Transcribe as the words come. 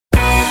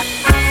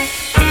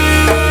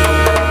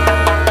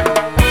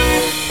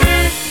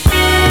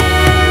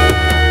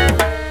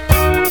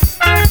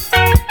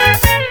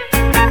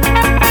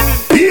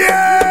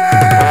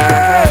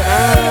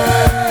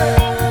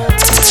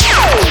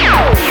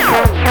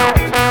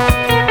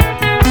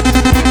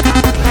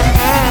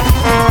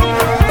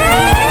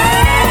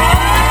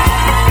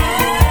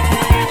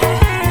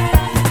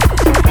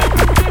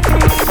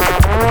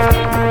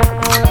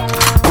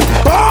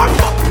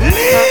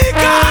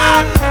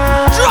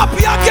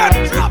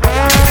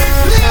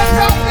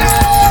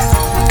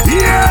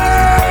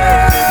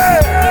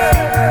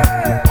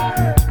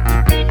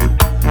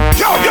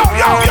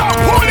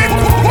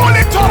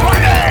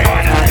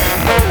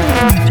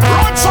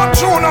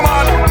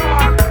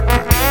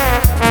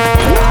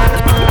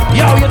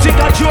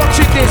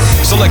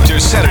Selector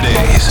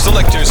Saturdays.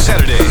 Selector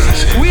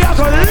Saturdays. We are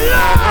gonna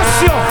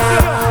last you.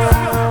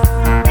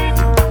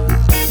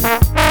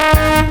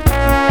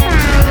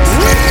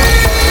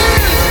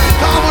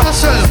 Come on,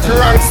 yourself.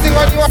 Drunk sting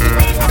on you.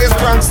 This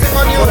drunk sting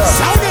on you.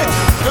 Sound it.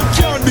 You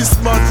can't be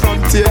smart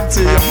from TNT.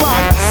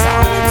 Man,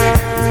 sound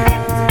it.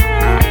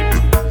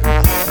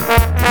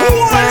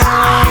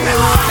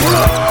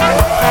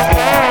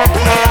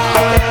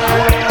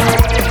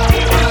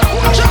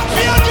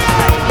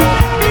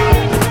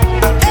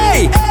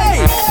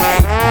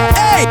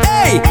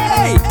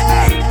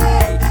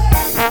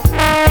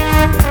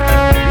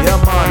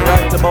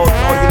 About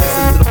how you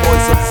listen to the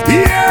voice of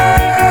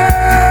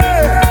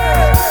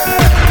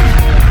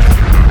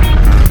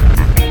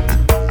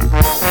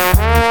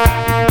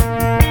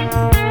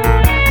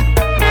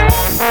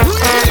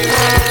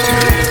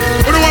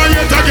What do I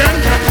hear it again?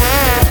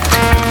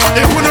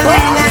 If we don't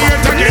really want to hear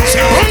it again,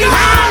 say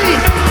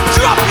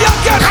drop your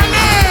gun.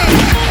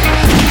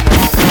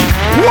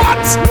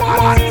 What?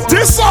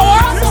 This hour?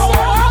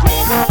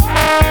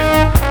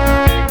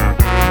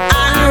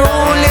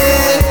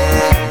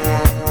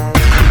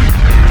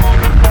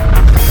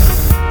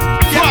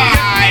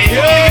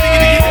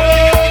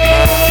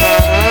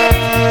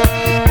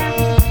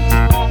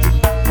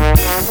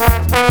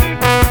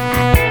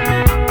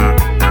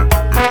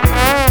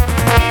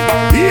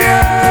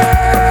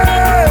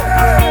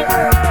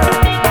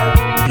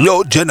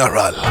 Yo,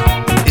 General.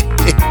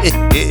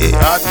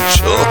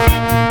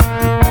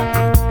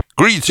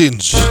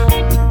 Greetings.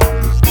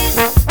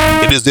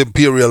 It is the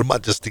Imperial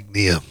Majestic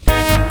name.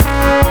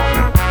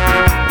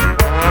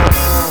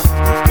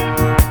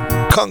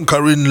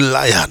 Conquering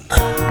lion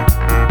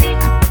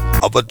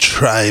of a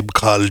tribe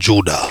called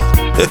Judah.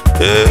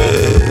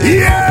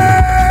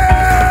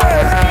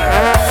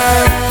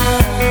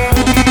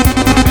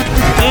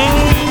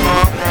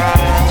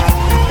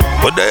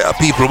 But there are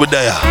people with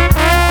there.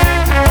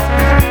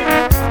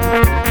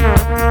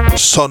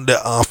 Sunday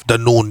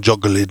afternoon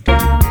juggling.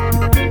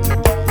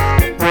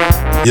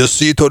 You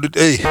see it how the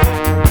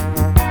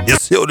you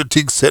see how the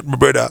thing set, my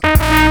brother.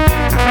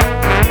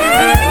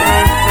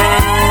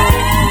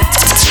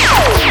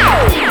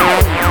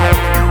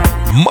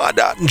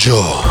 Madam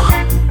Joe.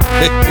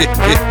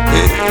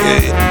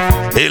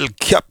 El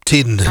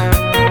Captain,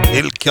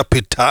 El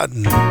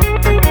Capitan,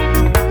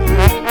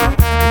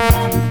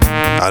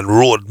 and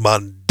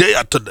Roadman.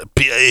 There to the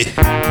PA.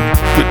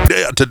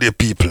 There to the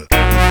people.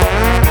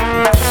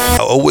 I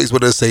always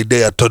want to say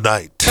there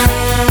tonight,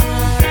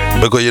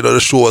 because you know the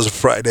show was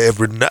Friday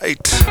every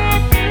night,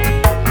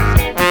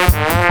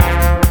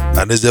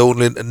 and it's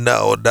only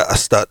now that I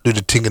start doing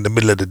the thing in the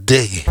middle of the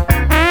day.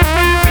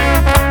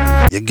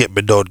 You get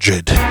me down,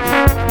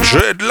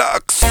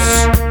 dreadlocks.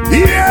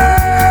 Yeah,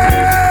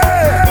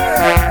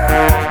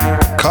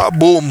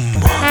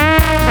 kaboom.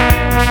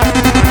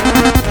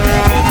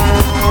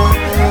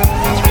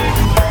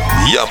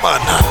 Yeah,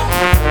 man.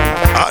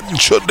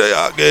 Ancho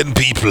there again,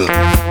 people.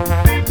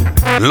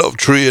 Love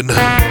Train,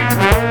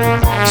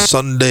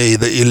 Sunday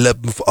the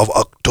 11th of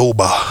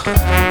October.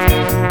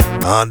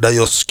 Under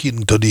your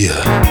skin today.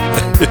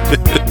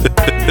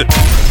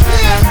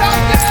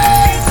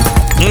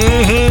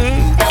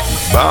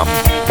 Bam,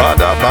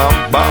 bada, bam,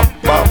 bam,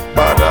 bam,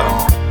 bada,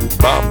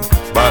 bam,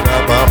 bada,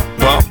 bam,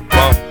 bam,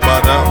 bam,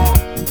 bada,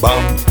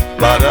 bam,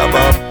 bada,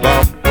 bam,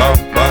 bam, bam,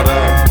 bada.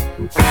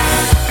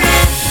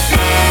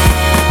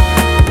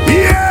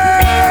 Yeah!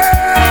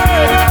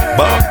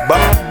 Bam,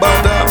 bam,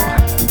 bada.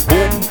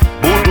 Boom,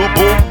 boom,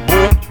 boom,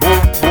 boom,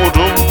 boom,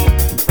 boom.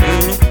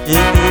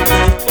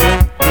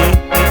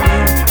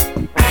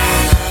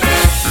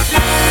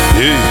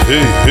 Hey,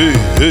 hey, hey,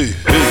 hey,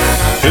 hey,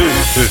 hey,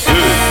 hey,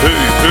 hey,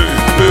 hey,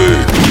 hey.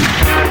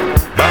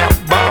 Bam,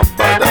 bam,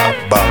 bada,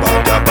 ba, ba,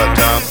 da, ba,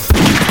 dam.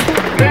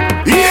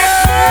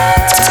 Yeah!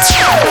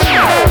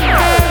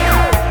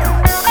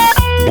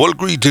 Well,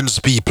 greetings,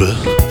 people.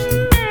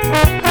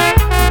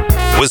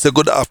 We say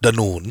good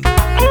afternoon.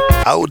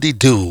 Howdy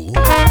do?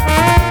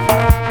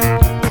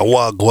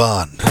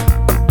 Wagwan.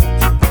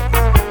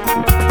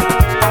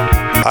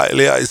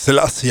 Haile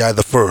Selassie I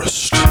the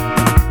First,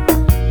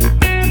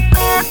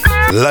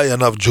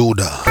 Lion of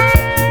Judah.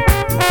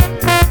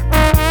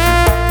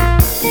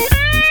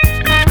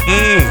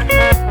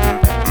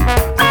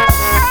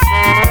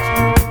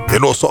 You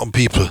know something,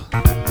 people?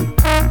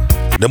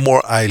 The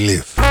more I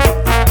live,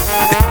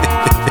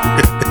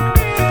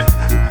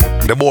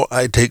 the more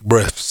I take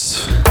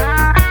breaths,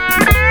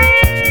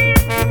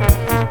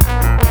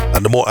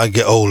 and the more I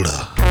get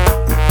older,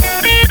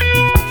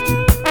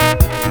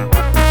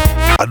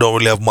 I don't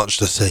really have much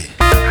to say.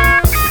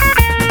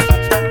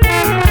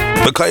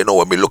 Because you know,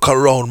 when we look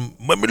around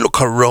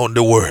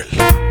the world,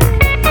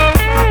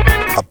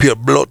 I appear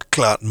blood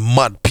clot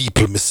mad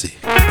people, me see.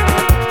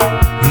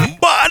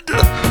 Mad!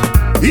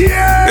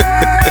 Yeah!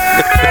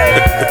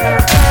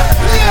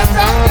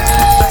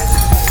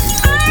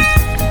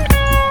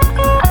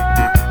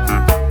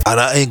 And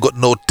I ain't got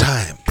no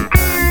time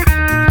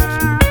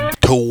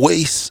to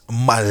waste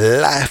my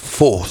life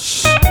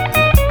force,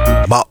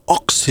 my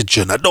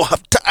oxygen. I don't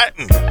have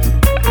time.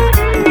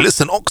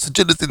 Listen,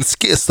 oxygen is in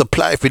scarce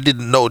supply if you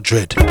didn't know,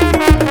 Dread.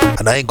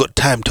 And I ain't got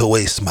time to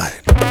waste mine.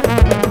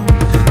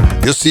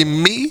 You see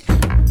me,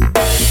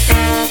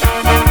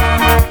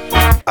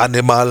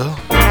 animal,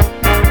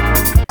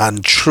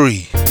 and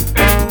tree,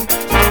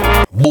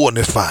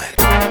 bonafide.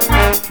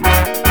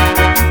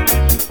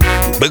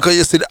 Because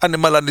you see the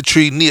animal and the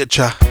tree,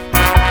 nature.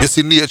 You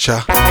see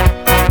nature,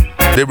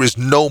 there is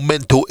no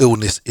mental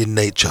illness in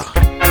nature.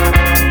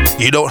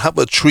 You don't have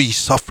a tree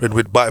suffering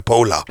with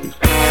bipolar.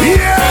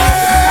 Yeah!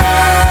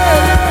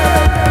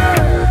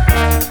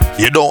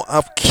 You don't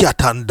have cat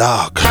and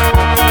dog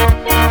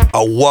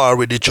a war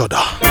with each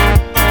other.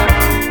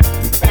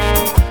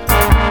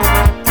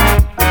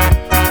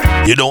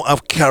 You don't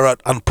have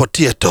carrot and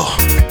potato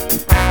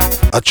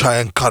a try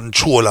and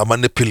control and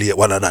manipulate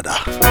one another.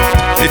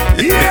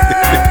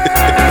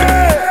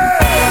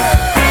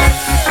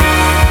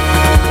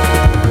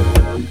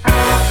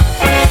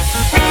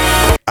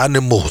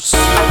 Animals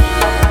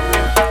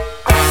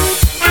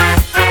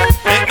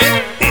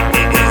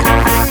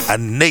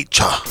and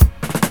nature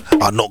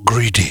are not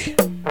greedy.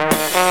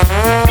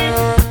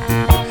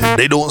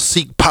 They don't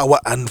seek power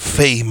and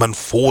fame and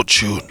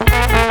fortune.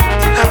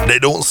 They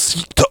don't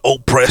seek to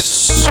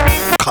oppress,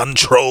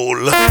 control,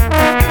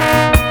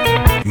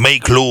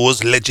 make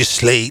laws,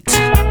 legislate.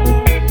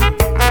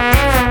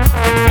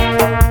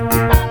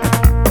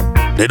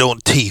 They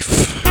don't thief.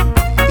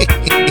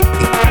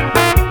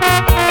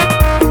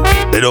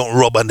 They don't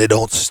rob and they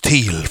don't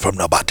steal from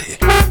nobody.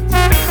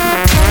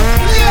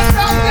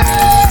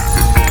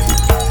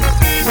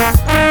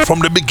 From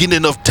the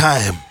beginning of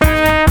time,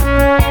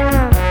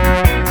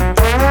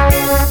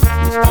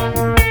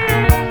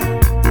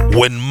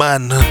 when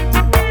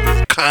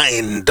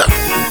mankind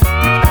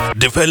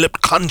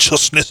developed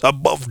consciousness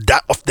above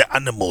that of the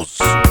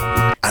animals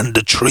and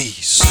the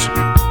trees,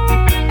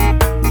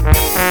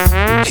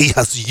 he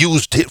has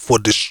used it for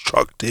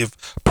destructive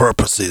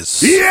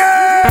purposes.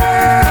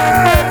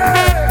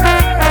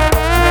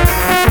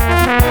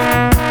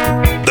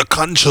 The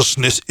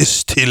consciousness is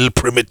still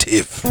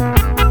primitive.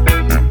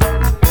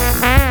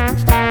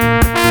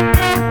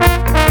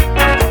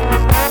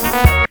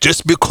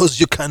 Just because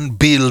you can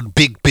build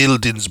big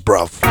buildings,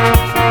 bruv,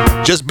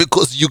 just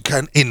because you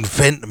can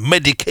invent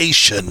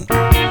medication,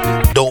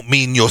 don't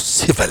mean you're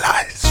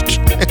civilized.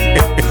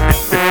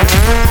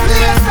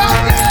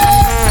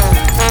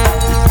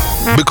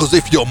 Because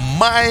if your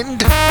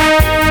mind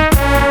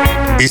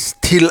is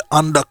still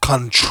under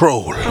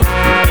control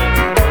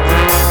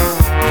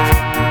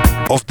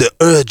of the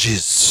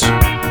urges,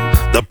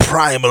 the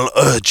primal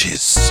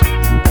urges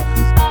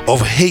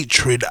of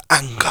hatred,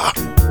 anger,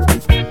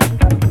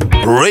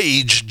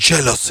 rage,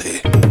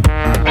 jealousy,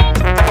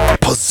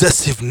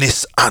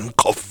 possessiveness, and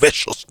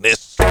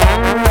covetousness,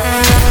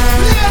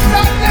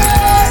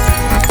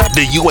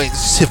 then you ain't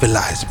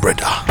civilized,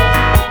 brother.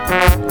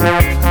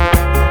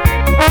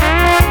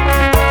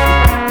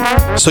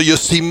 So you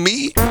see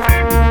me,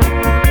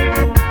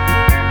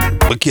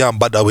 we can't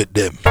bother with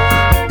them.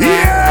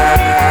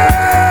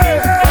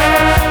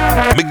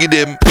 Me give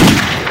them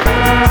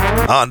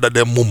under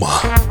them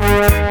mama.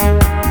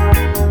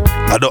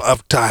 I don't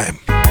have time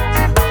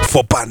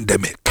for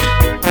pandemic.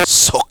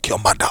 Suck your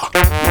mother.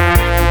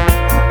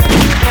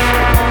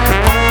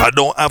 I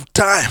don't have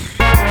time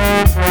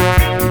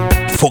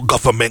for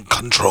government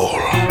control.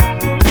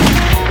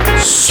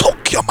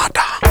 Suck your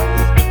mother.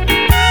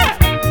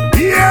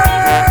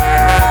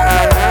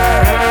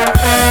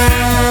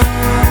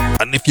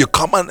 And if you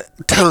come and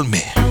tell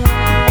me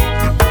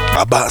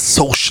about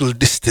social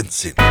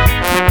distancing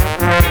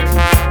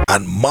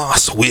and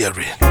mask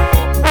wearing,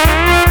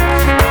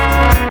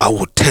 I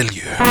will tell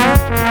you,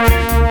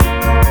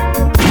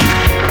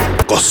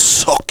 go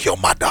suck your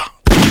mother.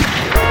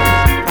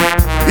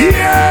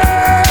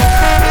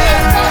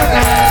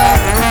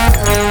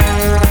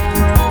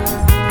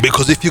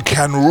 Because if you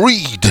can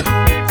read,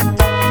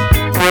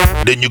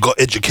 then you got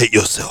to educate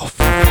yourself.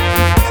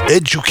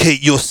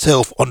 Educate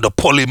yourself on the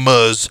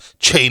polymerase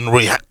chain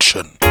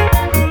reaction.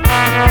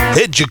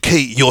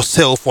 Educate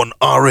yourself on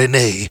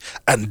RNA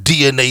and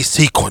DNA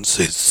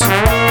sequences.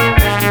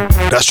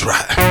 That's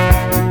right.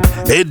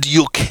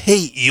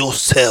 Educate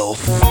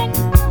yourself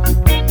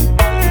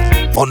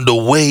on the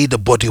way the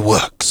body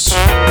works.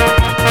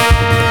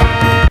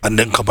 And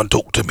then come and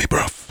talk to me,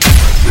 bruv.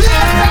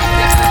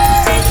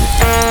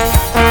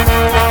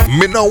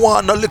 Me no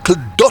want a little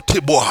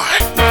dirty boy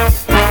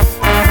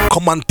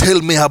come and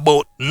tell me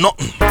about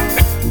nothing.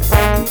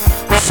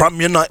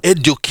 From you not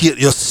educate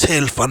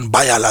yourself on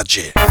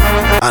biology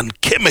and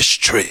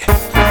chemistry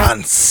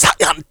and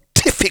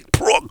scientific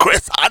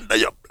progress under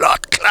your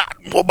blood clot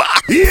mobile.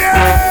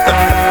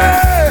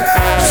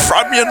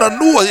 From you not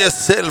know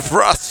yourself,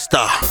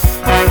 Rasta.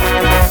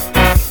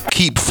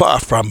 Keep far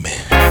from me.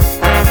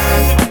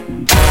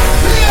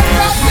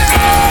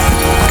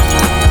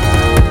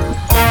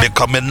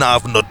 Because me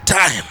not have no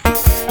time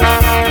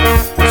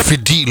to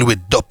deal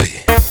with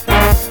duppy.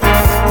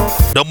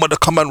 Don't matter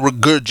come and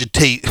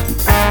regurgitate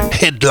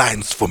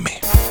headlines for me.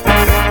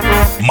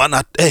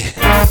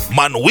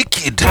 Man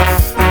wicked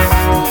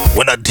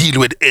when I deal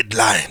with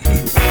headline.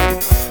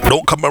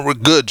 Don't come and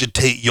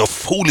regurgitate your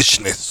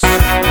foolishness.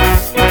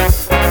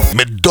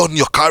 Me done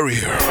your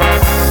career.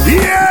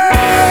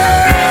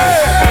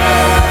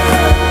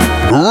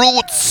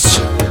 Roots,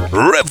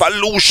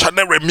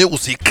 revolutionary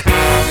music.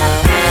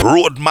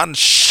 Roadman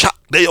Shaq,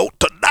 they out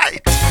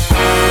tonight.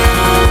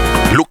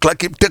 Look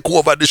like him take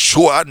over the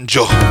show,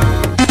 Anjo.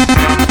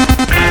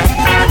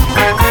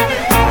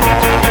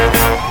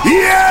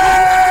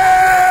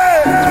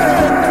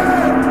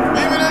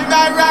 Even in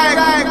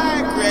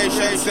direct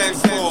creation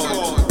sense forth.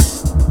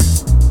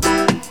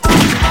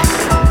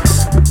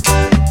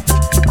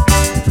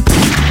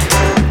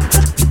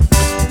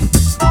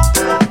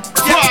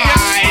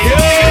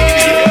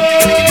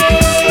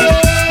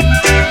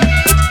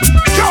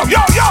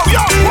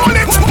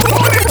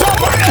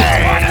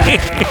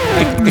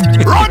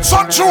 Run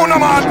some tune,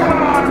 man.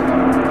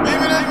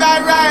 Even in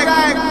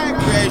direct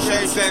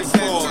creation sense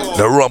forth.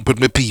 The rump with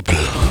me people.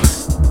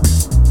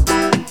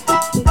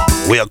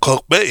 We are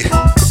cock bay.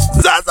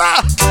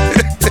 Zaza.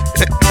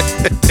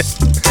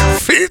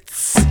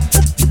 Fits.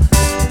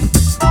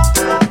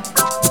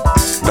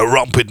 The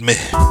rump with me.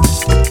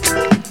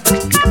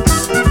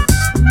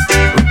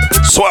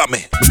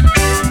 Swami.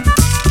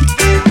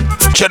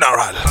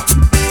 General.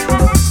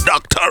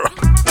 Doctor.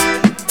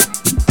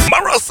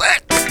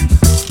 Marosek.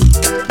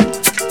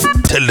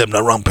 Tell them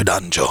the rampant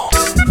Anjo.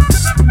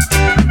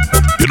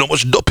 You know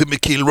much duppy me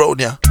kill round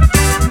ya.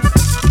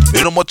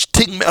 You know much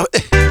thing me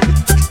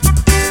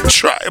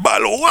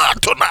tribal war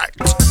tonight.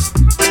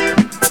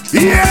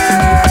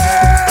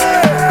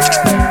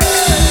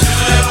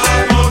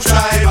 No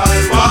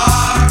tribal war.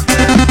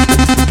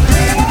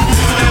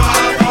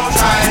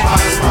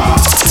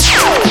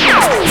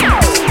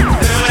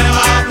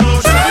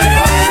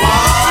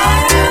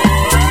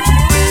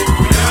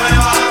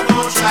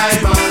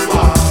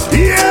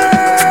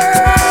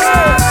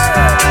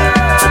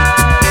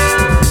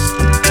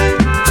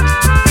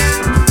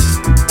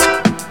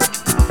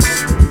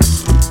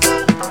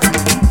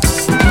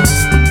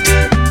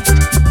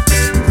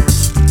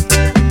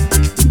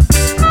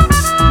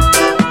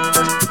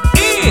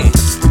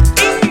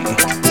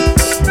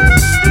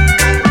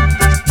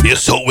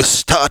 So we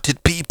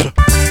started, people.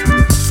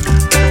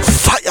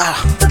 Fire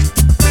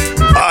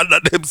under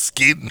them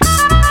skin.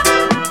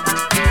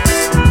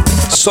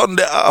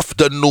 Sunday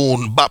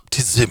afternoon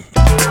baptism.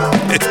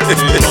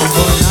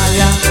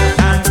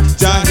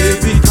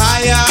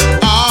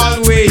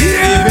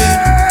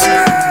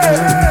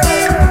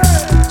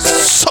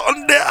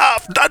 Sunday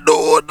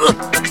afternoon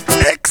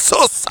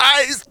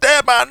exercise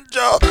them and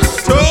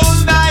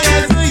Told I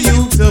as a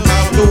youth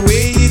about the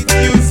way it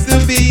used to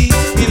be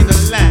in the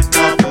land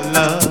of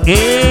love.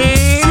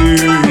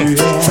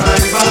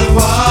 Tribal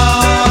war.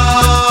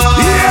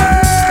 We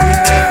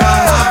never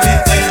have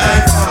it in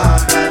life.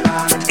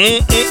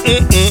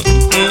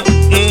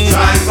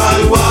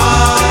 Tribal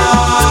war.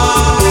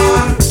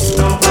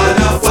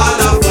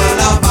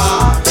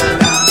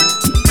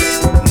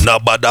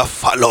 Nobody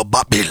follow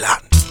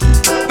Babylon.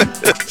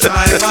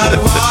 Tribal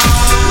war.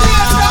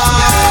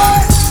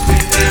 We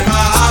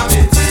never have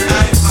it in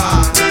life.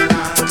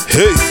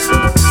 Hey,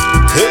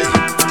 hey.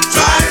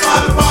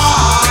 Tribal war.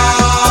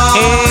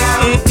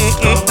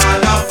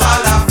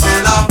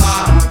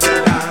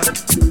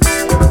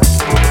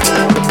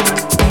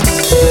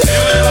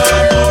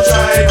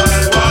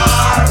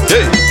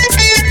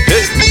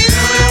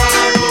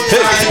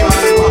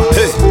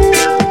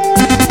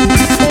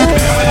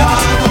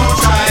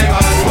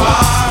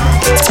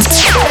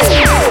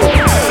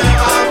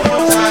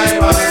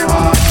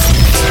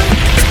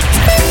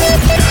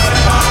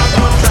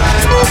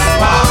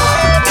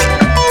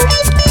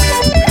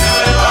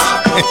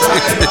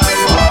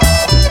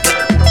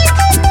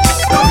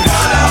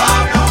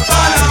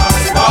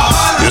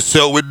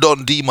 So we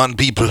done demon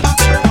people.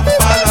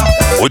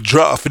 We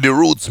draw for the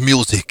roots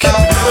music.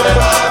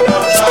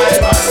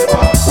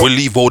 We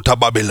leave out of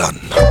Babylon.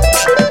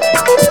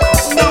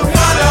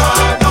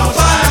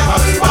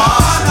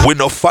 We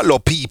no follow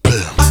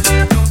people.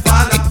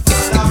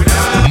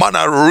 Man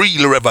a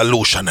real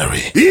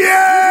revolutionary.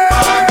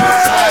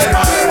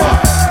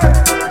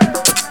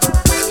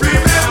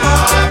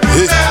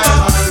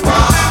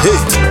 Hey,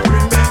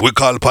 we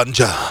call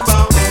Panja.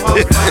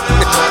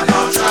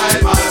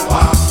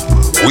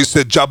 We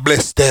say Jah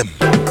bless them.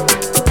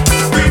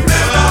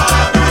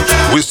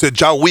 We say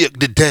Jah wake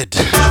the dead.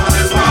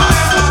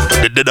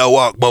 The dead a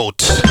walk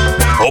about.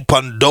 Up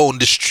and down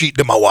the street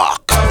them a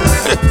walk.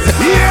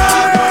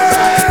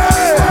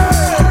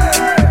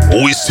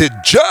 We say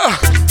Jah.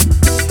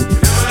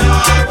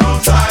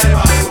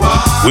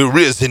 We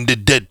raising the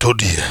dead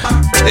today.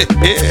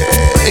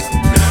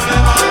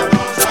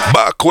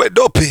 Back where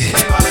duppy.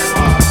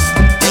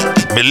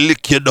 Me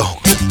lick you down.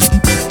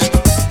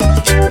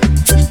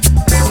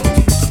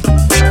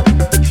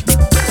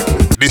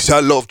 This I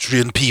love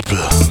train people.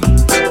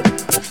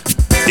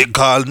 They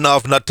call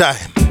nav no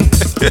time.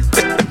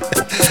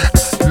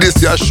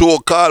 This your show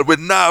call we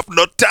nav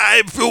no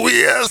time for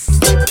years.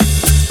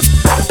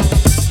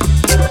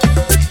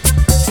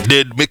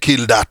 Did me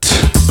kill that?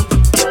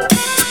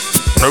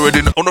 No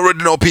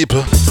Already know,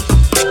 people.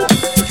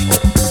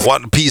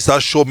 One piece I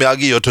show me I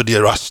give you today,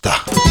 Rasta.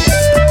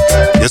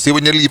 You see,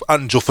 when you leave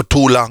Andrew for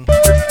too long,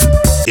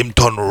 him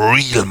turn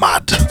real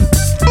mad.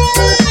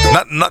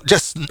 Not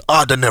just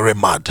ordinary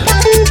mad.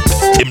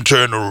 Him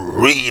turn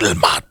real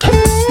mad.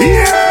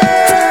 Yeah!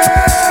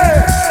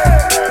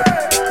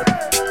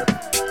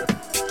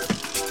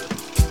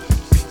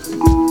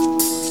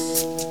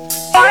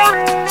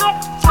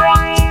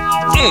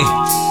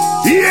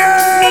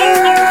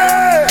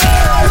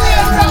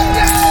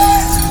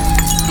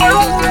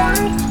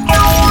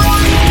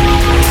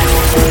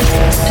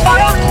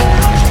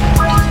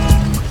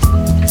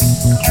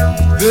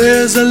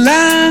 There's a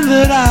land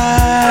that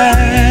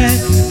I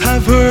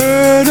have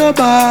heard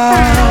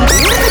about.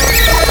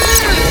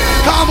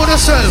 Come on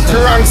yourself. The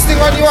wrong sting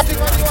on you.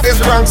 There's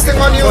the wrong sting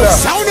on you.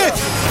 Sound it.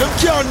 You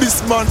can't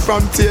this man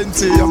from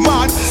TNT.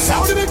 Man,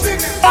 sound the big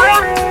thing.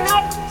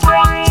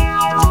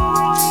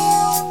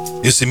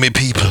 You see me,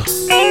 people.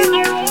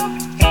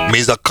 Me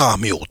is a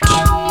calm youth.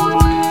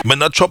 Me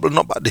not trouble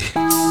nobody.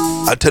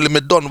 I tell him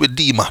me done with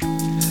demon.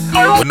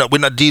 We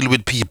not deal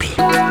with people.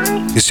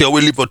 You see how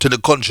we live out in the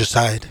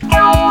countryside.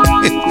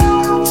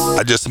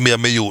 I just me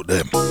and me youth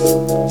them.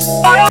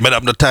 Me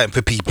have no time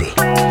for people.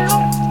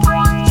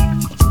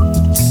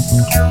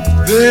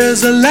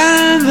 There's a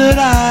land that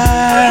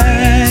I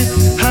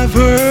have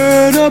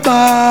heard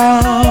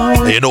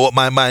about. You know what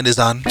my mind is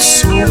on?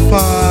 So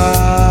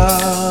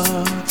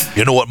far.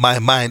 You know what my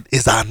mind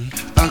is on?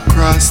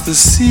 Across the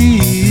sea.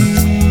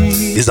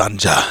 Is on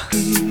Jah.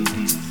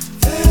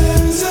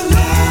 There's a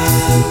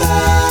land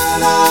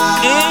that I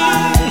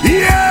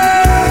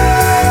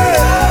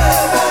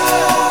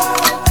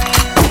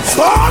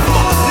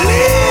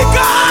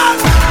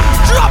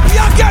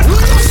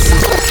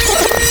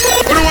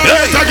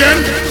again.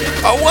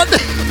 I wonder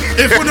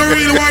if you don't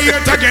really want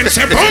it again,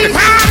 say boom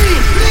bang.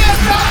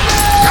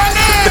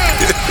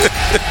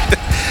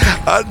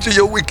 Andrew,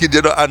 you're wicked,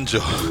 you know,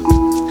 Andrew.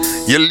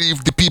 You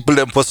leave the people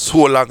them for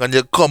so long and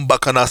you come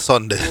back on a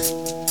Sunday.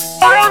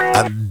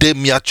 And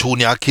them you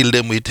tune you kill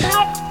them with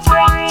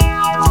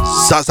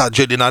Sasa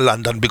Dread in a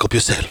London, big up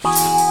yourself.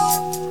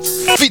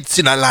 Fits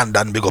in a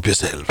London, big up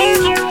yourself.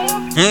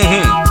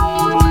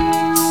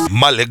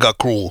 Malega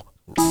crew,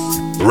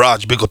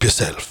 Raj, big up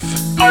yourself.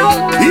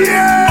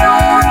 Yeah!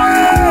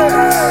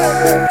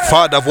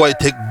 Father Boy,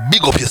 take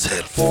big up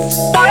yourself.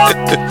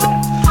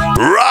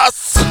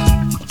 Ross,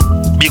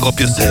 big up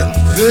yourself.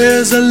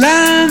 There's a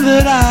land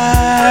that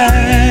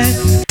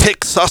I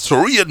Texas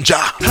Ranger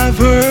have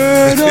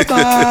heard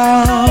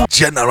about.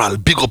 General,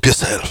 big up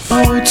yourself.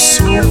 Out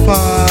so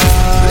far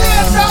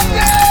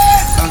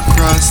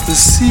across the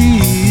sea.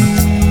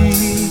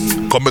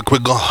 Come back, we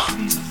go.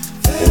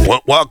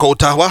 Walk out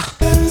tower.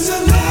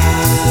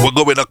 We're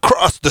going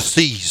across the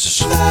seas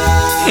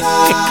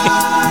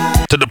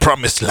to the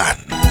promised land.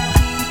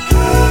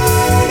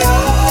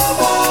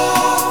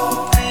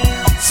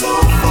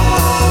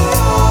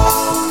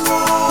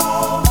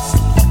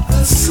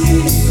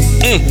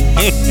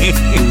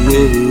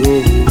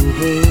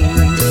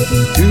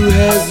 To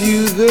have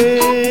you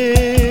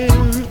there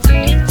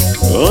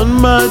on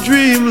my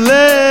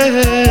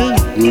dreamland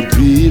would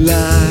be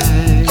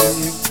like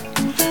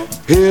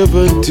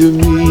heaven to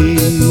me.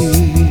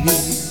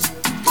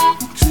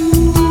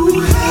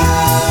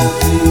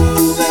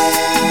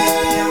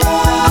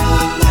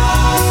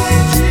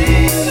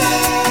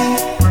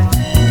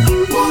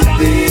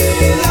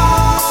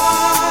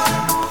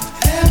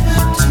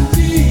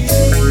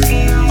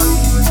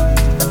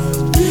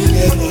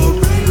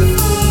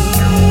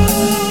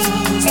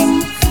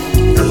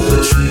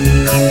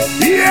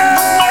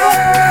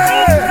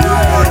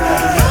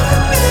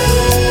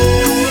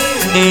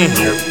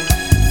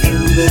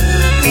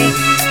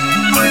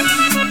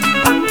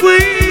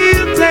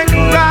 We'll take a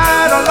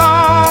ride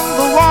along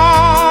the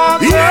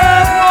water.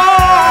 Yeah.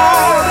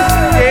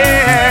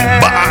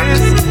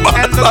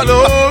 And the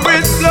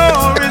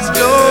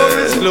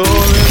glories,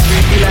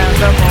 we'll have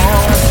them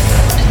all.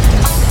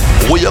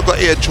 Where you got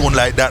hear tune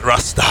like that,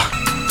 Rasta?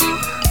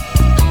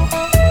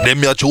 Them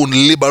your tune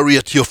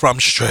liberate you from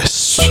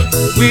stress.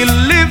 We'll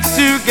live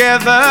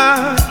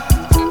together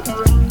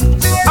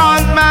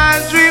on my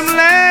dreamland.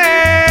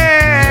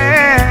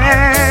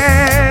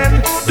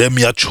 Them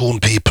your tune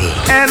people.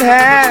 And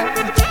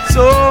have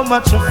so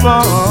much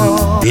fun.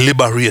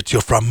 Liberate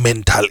you from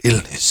mental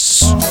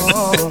illness.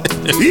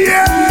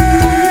 Yeah!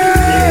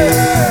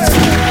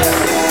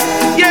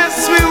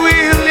 Yes, we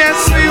will,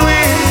 yes, we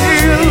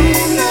will.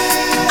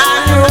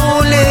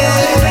 Unruly.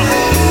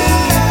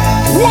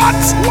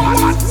 What?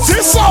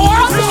 This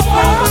hour?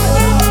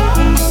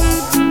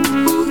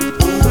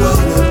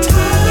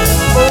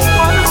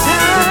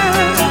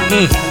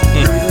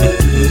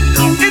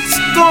 It's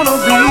gonna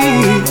be.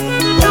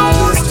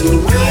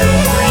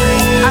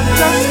 I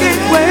just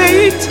can't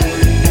wait.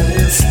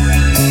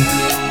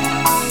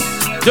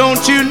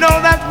 Don't you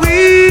know that we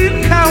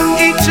count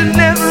each and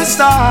every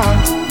star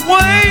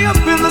way up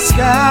in the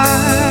sky?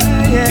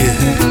 Yes.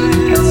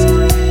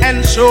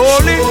 And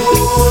surely.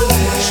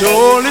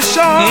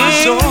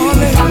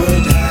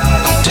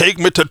 take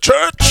me to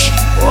church.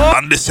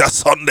 And this is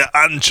Sunday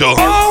Ancho.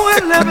 Oh,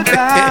 we'll never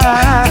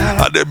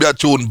die. And they be a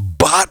tune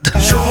bad.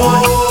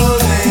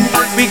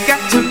 We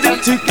got to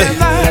live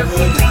together.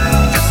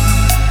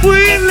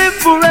 We live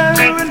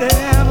forever and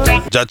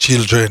ever. Your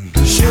children,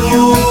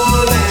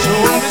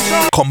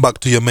 come back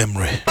to your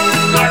memory.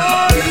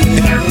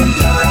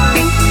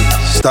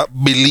 Stop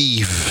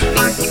believe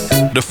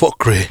the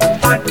fuckery.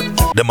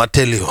 Them I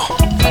tell you.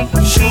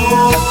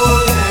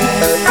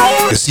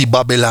 You see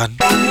Babylon?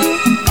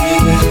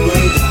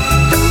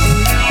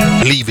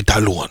 Leave it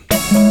alone.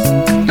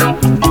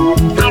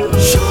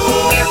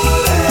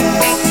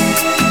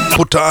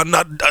 Put on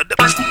a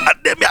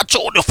them ya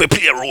tune you fi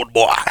play road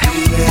boy.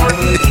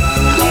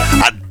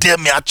 A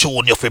them ya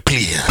tune you fi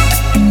play.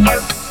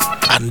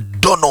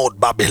 And done out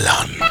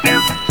Babylon.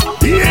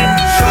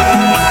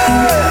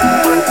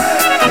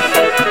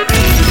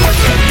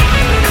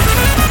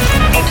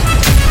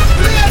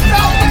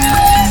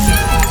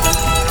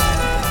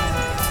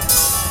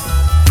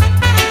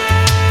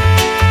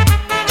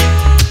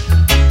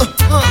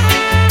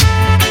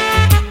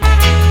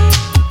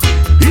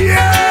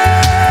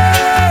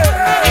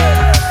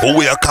 Who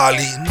we are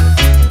calling?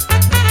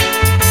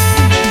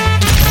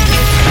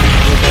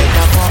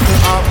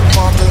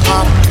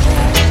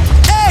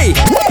 Hey!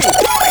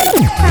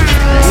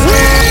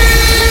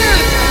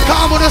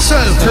 Calm on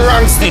yourself. The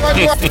wrong sting on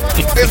you.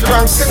 It's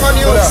wrong sting on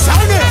you.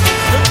 Sound it!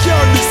 You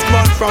kill this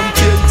man from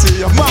TNT,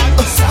 you man.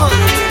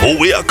 Who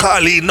we are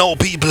calling now,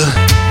 people?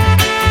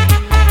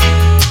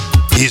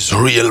 Is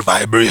real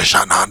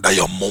vibration under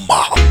your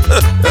mama.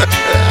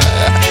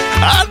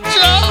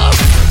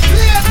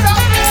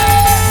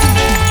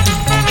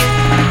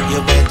 You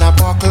better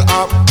buckle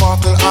up,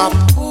 buckle up.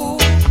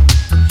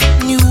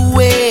 New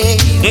wave.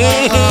 You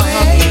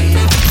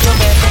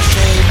better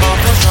shape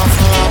up and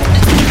shuffle up.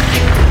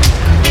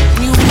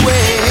 New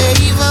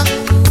wave.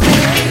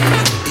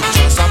 It's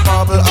just a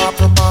bubble up,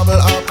 a bubble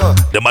up.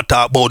 Them a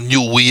talk about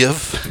new wave.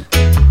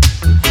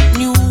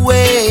 New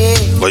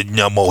wave. But in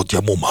your mouth,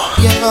 your mama.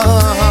 Yeah.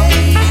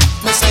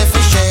 Myself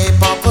a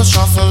shape up and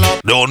shuffle up.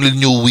 The only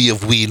new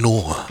wave we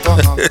know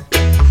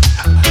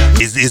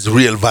is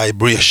real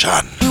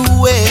vibration. New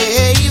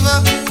wave.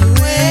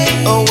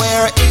 Oh,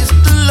 where is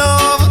the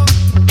love?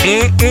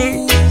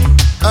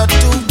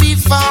 To be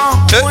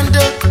found. Oh, where is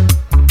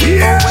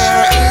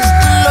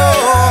the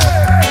love?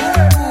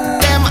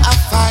 Them I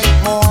fight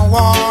more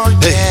war,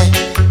 yeah.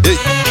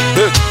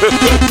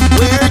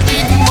 Where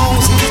did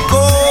Moses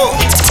go?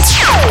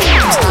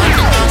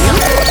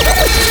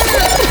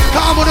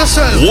 Calm on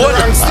yourself. What? The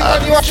wrong sting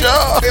on you.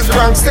 It's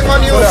wrong sting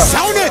on you.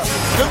 Sound it!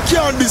 You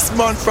kill this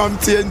man from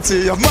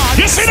TNT, you man.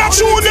 You see that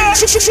tune there?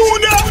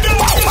 Tune there?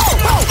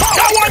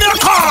 That one you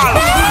call!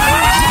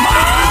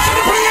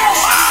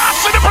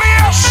 See the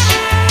place!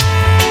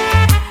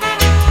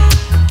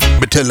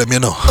 Me tell them, you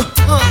know,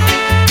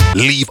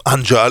 leave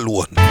Andrew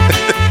alone.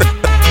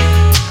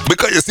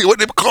 Because you see when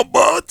him come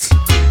out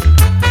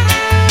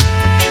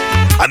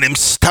and him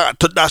start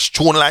to dash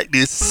tune like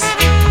this,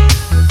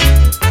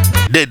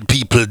 dead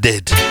people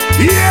dead.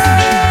 You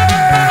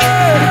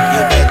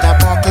better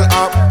buckle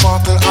up,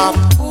 buckle up.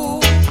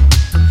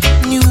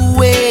 New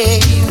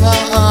wave.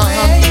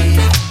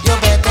 You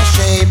better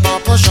shape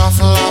up or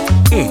shuffle up.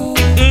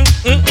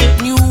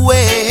 New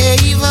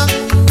wave.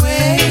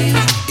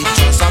 It's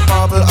just a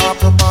bubble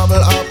up, a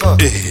bubble up.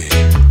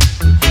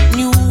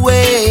 New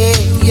wave.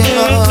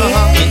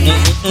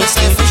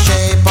 Myself a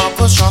shape up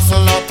or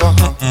shuffle up.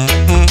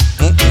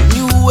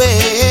 New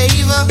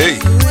wave. Hey,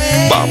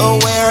 Oh,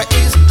 where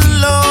is the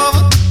love?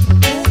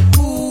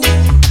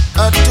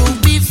 To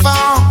be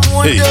found.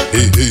 hey,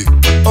 hey, hey.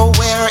 Oh,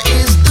 where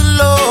is the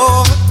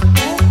love?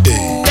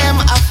 Them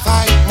I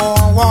fight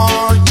more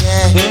war,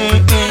 yeah.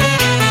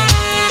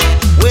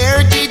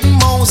 Where did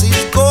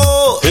Moses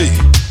go? Hey.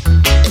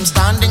 Him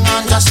standing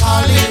on the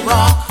solid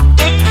rock.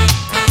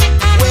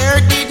 Where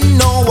did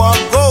Noah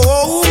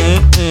go?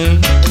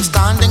 Him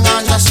standing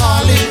on the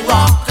solid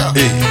rock.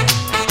 Hey.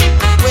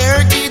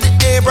 Where did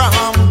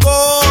Abraham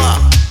go?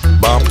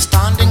 Bam. Him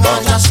standing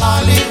on the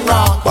solid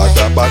rock.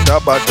 Bada, bada,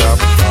 bada,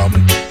 bam,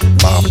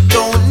 bam. We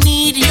don't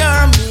need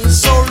your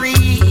misery.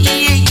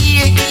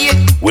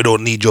 We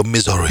don't need your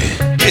misery.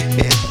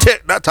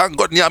 Take that and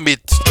go near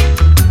it.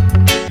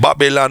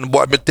 Babylon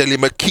boy, me tell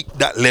him, kick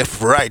that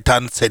left, right,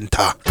 and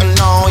center.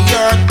 Now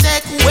your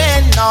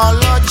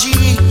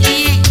technology.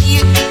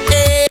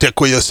 Take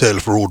away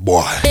yourself, rude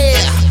boy.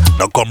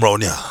 Now come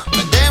round here.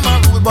 Them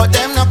a rule, but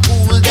them not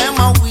cool. Them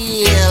a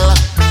wheel.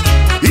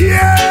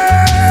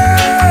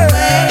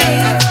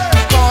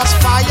 Cause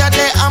fire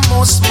they a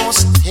must tell.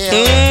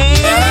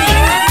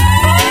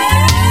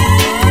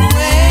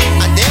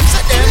 And them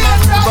say them a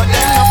rule, but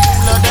them not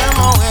cool. Them a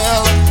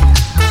well.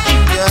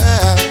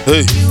 Yeah.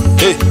 Hey,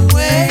 hey.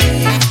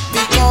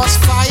 Because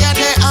fire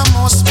they a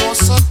must tell.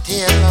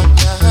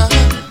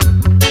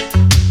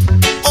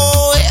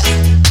 Oh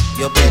yeah.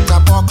 You better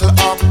buckle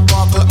up,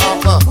 buckle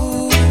up.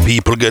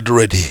 People get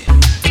ready.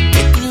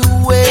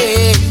 New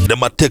way.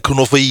 Them a taking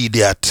off a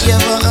idiot. Yeah,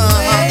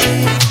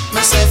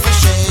 myself a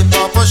shape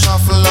up, a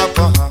shuffle up.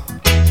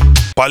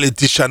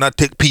 Politician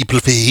take people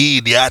for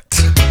idiot.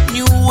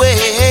 New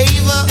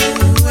wave.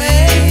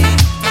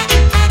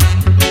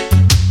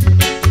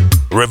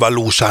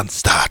 Revolution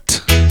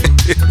start.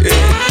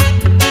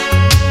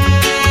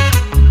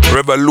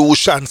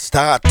 Revolution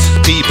start,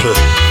 people.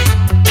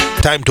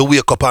 Time to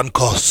wake up and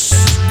cuss.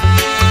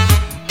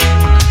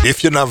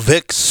 If you're not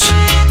vexed,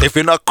 if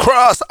you're not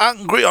cross,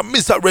 angry, or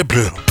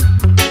miserable,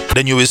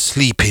 then you is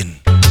sleeping.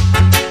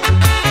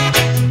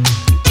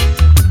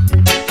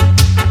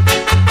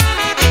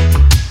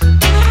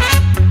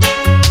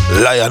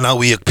 Lion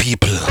awake,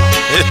 people.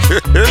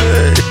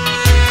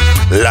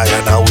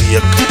 Lion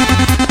awake.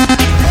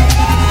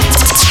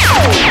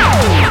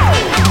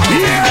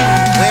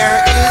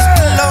 Where is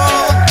the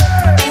love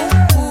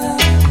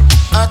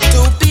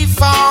to be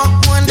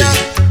found?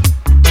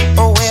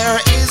 Oh, where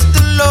is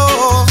the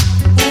love?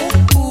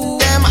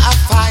 Them I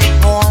fight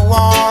more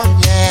war,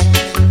 yeah.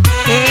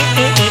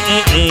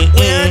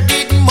 Where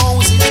did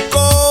Moses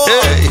go?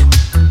 Hey.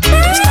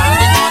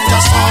 Standing on the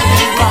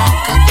solid rock.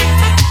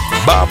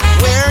 Bam.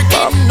 Where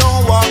did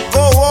Noah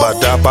go?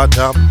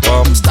 Badam,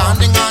 bam.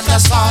 Standing on the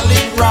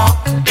solid rock.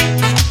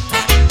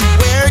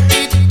 Where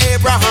did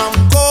Abraham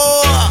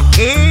go?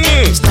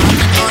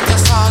 Standing on the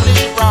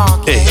solid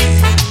rock.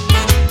 Hey.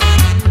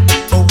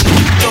 But we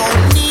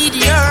don't need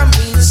your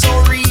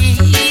misery.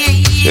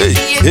 Hey,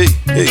 hey,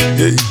 hey,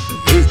 hey.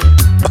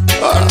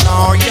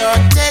 Nor your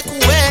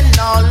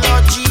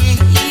technology.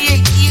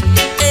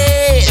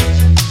 Hey.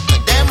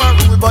 Them a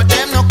rule, but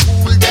them no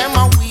cool. Them a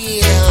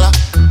wheel.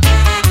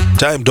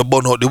 Time to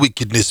burn out the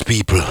wickedness,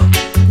 people.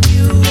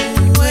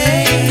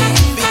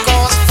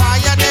 Because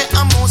fire they a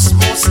must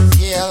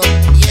kill.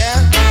 Yeah.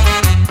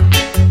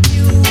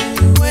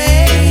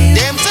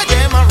 Them say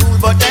them a rule,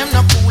 but them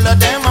no cooler.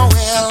 Them a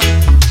well.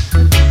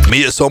 Me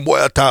hear some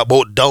boy talk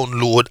about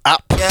download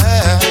app.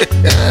 Yeah.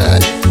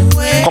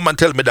 Come and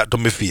tell me that to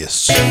me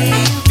face.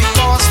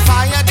 Because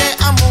fire they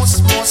a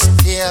must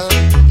kill.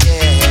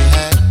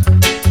 Yeah.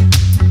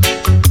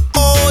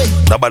 Oh,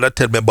 Nobody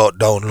tell me about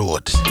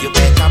download. you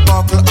better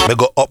buckle up. Me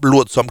go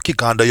upload some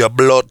kick under your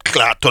blood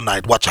clot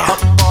tonight. Watch out.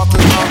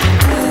 Buckle up.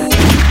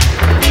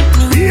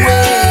 New wave.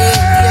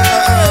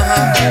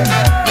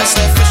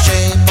 Myself a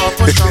shape up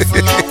a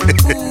shuffle up.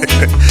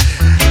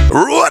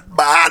 Road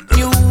man.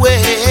 New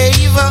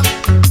wave.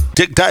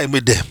 Take time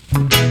with them.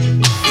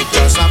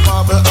 Just a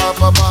bubble up.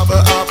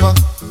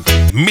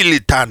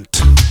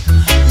 Militant.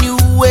 New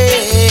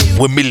wave.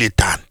 We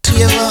militant.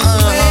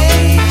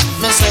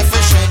 Myself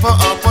a shape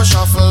up a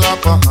shuffle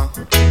up.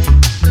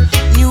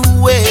 New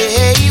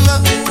wave.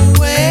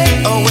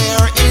 Oh,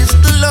 where is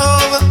the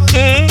love?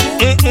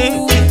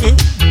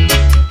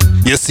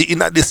 You see, in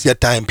this your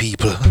time,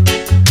 people.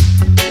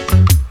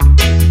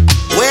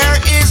 Where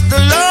is the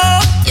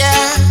love?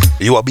 Yeah.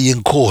 You are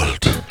being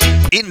called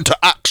into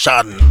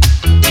action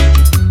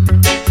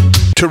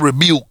to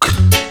rebuke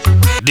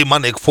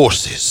demonic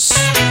forces.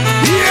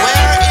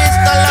 Where is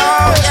the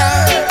love?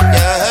 Yeah.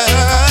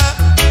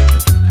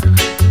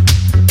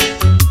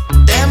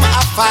 Them a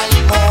fight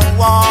more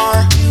war.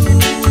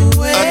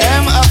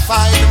 Them a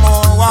fight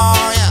more war.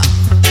 Yeah.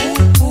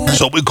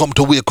 So we come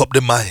to wake up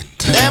the mind.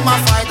 Them a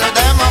fight.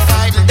 Them a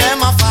fight.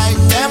 Them a fight.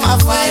 Them a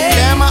fight.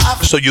 Them a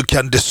So you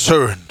can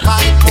discern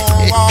fight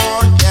more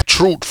war. Yeah.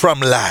 truth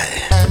from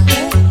lie.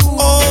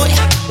 Oh,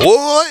 yeah.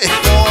 Oi!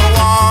 More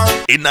war.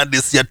 In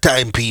this your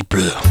time,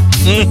 people.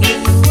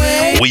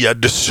 We are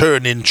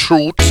discerning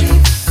truth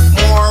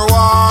More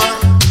war.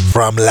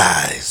 from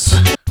lies.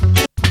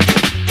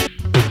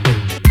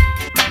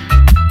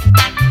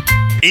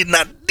 In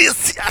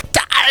this your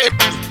time.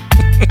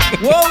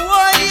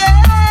 Whoa,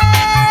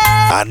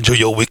 yeah. Andrew,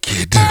 you're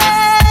wicked.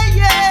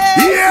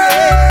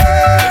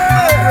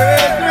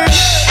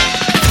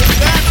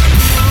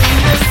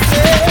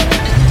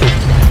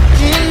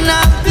 In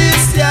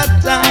this your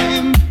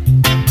time,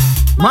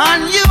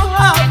 man, you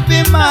have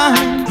been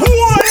mine.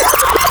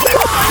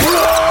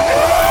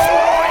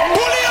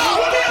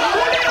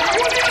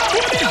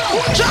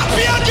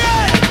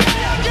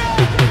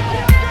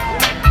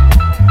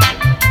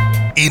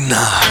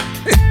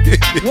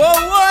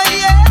 Whoa,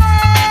 yeah.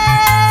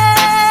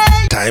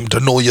 Time to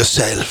know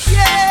yourself.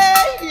 Yeah.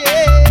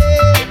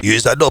 You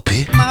is a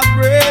duppy My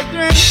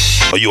brethren,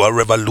 or you a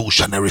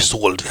revolutionary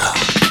soldier.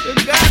 you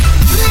got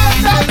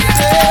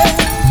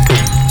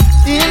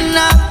in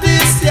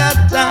this your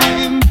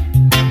time,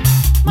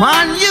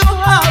 man, you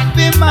have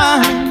been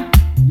mine.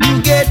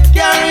 You get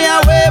carried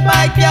away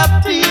by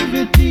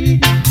captivity.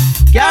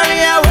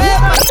 Carry away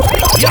by...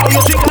 Yo,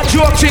 you think I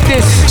joke in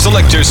this?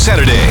 Selector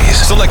Saturdays.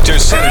 Selector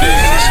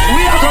Saturdays.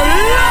 We are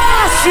gonna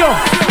last you.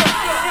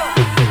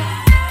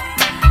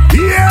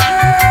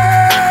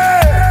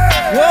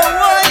 Whoa,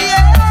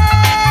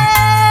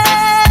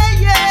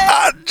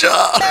 yeah. Anja,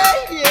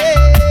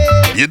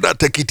 Yeah. you not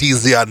take it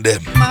easy on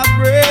them. My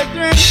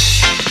brethren,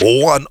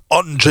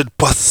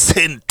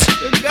 100%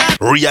 you got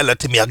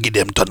reality me I give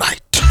them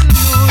tonight. in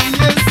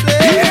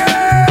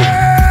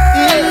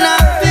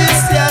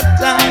this your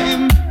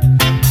time,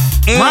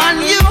 man,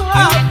 you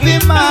have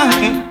been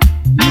mine.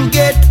 You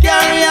get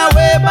carried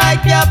away by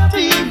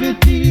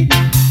captivity.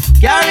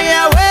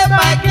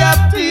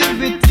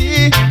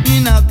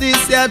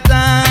 your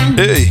time.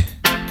 Hey.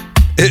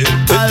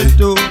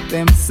 Although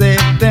them say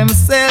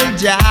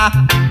Jah,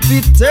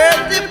 with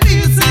 30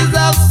 pieces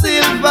of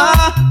silver,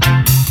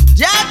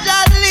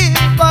 Jah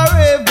live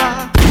forever.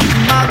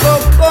 Ma go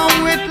come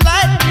with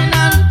lightning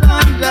and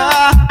thunder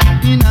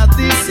in a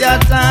this your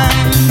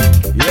time.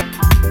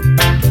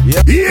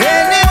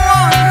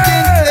 Anyone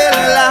can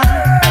tell a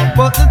lie,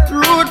 but the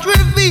truth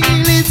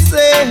reveal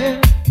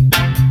itself.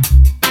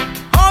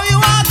 How you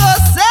are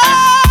gonna say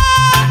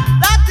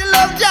that you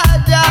love Jah,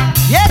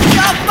 yet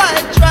you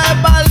fight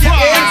tribal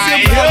against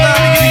your brother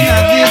in a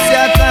this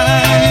your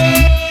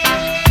time.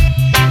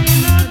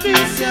 In a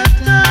this your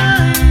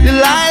time.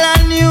 Delilah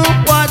knew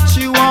what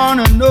she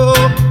wanna know.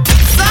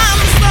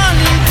 Samson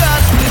he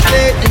got to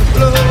take the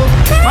blow.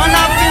 Man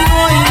up to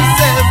know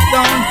himself,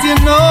 don't you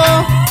know?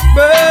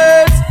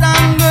 Birds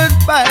tangled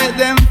by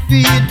them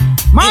feet.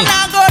 Man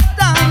I got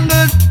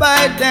tangled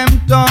by them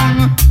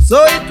tongue. So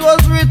it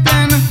was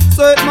written,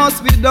 so it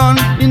must be done.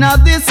 In a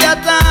this your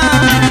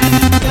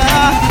time,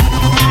 yeah.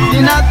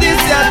 In a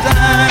this your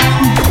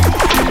time.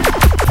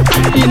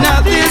 In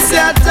a this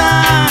your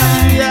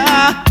time,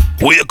 yeah.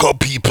 Wake up,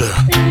 people.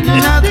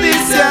 In a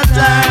this your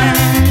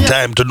time, yeah.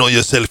 Time to know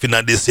yourself in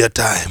a this your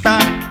time.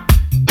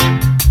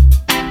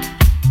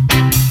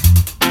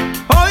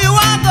 Oh, you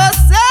want to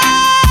say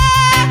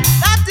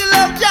that you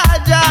love Jah,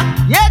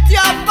 yet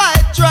you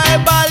fight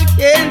tribal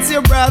against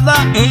your brother.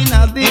 In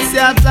a this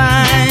your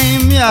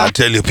time, yeah. I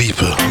tell you,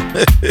 people.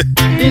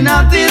 In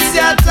a this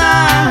your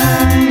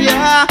time,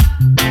 yeah.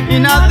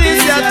 In a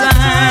this your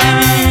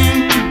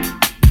time.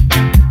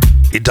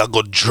 It a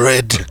got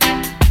dread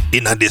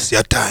in a this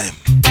your time.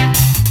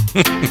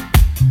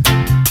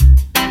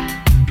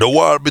 The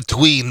war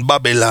between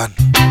Babylon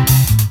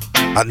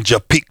and your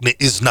picnic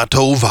is not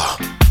over.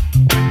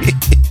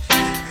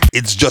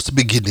 It's just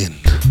beginning.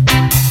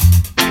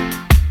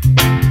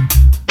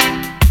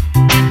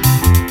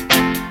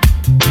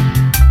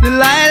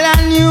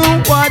 Delilah knew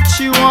what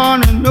she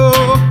wanna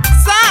know.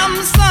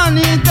 Samson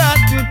he got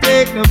to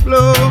take the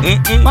blow.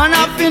 Man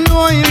have to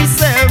know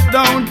himself,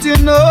 don't you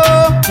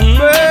know?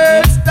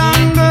 Birds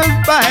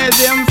tangled by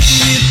them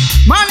feet.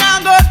 Man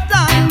I got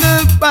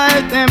tangled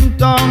by them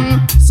tongue.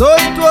 So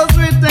it was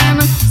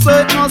written, so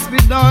it must be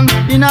done.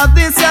 In a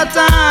this your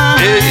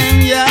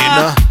time,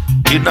 yeah.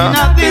 In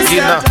a this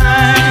your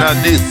time. In a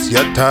this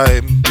your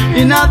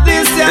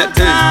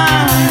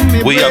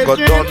time, we are go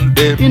done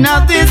them. In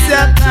a this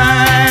your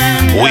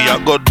time, we are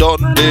go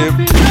done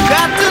them.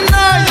 Got to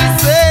know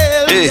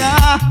yourself,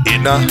 yeah.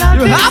 In a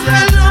you have to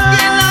look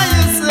in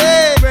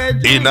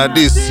yourself. In a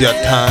this your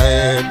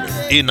time.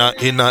 In a.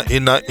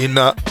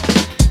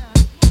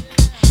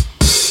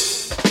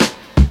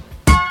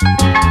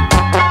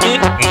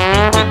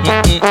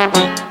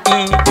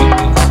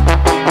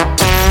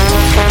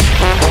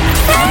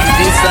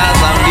 This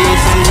as a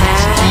message,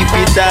 keep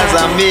it as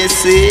a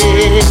message.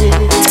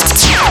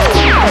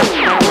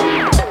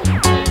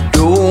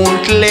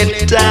 Don't let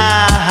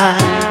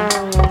time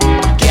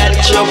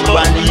catch up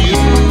on you.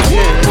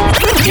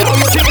 Yo,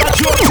 you think I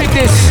joke take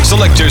this?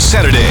 Selector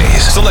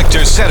Saturdays.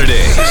 Selector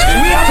Saturdays. We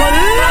are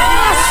gonna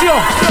last you.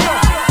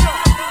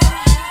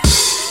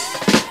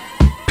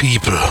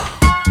 People.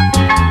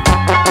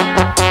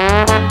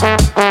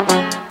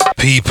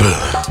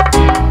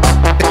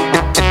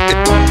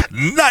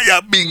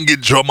 Naya bingy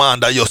drum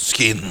under your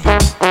skin.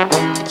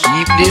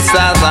 Keep this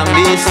as a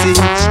message,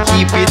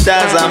 keep it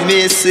as a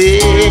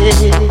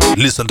message.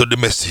 Listen to the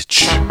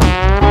message.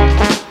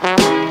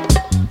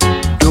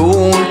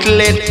 Don't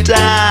let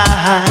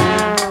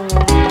time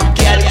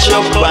catch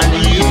up on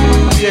you,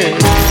 yeah.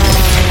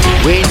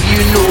 When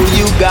you know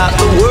you got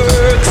the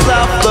works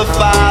of the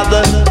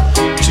Father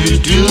to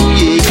do,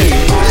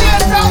 yeah.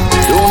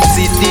 Don't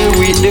sit there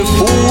with the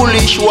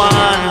foolish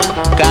one,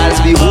 cause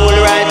the whole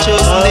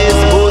righteousness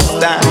will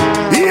stand.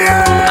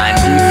 Yeah. And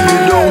if you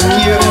don't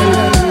care,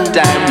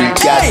 time will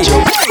catch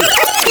up.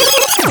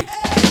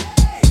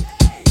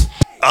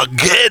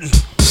 Again,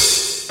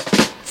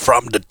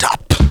 from the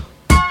top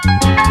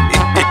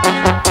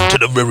to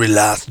the very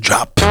last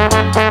drop.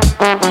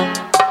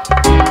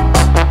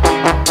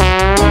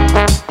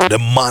 The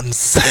man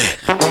say,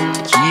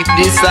 keep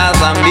this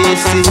as a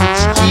message,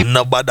 keep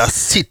nobody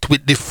sit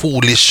with the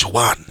foolish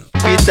one.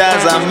 it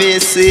as a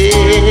message.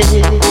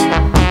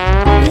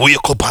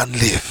 Wake up and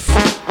live.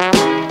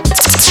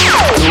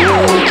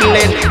 Don't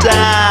let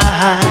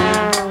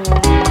time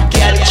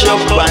catch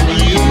up on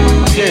you,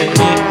 yeah.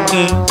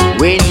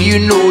 When you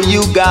know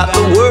you got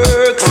the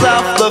works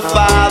of the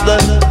Father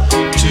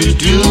to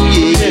do,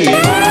 yeah.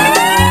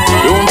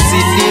 Don't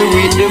sit there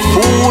with the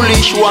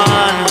foolish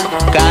one,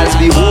 cause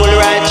the whole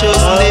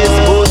righteousness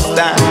will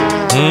stand.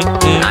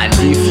 And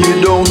if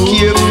you don't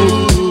care,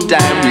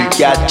 time will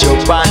catch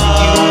up on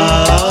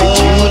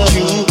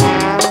you.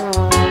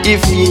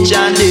 If each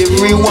and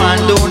every one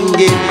don't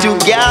get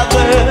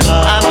together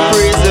and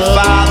praise the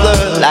Father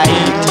like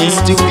it is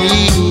to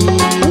be,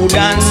 wood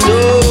and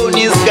stone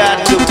is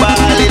got to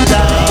ball it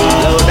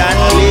out loud and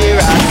clear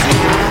as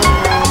it.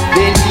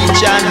 Then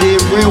each and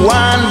every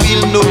one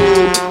will know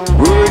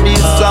word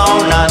is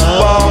sound and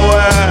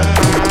power.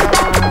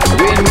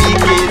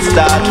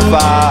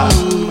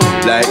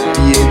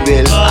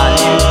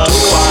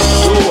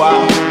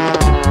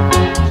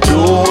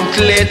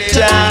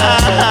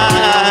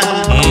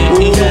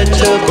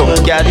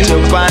 catch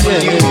up on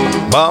you.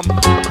 Bam.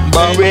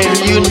 But when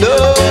you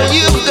know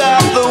you've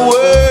got the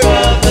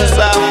works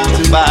of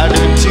the Father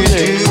to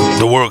do,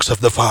 The works of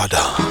the Father.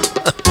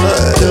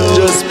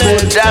 just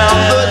put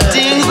down the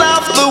things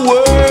of the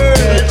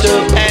world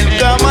and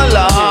come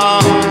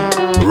along.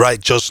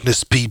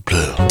 Righteousness people.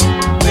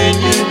 When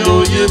you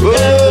know you've got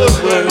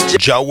the works,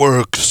 Jah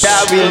works I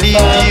will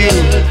lead you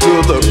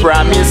to the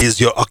promise is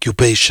your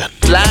occupation.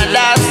 land.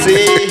 I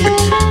say,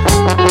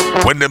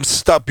 When them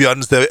stop you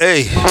and say,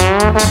 hey,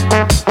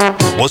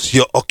 what's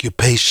your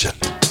occupation?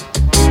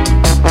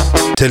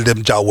 Tell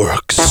them Jah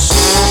works.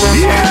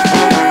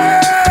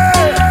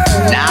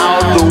 now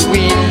the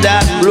wind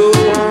that blow,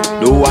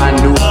 no one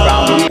knew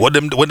from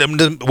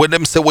When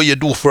them say what you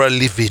do for a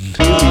living,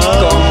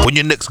 come. when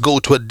you next go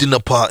to a dinner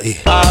party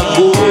I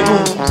go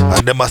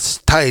and them must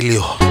style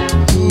you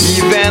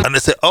even and they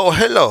say, oh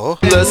hello,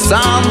 the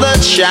sun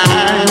that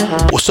shine.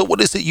 well, so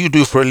what is it you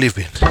do for a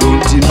living?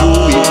 Don't you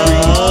know it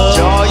brings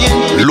joy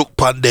and Look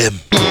upon them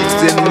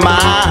peace in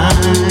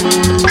mind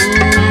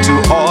to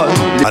all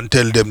and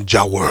tell them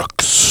Jah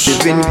works.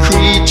 living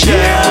creatures.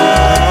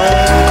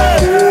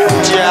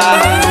 Jah,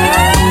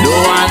 no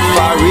one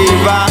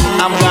forever.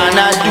 I'm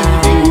gonna do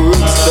the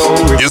work so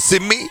You see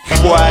me?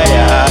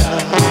 required.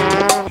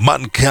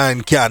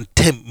 Mankind can't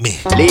tempt me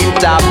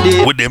Lift up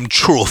the with them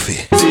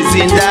trophy. is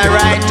in the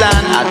right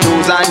hand,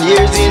 1,000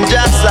 years in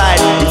just side.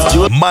 It's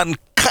just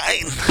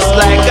Mankind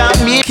like a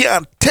minute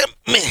can't tempt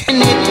me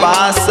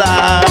pass.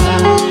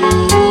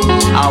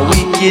 A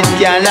wicked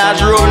cannot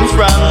run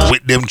from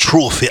with them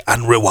trophy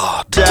and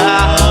reward.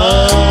 Jah.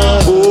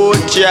 Oh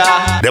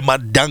Jah, Them a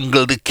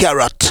dangle the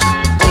carrot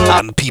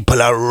and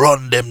people are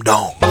run them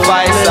down.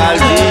 by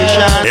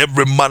salvation,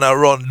 Every man a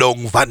run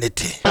down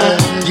vanity.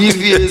 give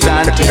ears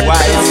unto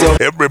wise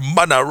Every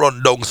man a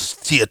run down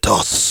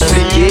status.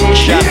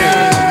 supplication.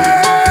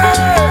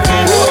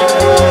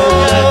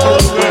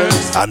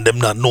 And them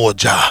not know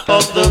Jah.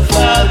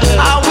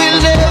 I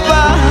will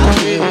never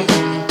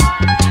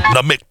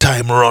Now make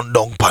time run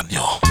down pan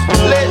you.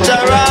 let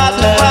your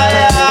wrath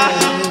fire.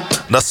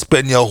 Now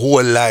spend your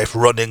whole life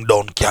running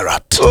down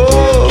carrot.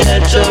 Oh,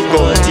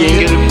 go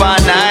tingle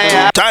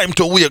panaya. Time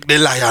to wake the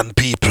lion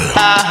people.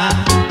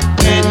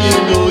 And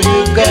you know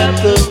you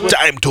got the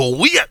Time to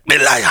wake the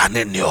lion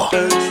in you.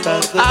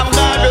 I'm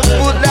gonna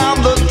put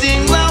down the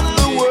things of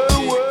the world.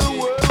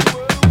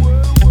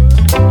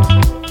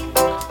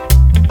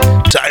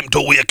 Time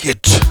to wake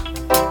it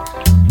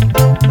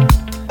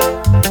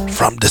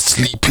from the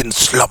sleeping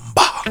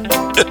slumber.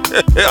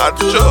 Yeah,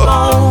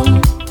 sure.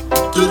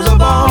 To the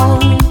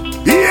bone.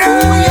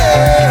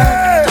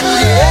 Yeah. To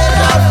the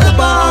edge of the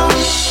bone.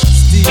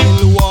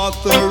 Still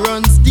water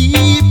runs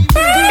deep.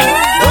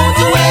 Don't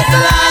you wake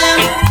the lion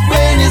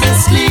when he's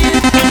asleep.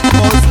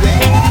 'Cause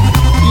when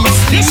he's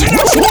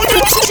asleep.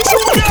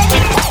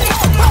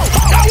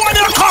 That one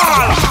you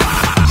call.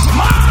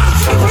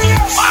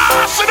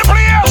 Mass in the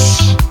place.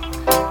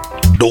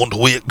 Don't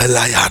wake the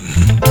lion.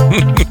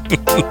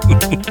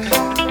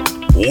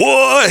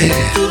 Why?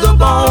 To the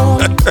bone.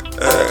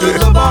 To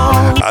the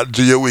bone.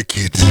 Andrew, you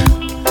wicked.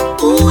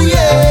 Ooh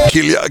yeah.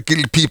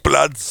 Kill people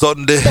on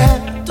Sunday.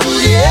 To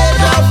the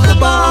edge of the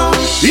bone.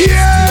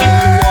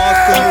 Yeah.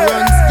 Water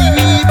runs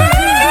deep.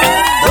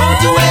 Don't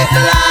you wake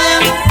the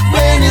lion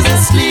when he's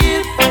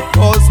asleep.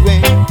 'Cause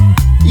when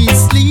he's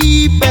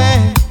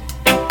sleeping,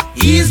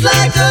 he's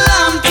like a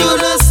lamb to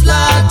the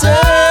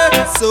slaughter.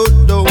 So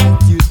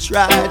don't you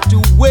try to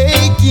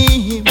wake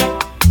him.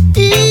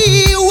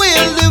 He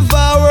will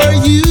devour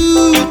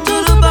you. To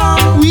the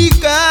bone. We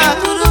got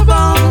to the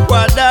bone.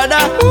 Wadada.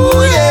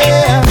 Ooh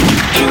yeah.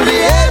 To the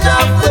edge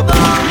of the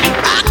bone.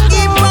 I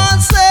keep on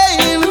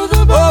saying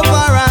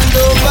over and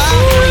over.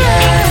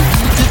 Yeah.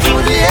 To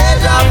the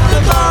edge of the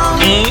bone.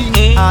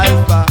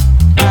 Alpha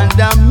and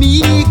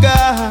Omega.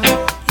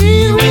 He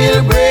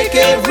will break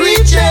every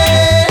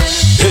chain.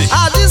 Hey.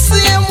 Are the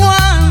same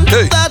one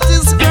Hey. that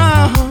is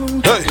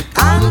ground. Hey,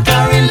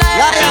 Conquering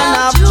Lion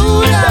of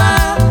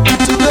Judah.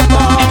 To the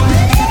bone.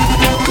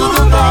 To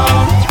the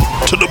bone.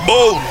 to the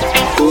bone.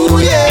 Ooh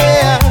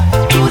yeah.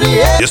 To the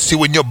edge You see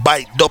when you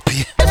bite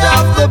duppy,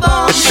 of the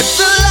bone. The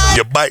lion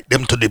you bite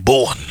them to the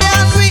bone.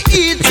 we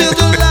eat to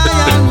the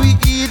lion. We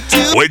eat to.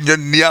 When you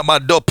near my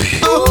duppy,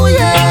 Oh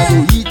yeah. We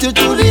eat to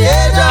the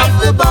edge of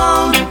the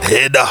bone.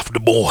 head off the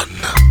bone.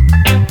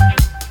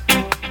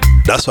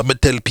 That's why I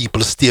tell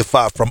people stay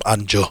far from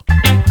Anjo.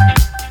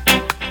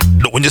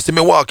 Look, when you see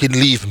me walking,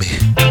 leave me.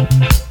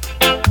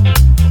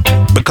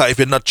 Because if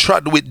you're not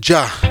trod with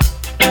Jah,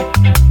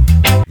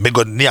 me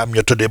go name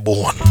you to the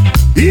bone.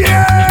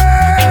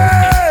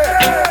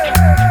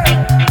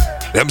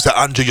 Them say,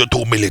 Anjo, you're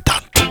too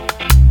militant.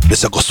 They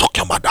say, go suck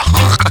your mother.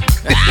 I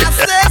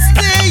say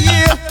stay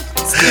here.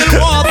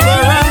 Still water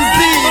runs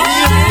deep.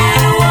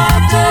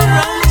 Water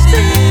runs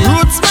deep.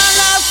 Roots man,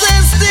 I say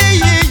stay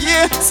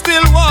here.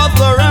 Still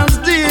water runs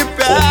deep.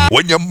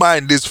 When your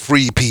mind is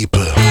free,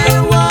 people,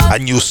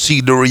 and you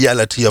see the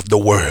reality of the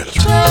world,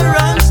 Water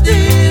runs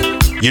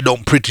deep. you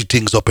don't pretty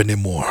things up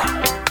anymore.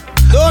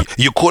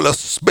 You call a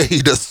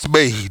spade a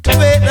spade. Don't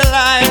wait the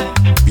lion.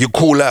 You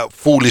call out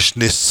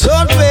foolishness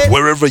Don't wait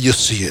wherever you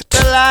see it.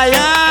 the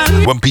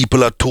lion. When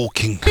people are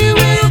talking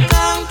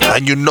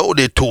and you know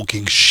they're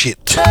talking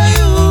shit,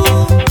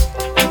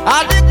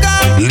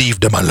 leave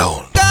them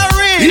alone.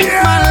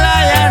 My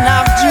lion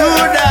of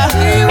Judah.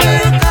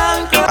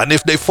 And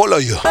if they follow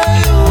you,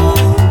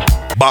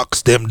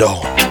 box them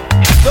down.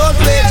 Don't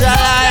wait the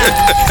lion.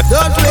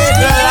 Don't wait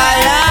the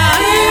lion.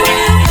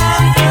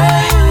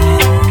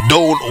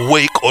 Don't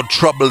wake or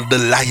trouble the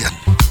lion.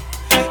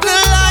 The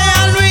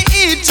lion will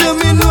eat you,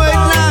 me know it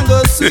now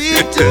go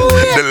sweet you.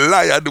 The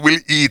lion will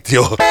eat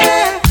you.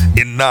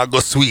 It not go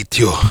sweet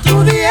you.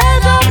 To the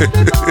edge of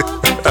the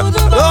bone.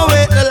 Don't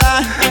wait the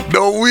lion.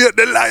 Don't wait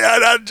the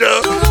lion,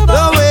 Andrew.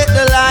 Don't wait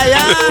the lion.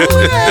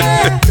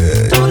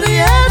 To the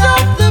edge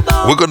of the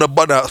bone. We're gonna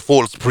burn out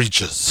false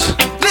preachers.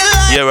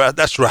 Yeah, right,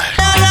 that's right.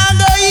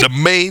 The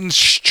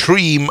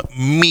mainstream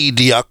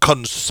media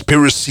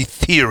conspiracy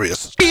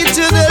theorists.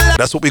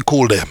 That's what we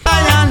call them.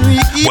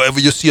 Wherever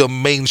you see a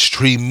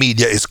mainstream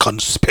media is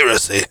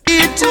conspiracy.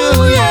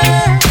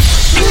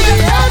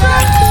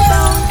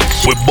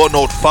 We burn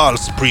out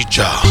false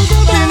preacher.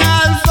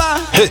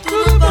 Hey,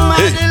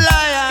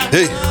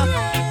 hey,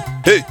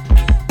 hey,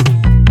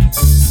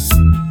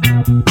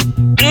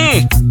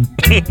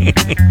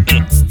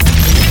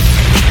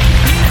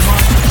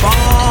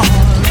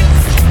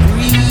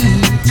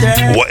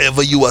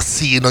 Whatever you are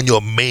seeing on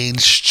your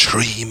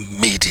mainstream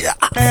media,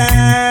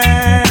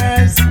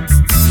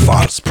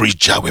 false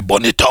preacher, we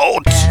burn it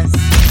out.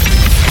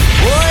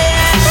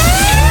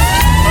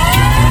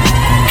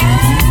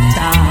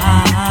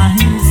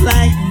 Times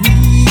like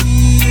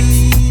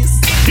these.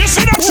 You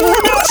see that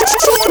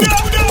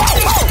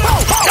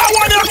that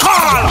one you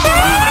call.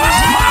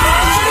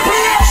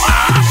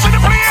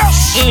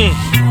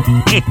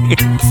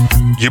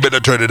 You better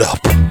turn it up.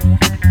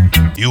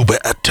 You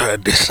better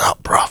turn this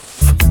up, bruv.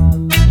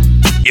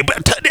 You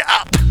better turn it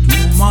up.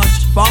 Too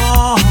much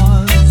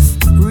false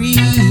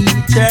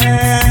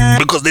preachers.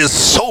 Because there's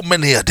so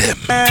many of them.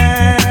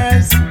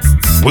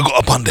 We go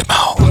up on them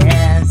out.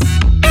 Yes.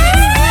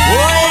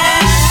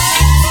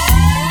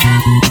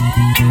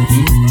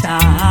 In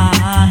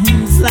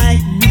times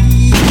like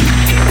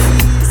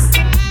these,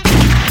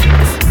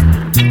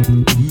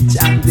 each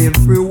and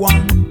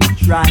everyone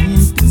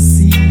trying to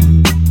see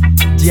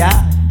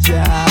Jah.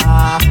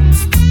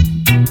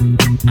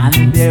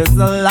 And there's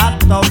a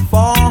lot of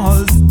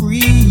false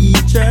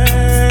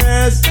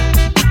preachers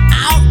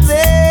out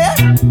there.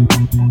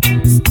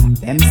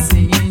 Them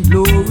singing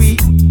glory,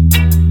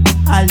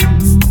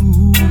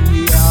 hallelujah.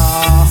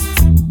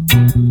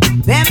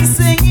 Them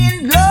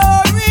singing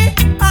glory,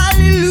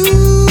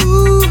 hallelujah.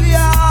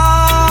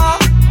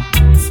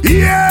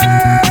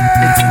 Yeah.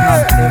 It's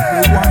not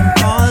everyone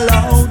call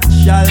out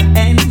shall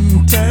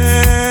enter.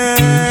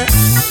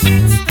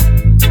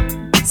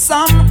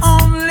 Some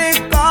only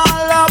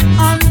call up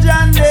on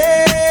your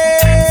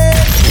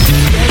name.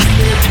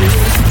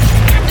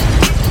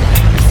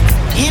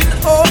 In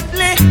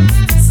only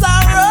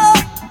sorrow,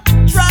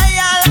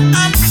 trial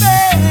and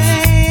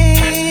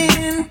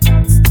pain.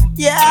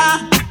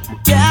 Yeah,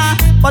 yeah.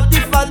 But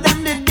if for them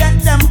they get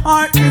them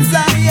heart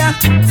desire,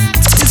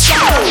 if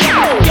some of them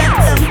they get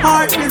them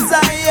heart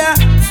desire,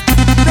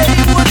 they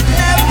would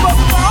never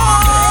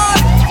fall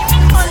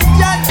on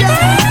your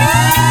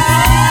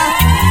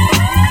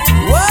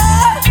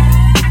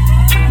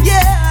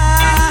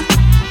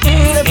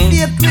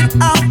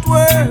without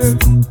work,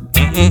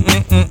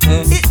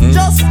 it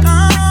just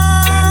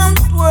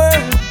can't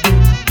work.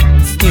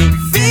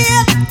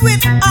 Faith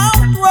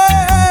without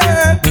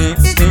work,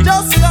 it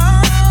just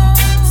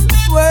can't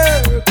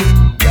work.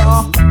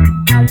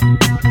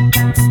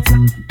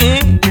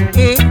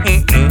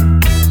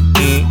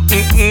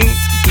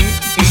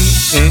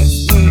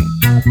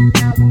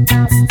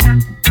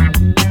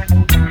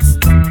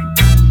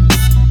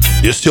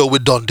 You see how we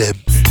done them?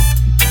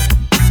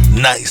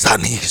 Nice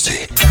and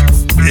easy.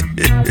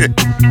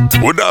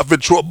 We don't have to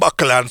throw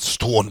buckle and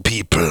stone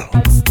people.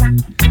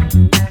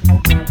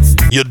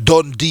 You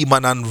done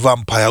demon and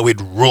vampire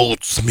with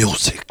roots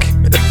music.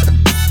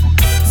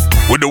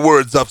 With the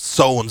words of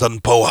sounds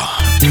and power.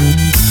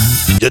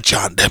 You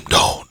chant them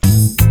down.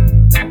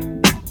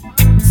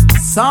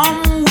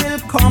 Some will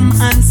come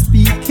and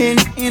speaking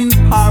in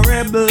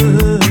parables,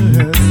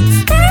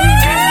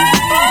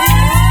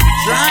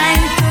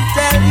 trying to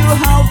tell you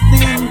how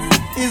things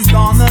is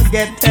gonna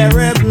get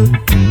terrible,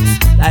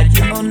 like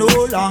you don't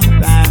know long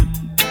time,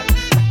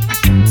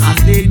 and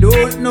they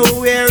don't know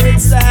where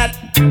it's at.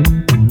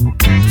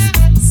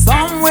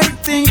 Some will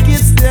think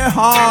it's their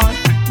heart,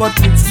 but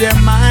it's their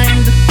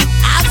mind.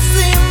 I've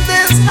seen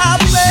this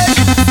happen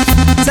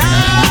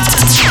time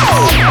after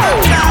time.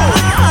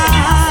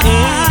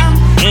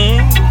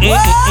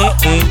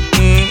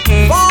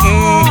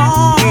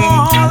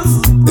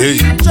 Hey,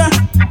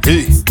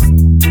 hey,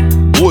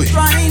 boy.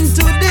 Trying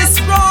to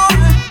destroy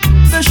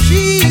the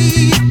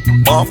sheep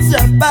of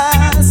the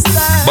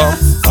bastard.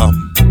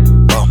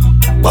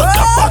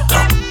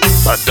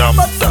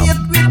 But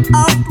faith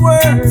without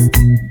word,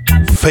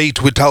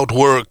 Faith without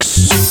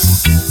works.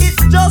 It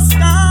just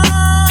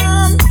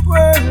can't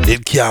work.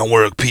 It can't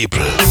work, people.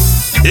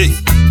 Hey,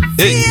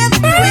 hey.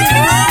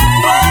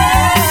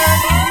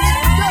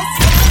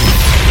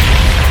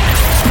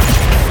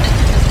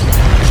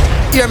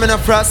 Hear me no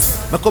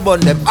frost, me go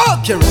burn them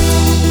accurate.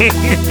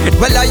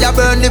 Well, I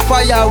burn the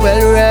fire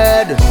well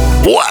red.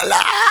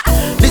 Voila!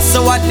 This is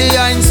what the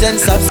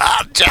ancients have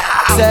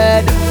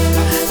said.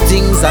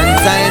 Things and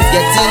times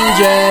getting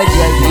dread,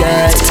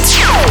 yeah.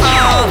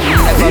 I'm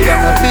never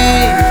gonna be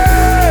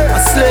a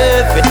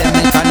slave with them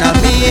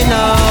economy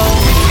now.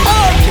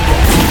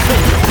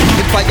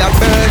 The fire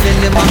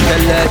burning in my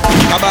belly,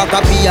 Kabaka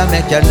be a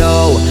make you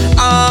know.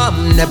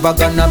 I'm never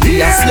gonna be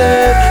a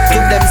slave to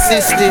them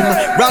system.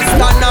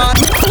 Rasta not.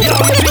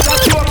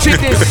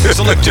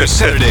 Selector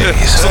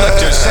Saturdays.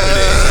 Selector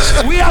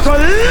Saturdays. We are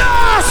gonna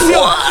last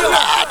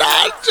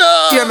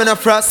you. Hear me no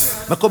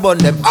frost, me go burn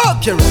them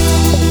accurate.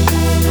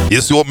 You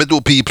see what me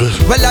do, people?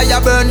 Well,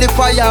 I burn the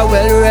fire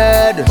well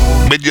red.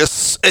 Me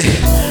just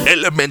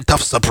element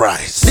of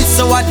surprise. This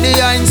is what the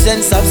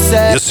ancients have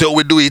said. You see how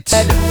we do it?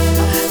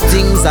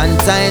 Things and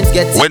times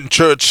get when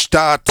church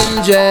start,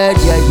 yeah.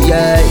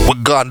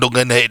 we're gone down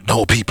in it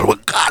now, people. We're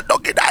gone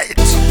down in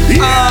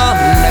it. I'm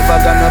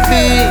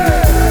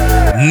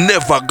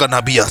never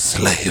gonna be a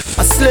slave.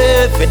 A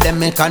slave with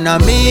them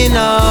economy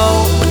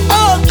now.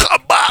 Oh,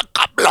 come back,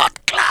 a blood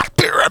clot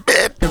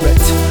pyramid.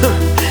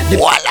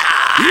 Voila!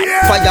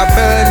 Yeah. Fire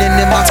burning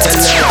in my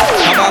belly.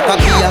 Kabaka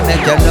be a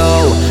make you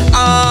know.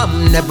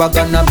 I'm never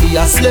gonna be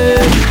a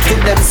slave to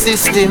them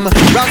system.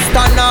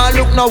 Rasta now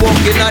look no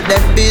walking at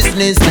them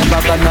business.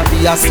 Never gonna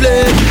be a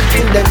slave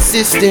to them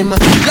system.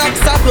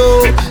 Locks are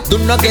bro, do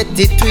not get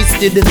it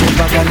twisted.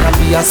 Never gonna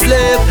be a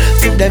slave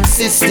to them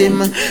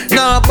system.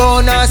 Now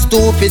bonus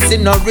stupid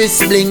in no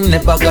wrist bling.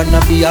 Never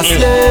gonna be a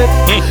slave.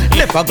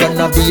 Never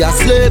gonna be a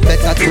slave.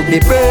 Better to be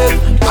brave.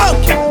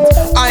 Okay.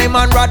 I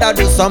man rather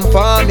do some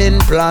farming,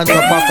 plant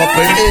up a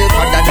couple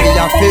acre than be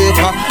a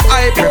faker.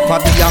 I prefer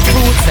be a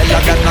fruit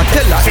seller than a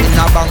teller in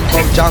a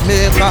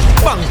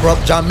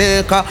bankrupt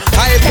Jamaica.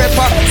 I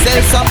prefer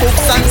sell some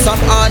books and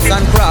some arts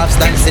and crafts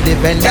than see the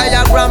Venn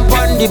diagram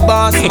on the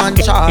boss man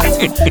chart.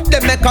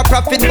 They make a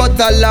profit but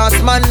the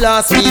last man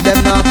lost me. Them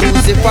not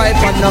crucified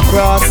on the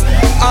cross.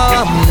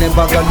 I'm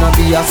never gonna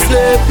be a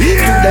slave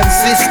to them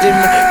system.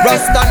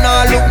 Rasta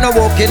now look no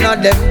walking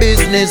at them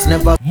business.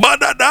 Never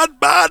better than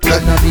bad.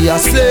 Gonna be a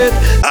slave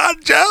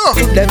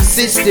to them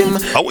system.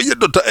 How will you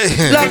do to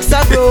Locks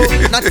are bro,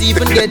 not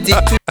even get it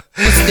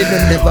twisted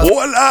and never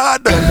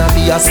gonna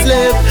be a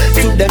slave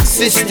to them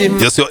system.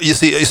 You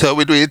see how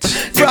we do it?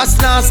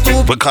 Frost now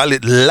stupid. We call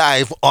it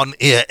live on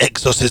air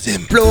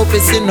exorcism.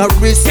 Plopis in a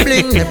wrist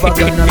bling. Never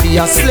gonna be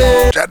a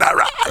slave.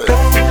 General.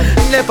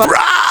 Never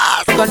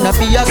gonna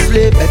be a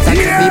slave. Better to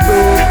be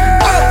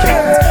broke.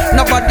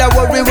 Nobody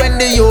worry when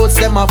the youths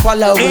them a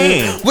follow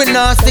we. We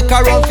not stick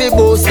around for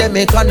boost them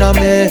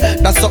economy.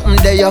 That's something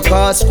they you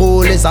call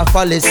school is a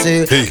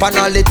fallacy. Pan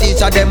all the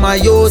teacher them a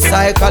use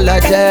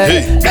psychology.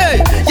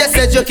 Hey, yes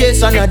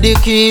education a the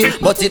key,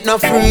 but it not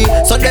free.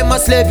 So them a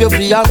slave you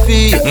for a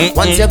fee.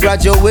 Once you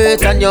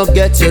graduate and you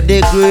get your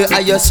degree,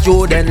 and your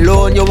student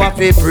loan you have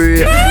to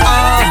free.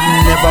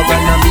 I'm never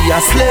gonna be a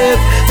slave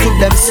to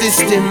them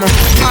system.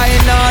 I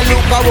now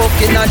look a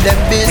walking at them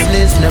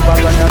business. Never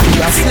gonna be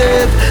a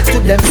slave to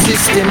them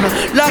system.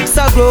 Locks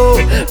are grow,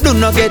 do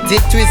not get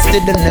it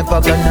twisted. Never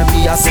gonna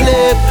be a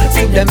slave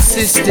to them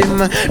system.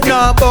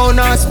 No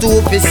bonus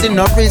stupid in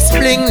no wrist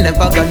bling.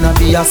 Never gonna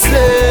be a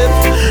slave.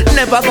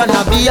 Never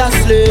gonna be a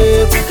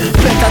slave.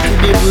 Better to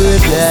be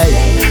brave,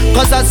 yeah.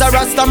 Cause as a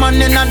Rasta man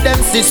in a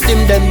them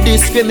system, them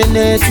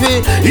discriminate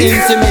we,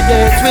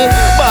 intimidate we.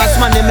 Boss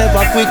man them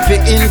ever quick to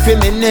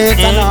incriminate.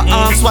 And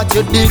I ask what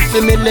you did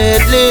for me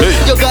lately.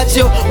 You got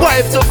your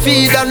wife to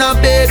feed and a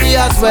baby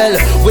as well.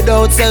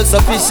 Without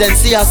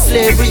self-sufficiency or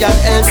slavery and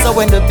else. So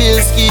when the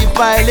bills keep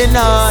piling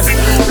on,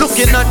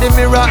 looking at the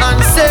mirror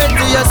and say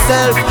to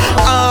yourself,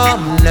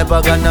 I'm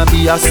never gonna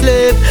be a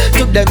slave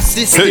to them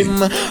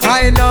system.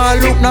 I know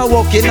look now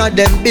walking at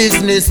them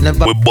business.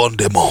 Never we burn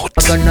them out.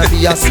 Gonna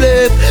be a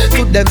slave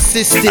to them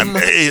system.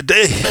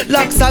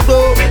 Locks are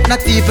go,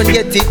 not even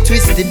get it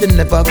twisted.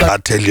 Never gonna I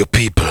tell you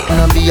people,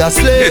 be a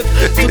slave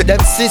to them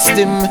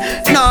system.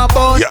 Nah,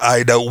 but you're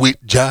either with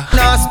Jah,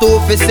 nah,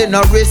 stupid in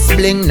a wrist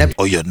bling.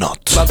 or you're not.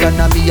 Never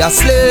gonna be a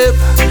slave.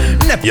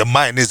 Never your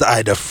mind is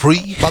either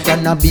free,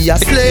 gonna be a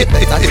slave.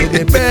 Better to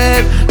be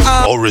brave.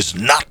 or is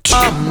not.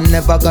 I'm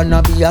never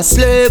gonna be a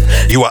slave.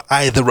 You are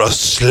either a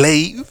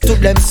slave to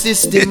them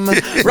system.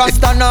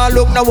 Rasta now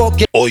look now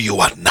walking, or you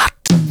are not.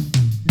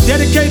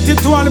 Dedicated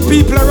to all the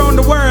people around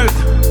the world.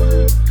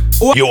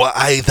 You are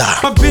either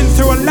I've been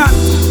through a lot.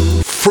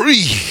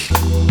 Free,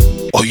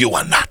 or you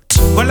are not.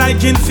 But I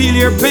can feel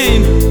your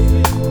pain.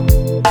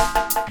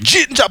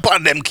 Ginger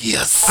upon them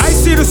gears. I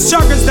see the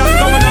struggles that's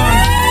going on.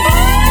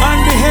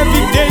 And the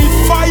everyday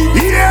fight.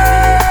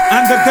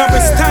 And the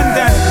double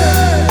standard.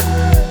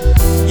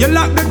 You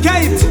lock the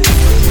gate,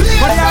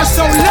 but you are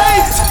so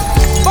late.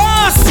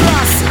 Boss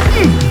Ross.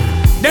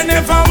 They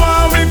never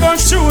want we gon'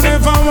 shoot,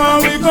 never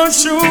want we gon'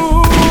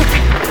 shoot.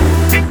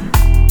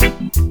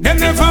 Them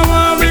never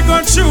want we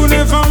go through,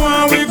 never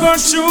want we go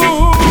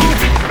through.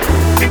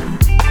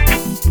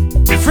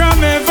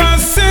 From ever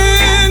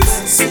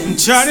since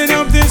charting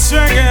up this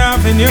reggae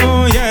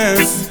avenue,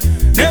 yes.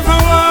 Never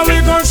want we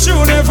go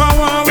through, never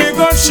want we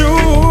go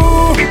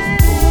through.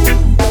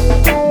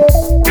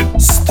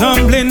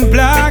 Stumbling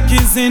block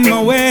is in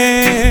my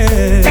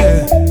way.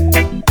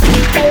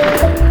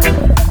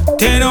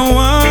 They don't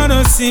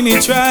wanna see me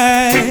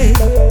try.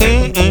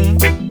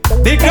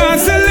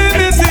 Because the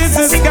limit is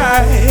the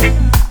sky.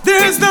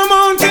 There's no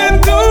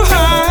mountain too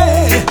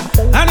high.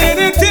 And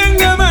anything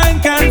the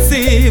mind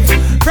conceive,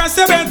 press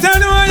the better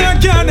know you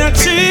can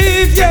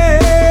achieve,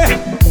 yeah.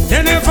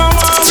 They never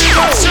want we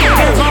go through,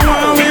 never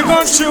want we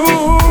go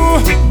through.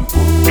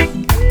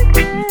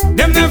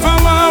 Them never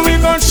want we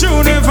go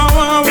through, never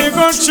want we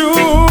go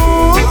through.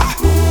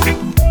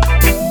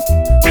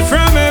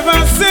 From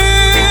ever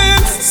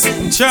since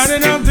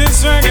charting up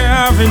this reggae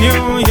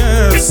avenue,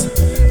 yes.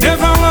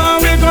 Never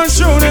want we go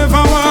through,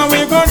 never want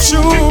we go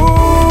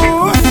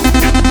through.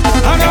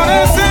 I know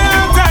they say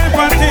all type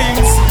of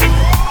things.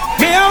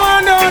 Me I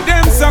wonder how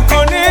them so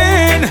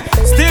cunning.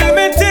 Still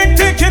me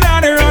ticking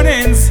on the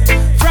runnings.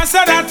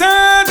 Faster that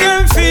hurt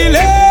them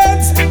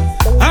feelings.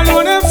 I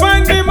know them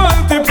find me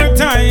multiple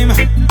time.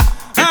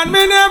 And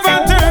me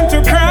never turn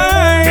to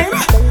crime.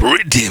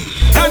 Riddim.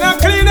 And I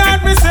clean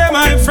out me say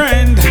my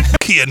friend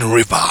Kian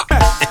River.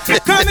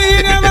 Cause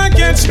he never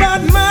catch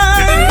bad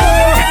mind.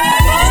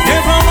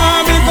 Never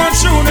want me go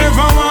through,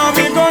 never want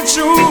me go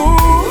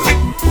through.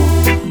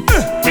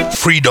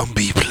 Freedom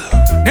people.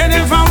 They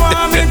never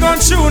want me go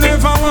through,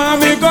 never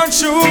want me go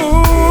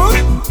through.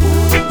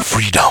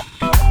 Freedom.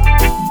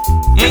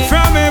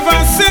 From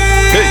ever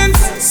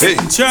since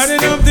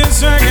charting up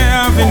this reggae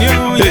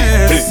avenue,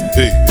 yes.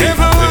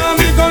 Never want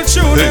me go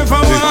through, never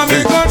want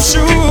me go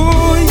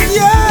through,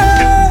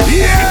 yeah.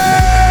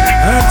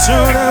 I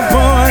show the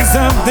boys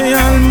of the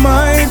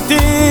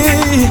Almighty.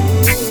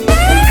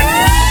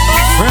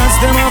 Friends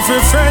them off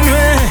a friend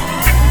way,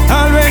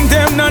 I'll when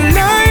them not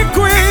like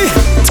we.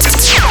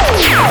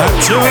 I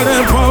show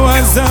the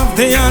powers of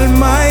the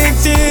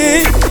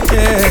Almighty,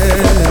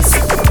 yes.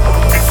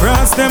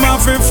 Friends them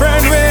off a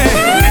friend way,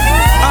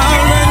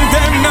 I'll when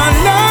them not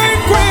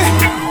like we.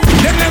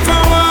 Them never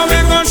want we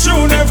go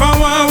through, never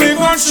want we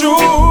go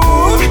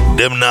through.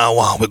 Them now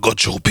want we go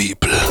through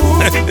people.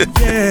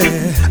 Yeah.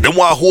 Them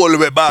want hold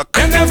way back.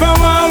 Them never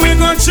want we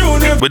go through,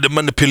 never with the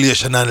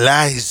manipulation and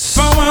lies.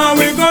 want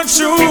we go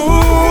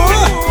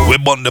through. We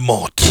burn them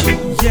out.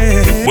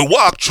 Yeah. We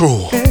walk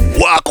through,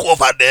 walk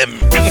over them.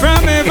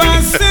 From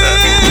ever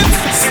since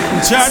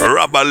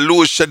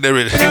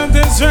Revolutionary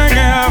this reggae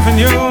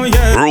avenue,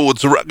 yeah.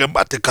 roots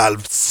rhythmatical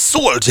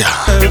soldier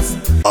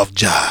of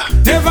Jah.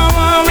 Never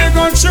want we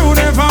go through,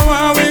 never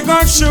want we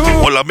go through.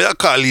 Hold on, me a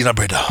call in a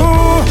brother.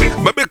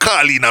 Me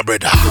call in a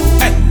brother.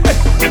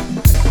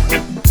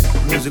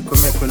 Music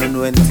will make me not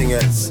know anything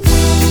else.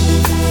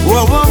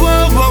 Whoa, whoa,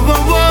 whoa, whoa,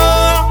 whoa,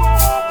 whoa.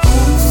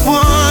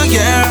 Whoa,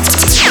 yeah.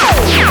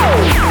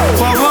 Whoa,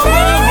 whoa, whoa,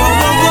 whoa,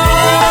 whoa, whoa.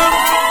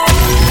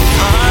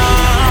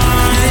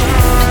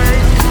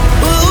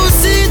 Who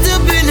sees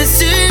up in the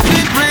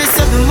secret place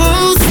of the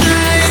Most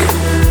High?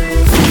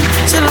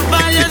 Shall I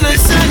buy an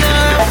son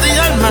of the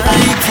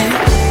Almighty?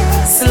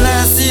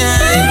 Selassie,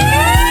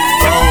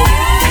 oh,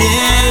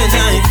 yeah, I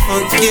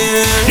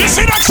forget. You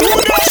see that true?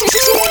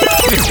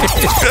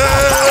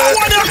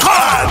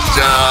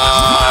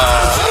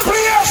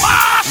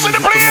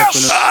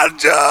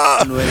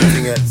 Know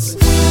anything else.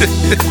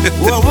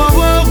 Whoa, whoa,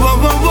 whoa, whoa,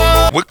 whoa,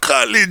 whoa. We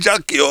call it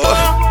Jackie. Whoa,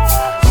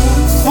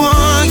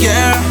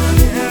 yeah.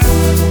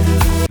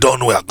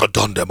 Don't we go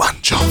down the man,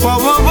 Joe. Whoa,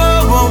 whoa,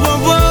 whoa, whoa, whoa,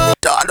 whoa.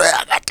 Don't we go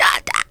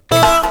down the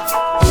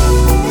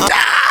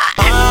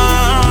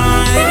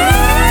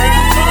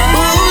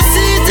Who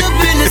sits up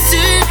in the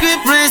secret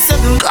place of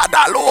the God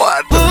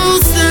alone.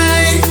 Most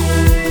High?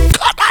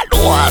 God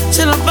alone.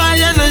 Shall I buy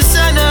an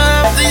son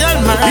of the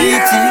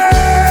Almighty?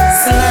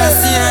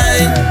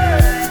 Selassie,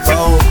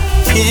 oh,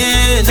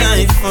 can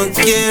I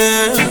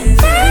forget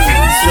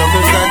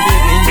struggles that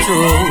we've been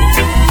through?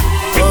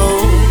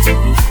 Oh,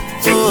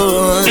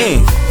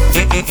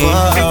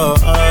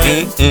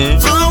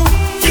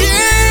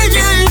 can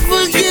I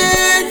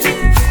forget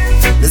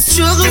the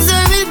struggles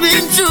that we've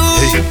been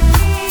through?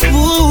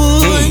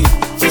 Ooh,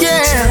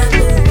 yeah,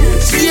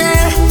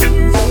 yeah.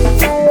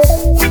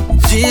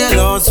 Jail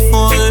was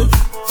full.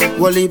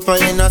 Well, if I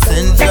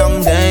innocent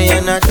down there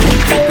and I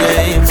take the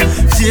blame.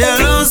 Jail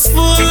was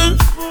full.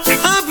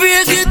 I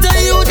break it to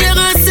you, there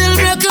I still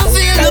make you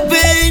feel the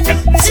pain.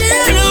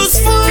 Jail was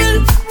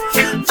full.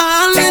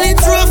 All when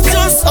it's rough,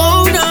 just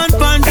hold on,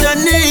 pant your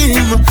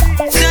name,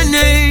 and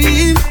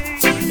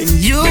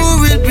you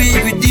will be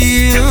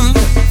redeemed.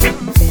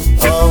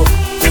 Oh,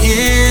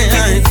 yeah,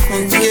 I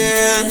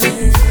forget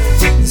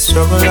the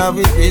struggle that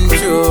we've been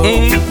through.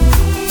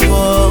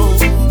 Whoa,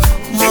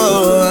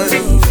 whoa,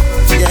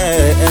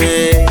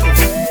 yeah.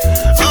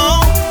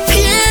 Oh,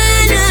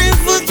 can I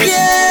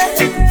forget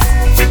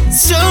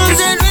struggles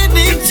that we've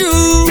been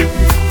through?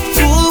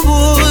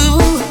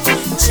 Ooh,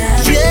 yeah,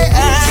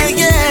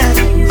 yeah.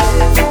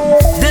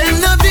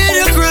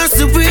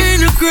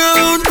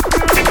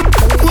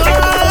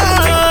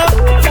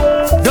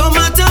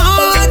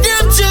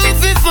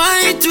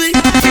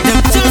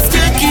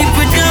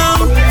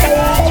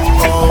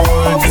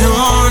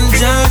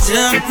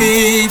 Jah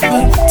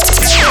people.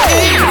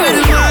 Hear what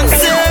the man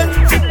said.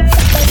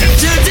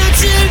 Jah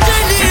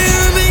children,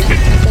 hear me.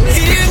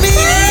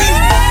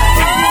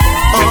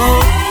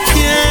 Oh,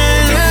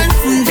 can I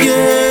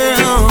forget?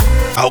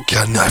 How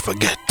can I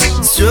forget?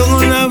 Struggle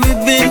that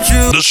we've been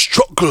through. The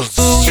struggles.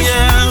 Oh,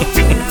 yeah.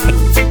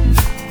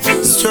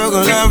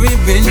 Struggle that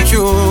we've been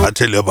through. I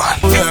tell you, man.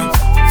 Yeah.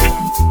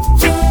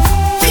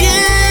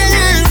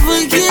 Can't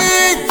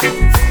forget.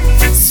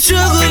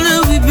 Struggle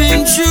that we've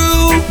been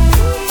through.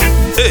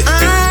 Hey.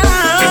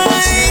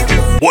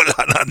 Well,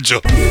 Anjo.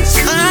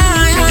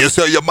 You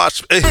say you're mad.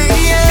 Hey.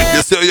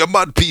 You say you're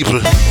mad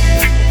people.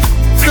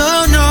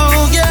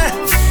 No, yeah.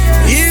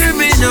 Hear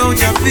me now,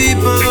 your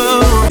people.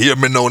 Hear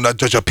me now, not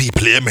judge your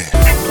people. Hear me.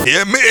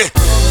 Hear me.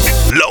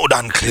 Loud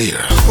and clear.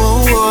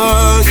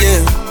 Oh,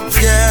 yeah.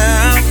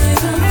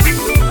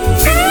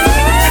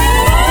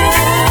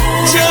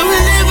 Jah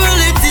will never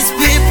let these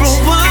people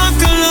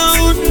walk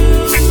alone.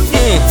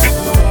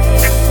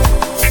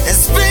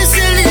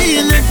 Especially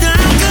in the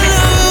dark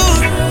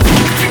alone.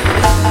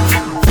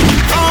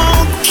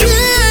 Oh,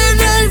 can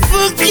I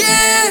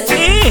forget?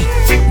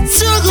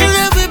 Struggle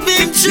that we've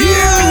been through.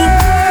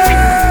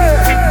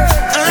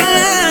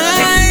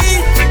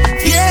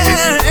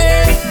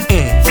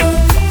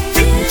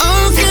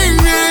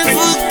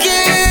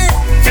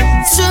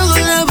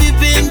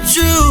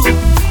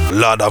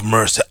 Lord of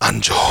mercy,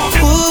 Anjo.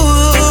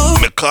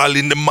 Me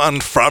calling the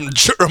man from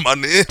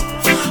Germany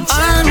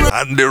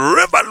and the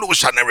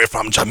revolutionary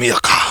from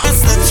Jamaica.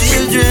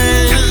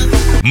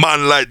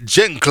 Man like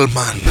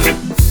gentleman,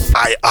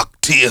 I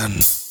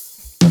Octane.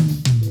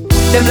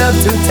 Them love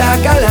to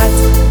talk a lot,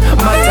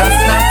 matters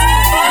not,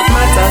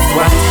 matters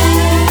what.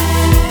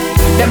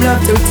 Them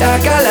love to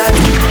talk a lot,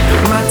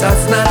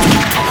 matters not,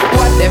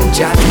 what them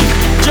chat.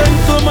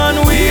 Gentlemen,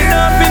 we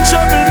not been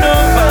trouble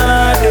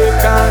nobody,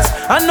 cause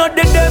I know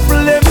the devil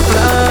them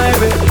fly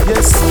with.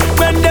 Yes,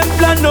 when them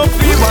plan up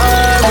we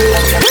worry.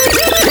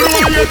 We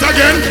want it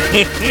again.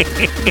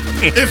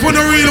 If we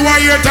don't really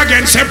want it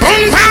again, say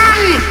boom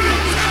bang.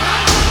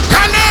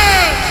 Come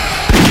on.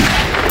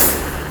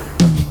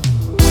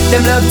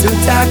 Them love to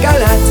talk a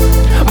lot,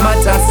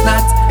 matters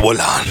not.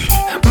 Hold on.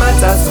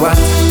 Matters what.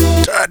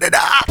 Turn it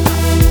up.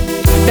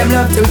 Them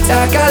love to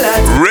talk a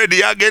lot.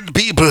 Ready again,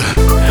 people.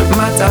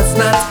 Matters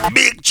not.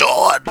 Big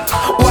John.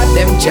 What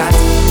them chat.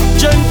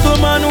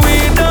 Gentlemen, we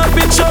not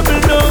be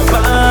trouble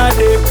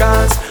nobody,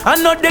 cause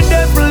I know the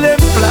devil them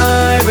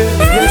fly with.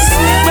 Yes,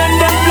 when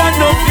them plan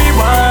up we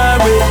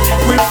worry.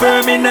 We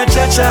firm in a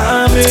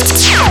cha-cha army.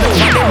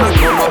 Them a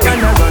come up and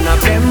a run up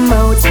them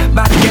mouth,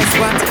 but guess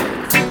what?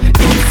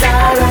 It's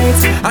alright.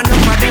 I know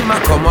for them a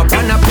come up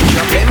and a push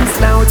up them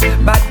snout,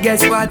 but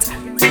guess what?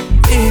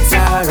 It's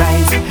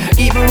alright.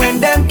 Even when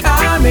them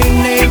call me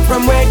name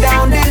from way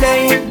down the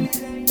lane,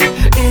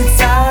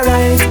 it's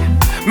alright.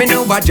 Me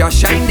know I just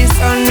shine the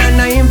sun and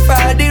I am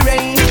for the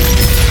rain.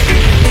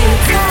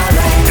 It's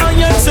alright. I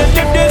answer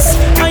to this.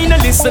 I no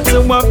listen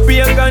to what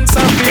pagans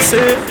have to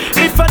say.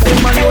 If I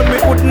them alone, me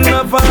wouldn't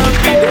have a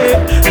happy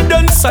day.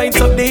 Done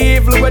sight of the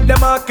evil where them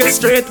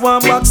orchestrate.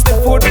 One box the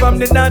food from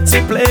the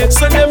Nazi plate.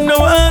 So them no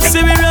want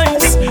see me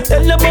rise.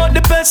 Tell them about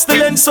the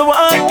pestilence so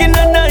walk in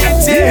the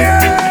night,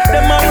 yeah.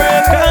 Them a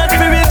work hard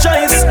for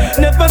rejoice.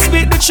 Never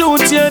speak the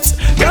truth yet,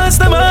 cause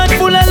them heart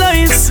full of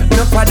lies.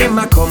 No for them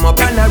a come up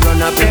and a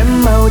run up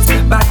them mouth,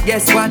 but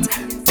guess what?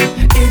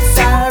 It's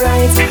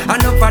alright. I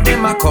know for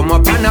them a come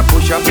up and a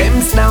push up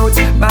them snout,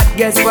 but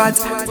guess what?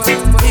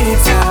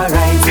 It's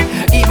alright.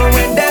 Even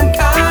when them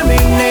call me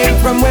name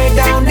from way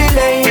down the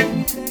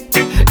lane,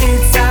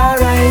 it's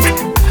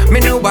alright. Me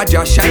know I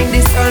just shine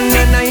the sun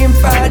and I am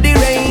for the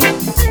rain.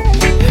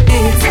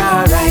 It's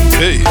alright.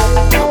 Hey.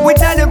 We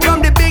tell them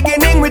from the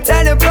beginning, we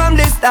tell them from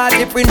the start.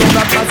 If we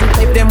never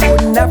positive, them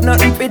wouldn't have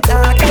nothing to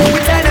talk. We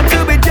tell them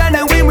to be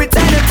genuine, we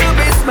tell them to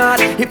be smart.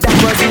 If that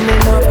wasn't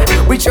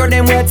enough, we show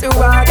them where to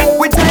walk.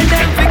 We tell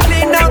them to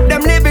clean out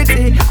them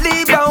liberty,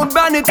 leave out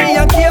vanity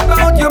and care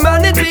about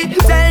humanity.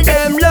 Tell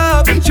them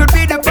love should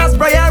be the first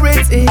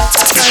priority.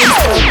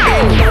 Time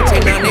spent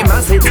watching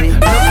animosity.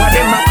 None of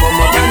them a come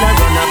up and a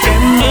run up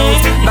them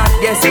mouth, but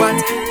guess what?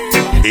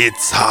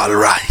 It's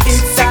alright.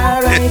 It's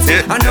alright.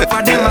 Enough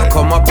of them a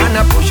come up and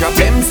a push up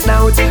them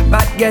snout,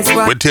 but guess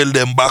what? We tell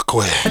them back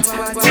way.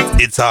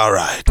 It's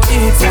alright.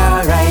 It's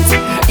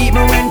alright.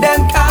 Even when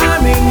them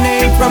call me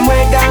name from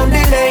way down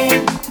the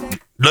lane,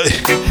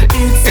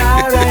 it's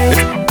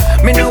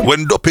alright. Me know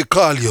when Duppy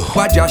call you,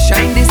 I just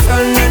shine the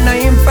sun and I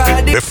am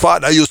for the my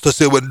father used to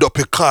say when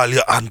Duppy call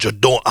you and you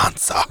don't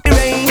answer.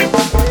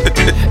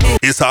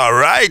 It's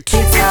alright.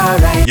 It's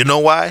alright. You know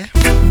why?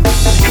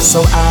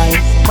 So I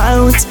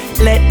won't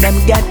let them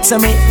get to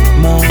me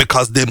more.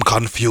 Because them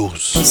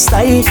confused.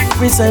 I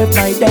reserve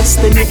my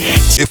destiny.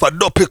 If a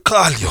Duppy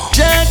call you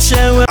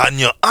and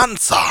you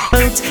answer,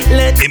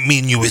 it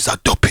mean you is a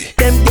Duppy.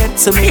 Them get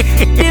to me.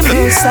 I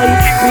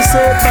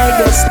reserve my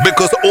destiny.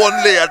 Because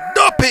only a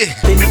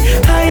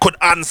Duppy could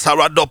answer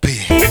a Duppy.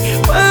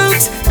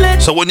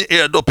 So when you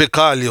hear a Duppy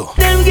call you,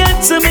 them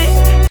get to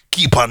me.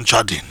 keep on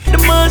chatting. The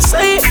more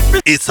say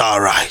it's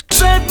alright.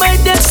 Set my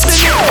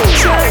destiny.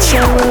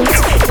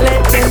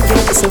 Let them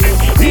get to me.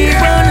 We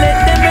won't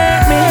let them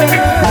hurt me.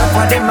 Enough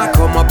of them a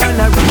come up and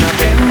a run up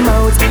them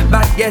out.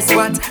 But guess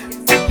what?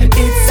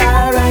 It's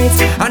alright.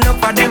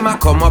 Enough of them a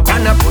come up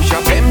and a push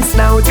up them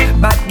snout.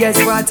 But guess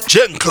what?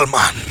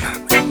 Gentleman.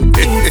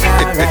 It's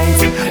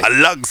alright.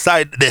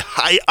 Alongside the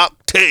high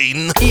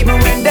octane. Even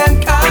when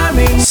them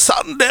coming.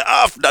 Sunday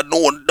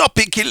afternoon,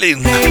 duppy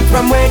killing.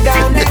 From way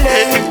down the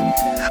lane.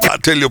 I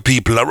tell you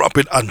people, I'm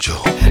rapping Anjo.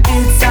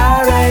 It's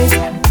alright.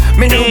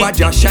 Me know I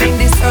just shine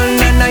the sun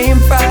and I am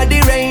for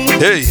the rain.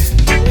 Hey.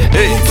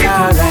 It's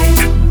alright.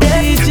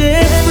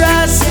 DJ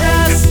Brass,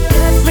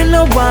 me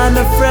no want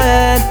a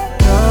friend.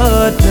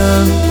 No,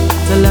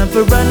 tell them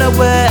to run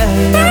away.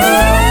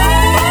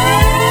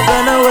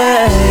 Run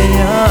away.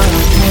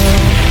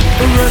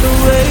 Run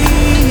away.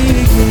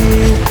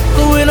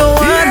 We don't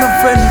want a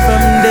friend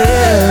from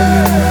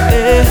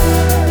them.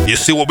 You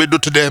see what we do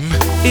to them?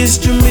 It's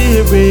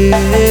Jamiri.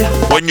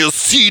 When you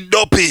see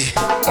duppy,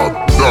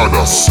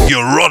 you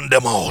run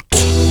them out.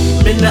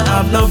 Me not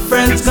have no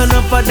friends,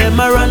 gonna for them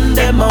I run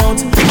them out.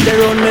 They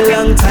run me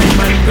long time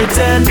and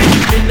pretend.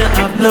 Me not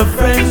have no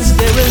friends,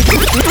 they will.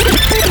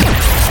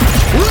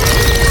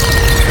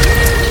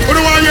 What do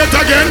you want yet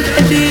again?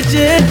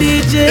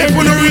 DJ. If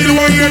we don't really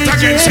want yet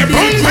again, say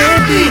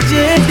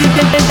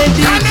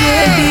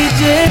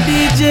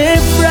DJ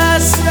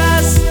Brass.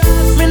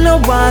 Me no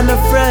want a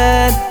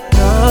friend.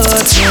 No,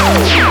 they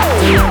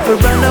want to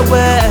run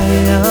away.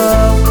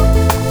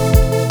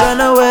 Run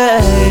away.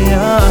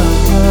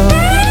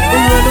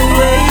 Run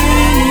away.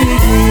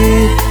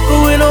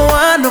 We don't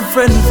want a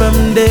friend from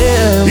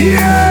them.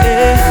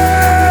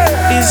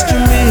 It's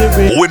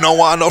Jamiri. We don't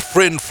want a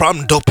friend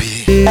from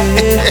duppy.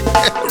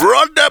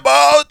 Run them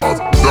out.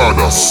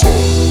 Another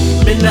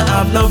song. Me not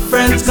have no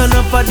friends,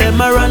 gonna for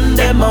them I run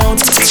them out.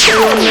 They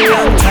run me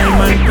long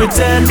time and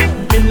pretend.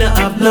 Me not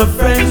have no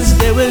friends,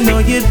 they will know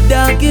your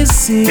darkest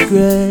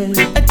secret.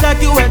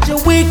 Attack you at your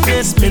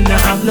weakness. Me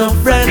not have no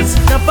friends,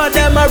 not for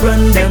them I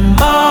run them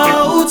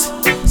out.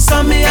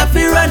 So me have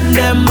to run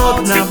them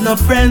out. Not have no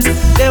friends,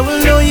 they will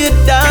know your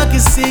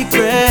darkest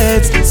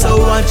secrets. So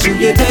once you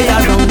get there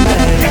around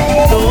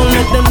them, don't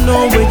let them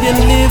know where you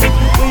live,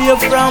 where you're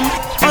from,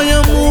 how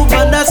you move,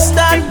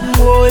 understand,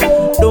 boy.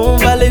 Don't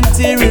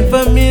volunteer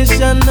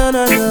information, no.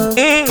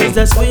 Cause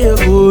that's where you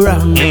go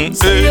wrong.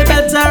 So you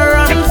better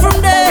run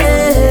from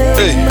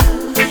them.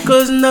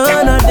 Cause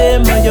none of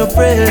them are your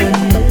friend.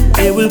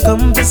 They will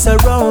come to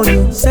surround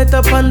you, set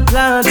up and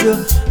plant you,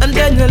 and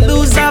then you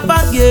lose up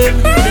again.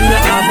 Then you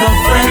have no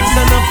friends,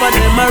 enough of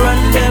them I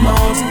run them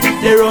out.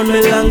 They run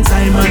me long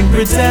time and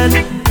pretend.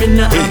 Me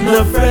not have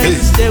no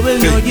friends, they will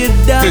know your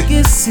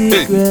darkest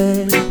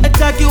secret.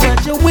 Attack you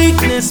at your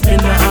weakness. Me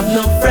not have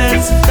no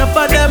friends, enough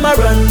of them I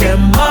run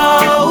them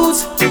out.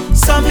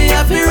 So me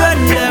have to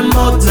run them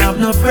out. Have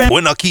no friends.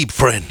 We not keep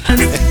friends.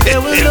 They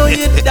will know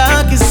your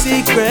darkest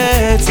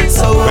secrets.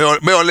 So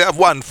me only have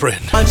one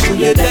friend.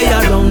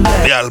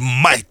 The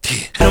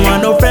Almighty. I don't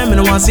want no friend, I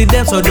don't want to see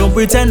them, so don't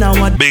pretend I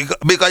want.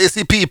 Because you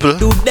see people,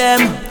 do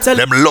them, tell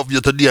them love you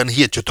today and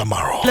hate you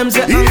tomorrow. Them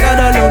say I'm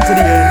God alone to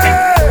the end.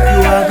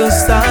 You are gonna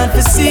start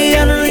to see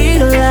and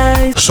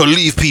realize. So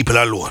leave people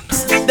alone.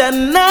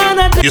 Then none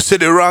of them you say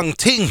the wrong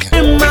thing,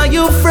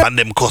 and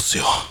them cuss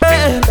you.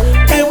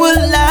 They will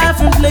laugh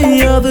and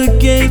play other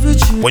games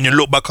with you. When you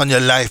look back on your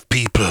life,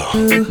 people,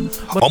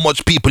 how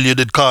much people you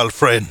did call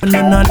friend, and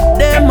none of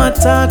them are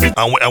talking,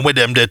 and with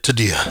them dead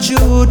today.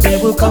 They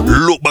will come.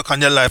 Look back on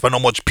your life and how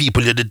much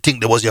people you did think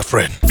they was your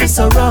friend.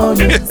 Surround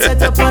you,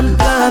 set up and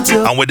plant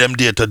you, and with them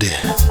dead today.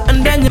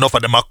 And then enough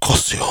of them are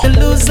cuss you.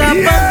 Lose up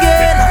again.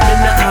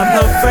 I have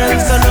no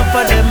friends, enough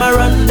of them I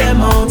run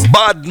them out.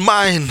 Bad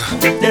mind.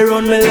 They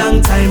run me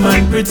long time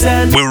and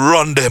pretend. We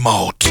run them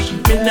out.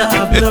 Me not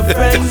have no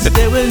friends,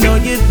 they will know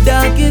your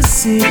darkest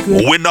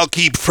secret. We not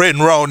keep friend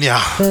round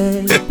ya.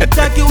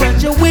 Attack you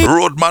at your weak.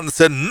 Roadman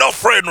said no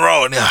friend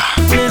round ya.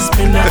 Yes,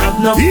 me not have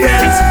no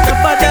friends,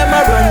 enough of them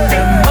I run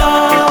them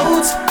out.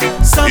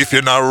 If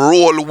you not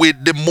roll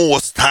with the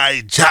Most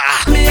High Jah,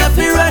 me have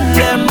to run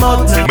them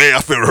out. Me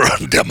have to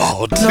run them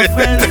out. No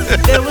friends,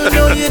 they will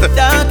know your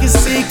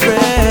darkest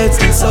secrets.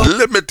 So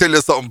let me tell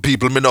you something,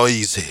 people, me not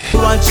easy.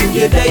 Want you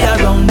get there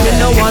around me.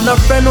 No want a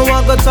friend who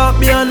want to talk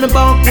behind the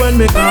back when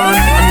me gone.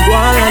 And go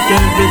on like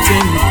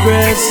everything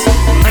grace.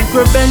 And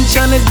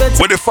prevention is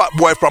better. With the fat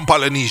boy from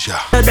Polynesia.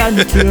 Than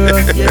the cure,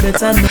 you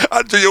better know.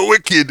 Until you're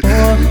wicked.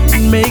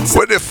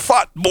 With the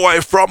fat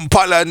boy from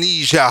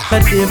Polynesia. A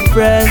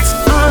difference.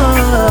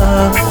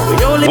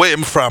 Where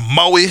him from?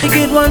 Maui? You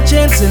get one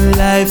chance in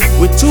life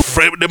with two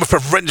them from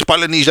French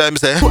Polynesia, I'm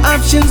saying. Two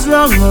options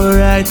wrong,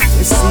 alright.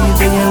 It's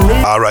either you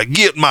live. Alright,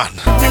 get man.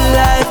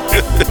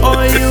 Life,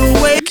 or you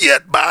wait.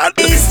 Get man.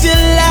 It's your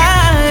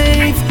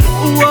life.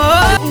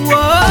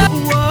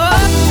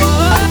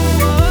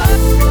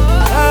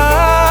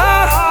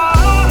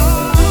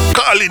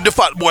 Calling the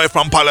fat boy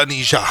from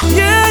Polynesia.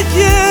 Yeah.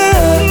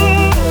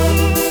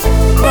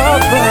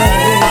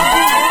 Bye-bye.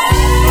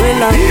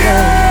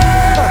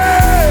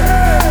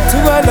 To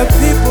all the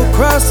people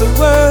across the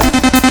world,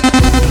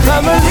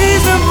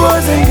 families and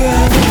boys and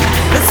girls.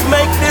 Let's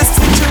make this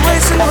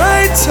situation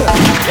right.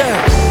 Yeah,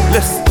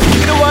 listen.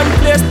 The one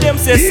place them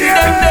say see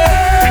them there,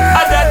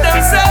 I got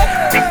them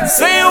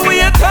say we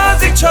are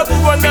causing trouble.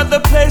 Another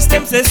place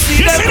them say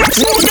see them.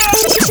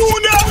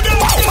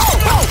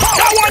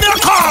 That one you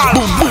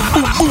call.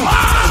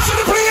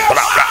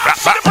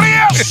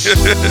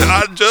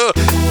 Andrew,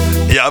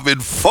 you having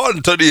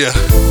fun today.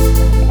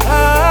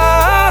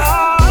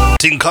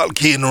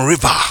 Tinkalkin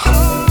River.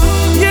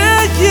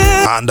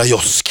 Yeah. Under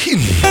your skin.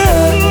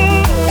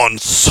 On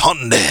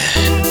Sunday.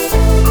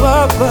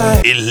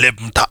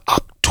 11th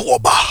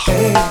October.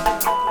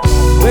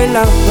 Well,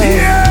 I'm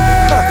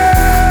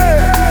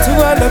to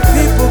all the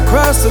people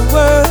across the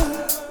world,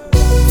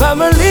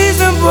 families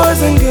and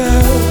boys and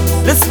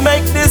girls. Let's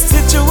make this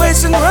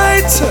situation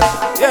right.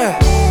 Yeah,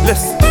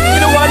 listen. You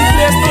know one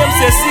place them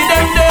say see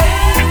them there,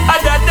 I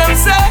got them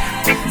say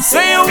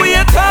we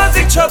are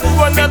causing trouble.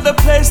 Another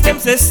place them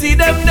say see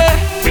them there,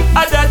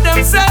 I got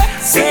them say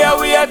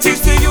we are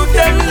teaching you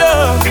them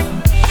love.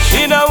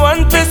 In a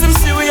one place them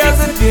see we as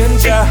a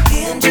danger.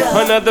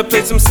 Another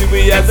place them see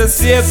we as a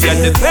savior.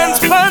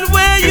 Depends on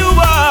where you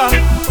are.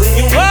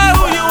 You are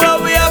who you are,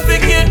 we have to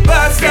get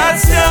past that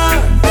stuff.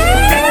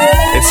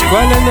 It's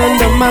crawling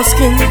under my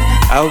skin.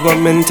 Our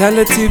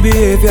mentality,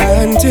 behavior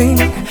and thing.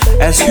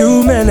 As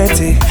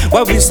humanity,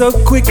 why we so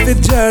quick to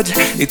judge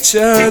each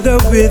other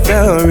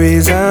without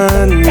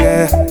reason,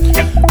 yeah.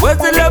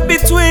 What's the love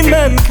between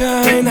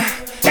mankind?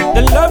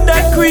 The love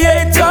that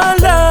creates our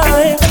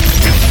life.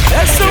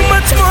 There's so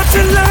much more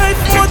to life,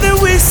 more than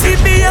we see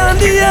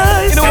beyond the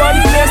eyes. In the one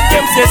place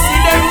them say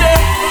see them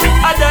there,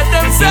 I got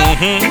them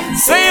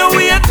say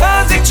we are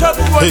causing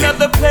trouble.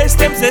 Another place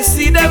them say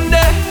see them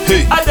there,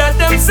 I got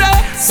them say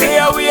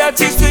we are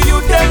teaching you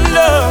them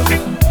love.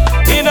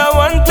 In a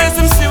one place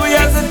them see we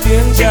as a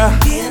danger,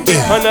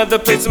 another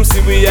place them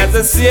see we as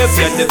a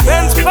savior.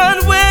 Depends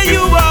on where you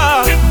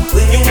are.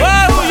 You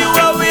are who you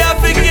are, we have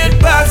to get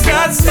past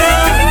that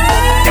stuff.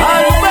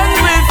 And when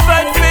we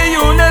fight for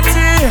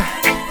unity,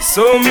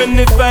 so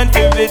many find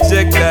to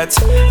reject that.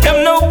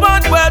 Them know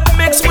what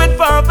mixed with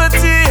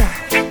poverty.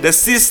 The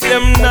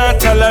system not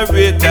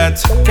tolerate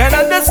that. Can't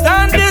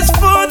understand this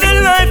for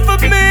the life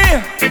of me.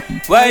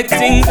 Why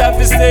things have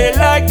to stay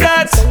like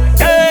that?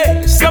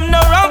 Hey, some no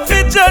wrong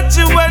to judge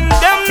you when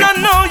them not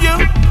know you.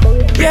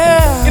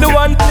 Yeah, in the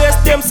one place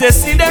them say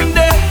see them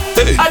there,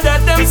 I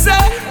got them say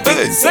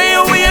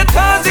we are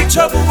causing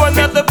trouble.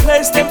 Another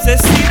place them say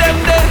see them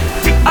there,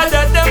 I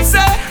got them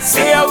say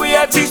we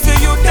are teaching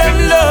you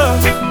them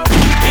love.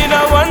 In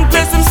a one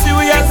place them see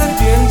we as a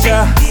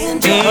danger,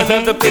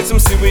 another place them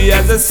see we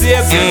as a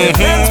savior.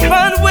 Depends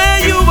on where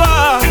you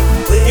are.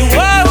 You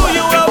are who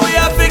you are, we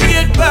have to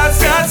get past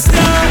that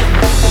stuff.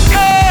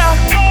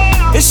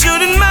 Yeah, it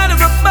shouldn't matter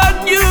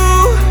about you.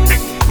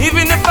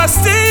 Even if I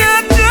stay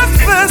and just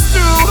pass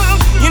through,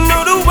 you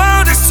know the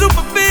world is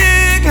super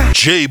big.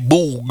 J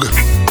Boog.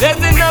 There's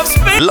enough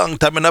space. Long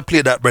time when I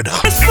play that, brother.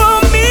 It's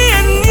for me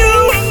and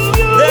you.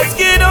 Let's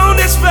get on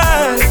this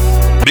ride.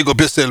 Big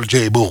up yourself,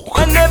 J Boog.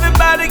 And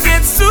everybody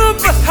gets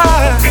super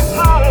high.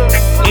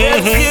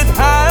 Let's get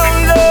high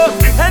on love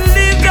and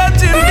leave that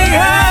in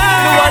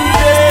behind. One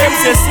day,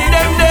 see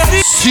them there.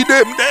 See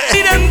them there.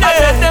 See them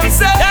there. Let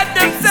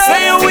them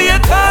say we are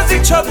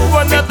causing trouble.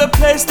 Another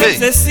place them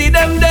say see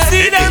them there.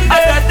 See them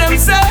there. Let them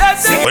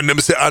say. When them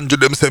say Andrew,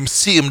 them say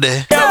see him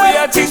there. Yeah, we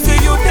are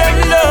teaching you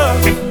them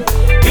love.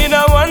 In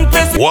a one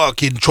place.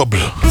 Walk in trouble.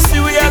 See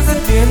we as a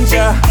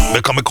danger.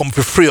 Because me come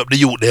to free up the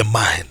youth their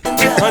mind.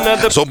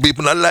 Some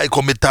people not like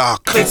how me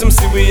talk. They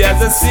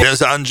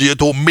say Andrew, you're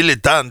too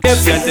militant.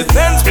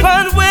 Depends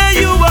on where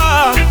you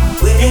are.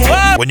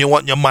 When you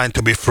want your mind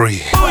to be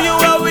free, who you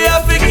are, we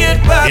have to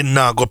get back. It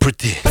now go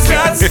pretty.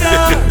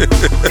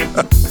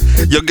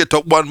 You get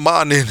up one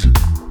morning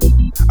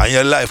and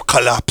your life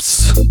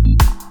collapse,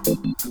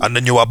 and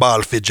then you a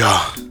ball for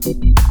jar.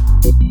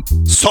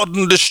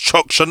 Sudden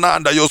destruction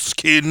under your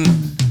skin.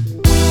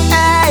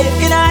 Hey,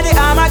 in the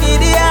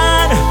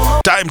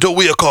Armageddon. Time to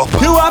wake up.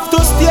 You have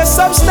to stay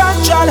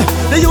substantial.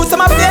 The use of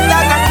my faith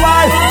like a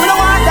wall. We don't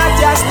want that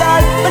your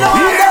style. We don't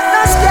want that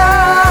no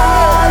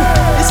scar.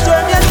 It's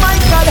Jeremy and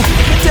Michael.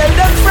 We tell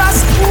them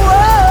frost.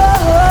 Whoa.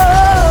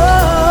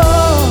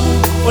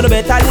 You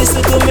better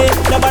listen to me.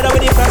 No bother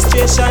with the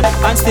frustration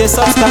and stay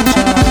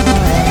substantial.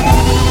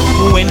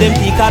 When them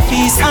pick a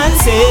peace and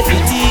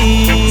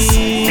safety,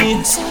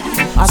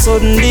 a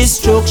sudden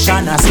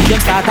destruction, I see them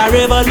start a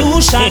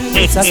revolution.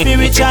 It's a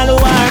spiritual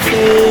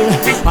warfare.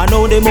 I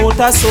know them out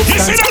of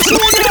substance.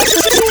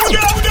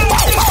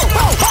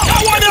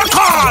 I want to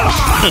call.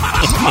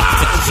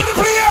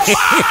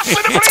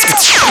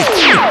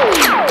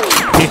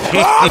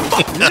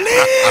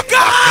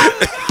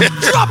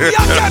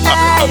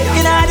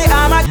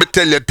 Me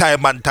tell you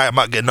time and time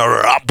again, no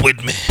rap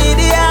with me.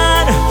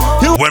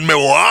 When me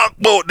walk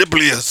out the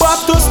place,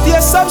 have to stay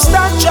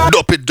substantial.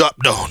 Duppy drop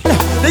down.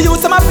 The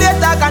use of my faith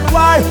like and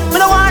war. Me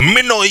no want.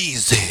 Me no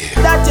easy.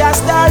 That your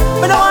style.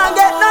 Me no want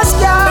get no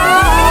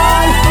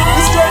scar.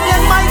 It's Jeremy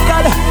and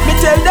Michael. Me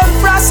tell them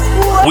frost.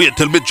 Wait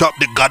till me drop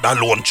the God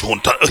alone tune.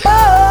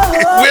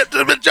 Wait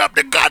till me drop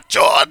the God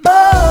tune.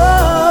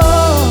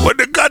 When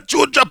the God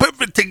tune drop,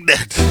 everything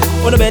dead.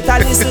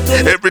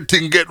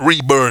 Everything get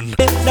reburned.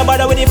 No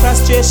bother with the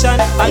frustration.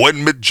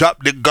 When me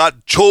drop the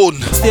God tune,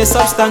 stay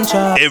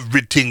substantial.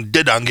 Everything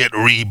dead and get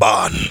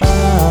reborn.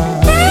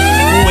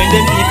 When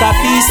them pick a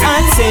peace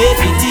and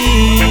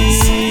safety,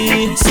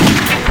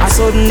 a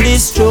sudden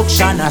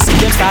destruction, I see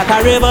them start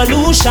a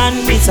revolution.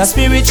 It's a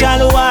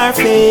spiritual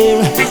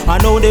warfare. I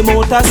know them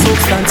out of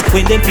substance.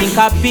 When them think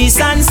of peace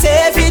and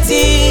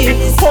safety,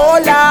 oh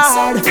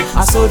Lord,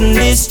 a sudden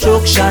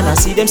destruction, I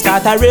see them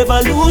start a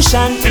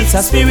revolution. It's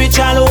a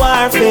spiritual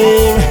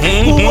warfare.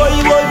 Boy,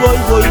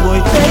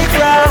 hey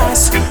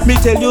grass. Me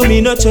tell you, me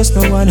not trust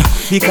no one,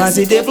 because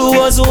the devil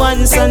was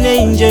once an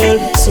angel.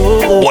 So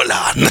hold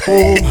on.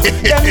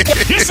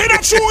 You see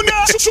that tune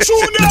there?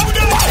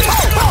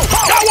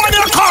 That one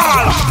you call.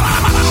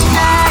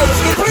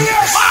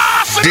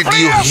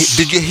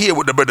 Did you hear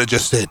what the brother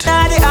just said?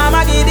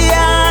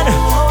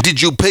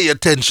 Did you pay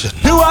attention?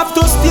 You have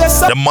to stay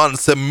the man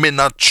said, me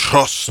not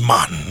trust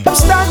man,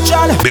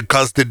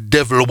 because the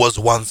devil was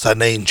once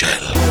an angel.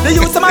 They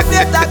use my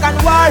faith that can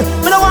war.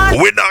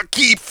 We not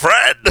keep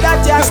friend.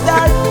 That you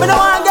start. We don't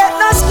want get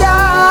no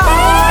scar.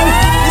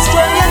 This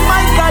Tony and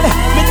Michael,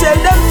 me tell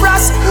them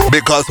frost.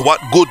 Because what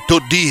good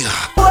today,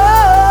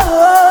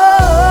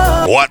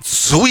 what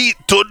sweet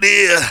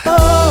today,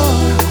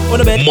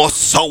 must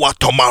sour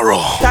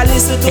tomorrow.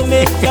 Listen to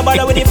me, no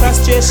bother with the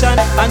frustration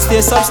and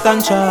stay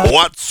substantial.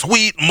 What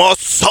sweet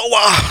must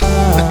sour.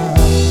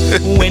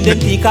 When them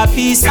pick a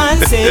peace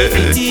and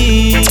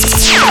safety, a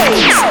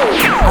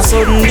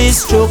sudden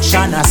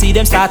destruction, I see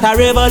them start a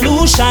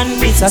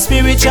revolution. It's a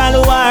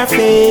spiritual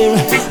warfare.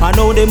 I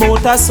know them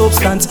out of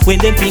substance. When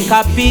them think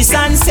of peace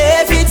and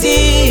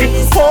safety,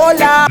 oh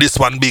Lord, this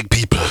one big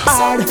people,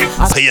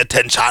 pay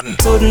attention.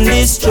 Sudden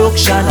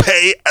destruction,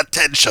 pay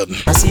attention.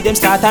 I see them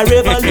start a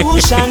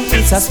revolution.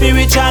 It's a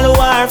spiritual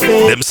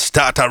warfare. Them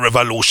start a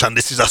revolution.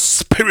 This is a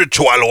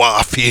spiritual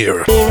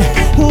warfare.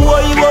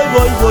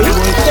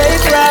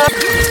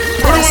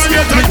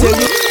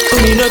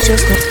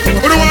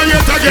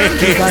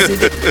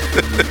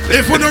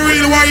 If we don't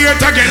really want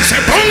it again, say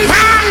boom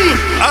bang.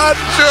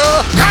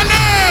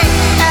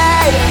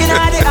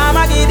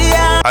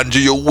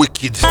 Andrew, you're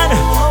wicked.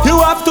 You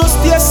have to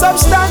stay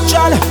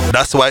substantial.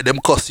 That's why them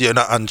cuss you,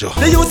 not Andrew.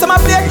 They use some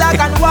plate that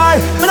can war.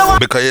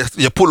 Because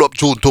you pull up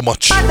June too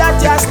much.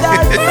 That you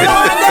start.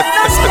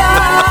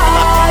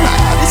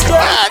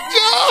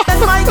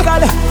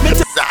 Michael,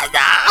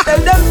 tell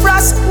them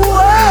frost.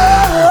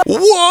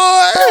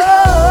 What?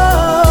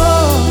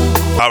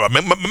 Alright,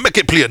 make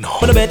it play now.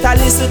 You better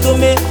listen to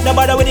me, no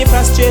bother with the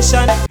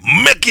frustration.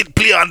 Make it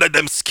play under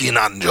them skin,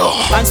 Andrew.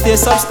 And stay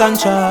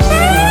substantial.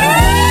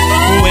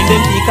 When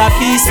them pick a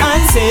peace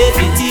and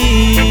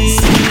safety,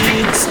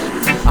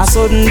 a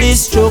sudden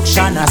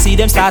destruction, I see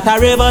them start a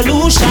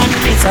revolution.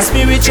 It's a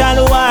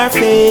spiritual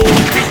warfare.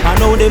 I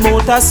know them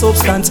out of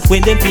substance.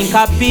 When them think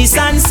of peace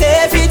and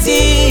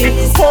safety,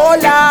 oh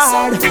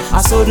Lord, a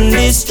sudden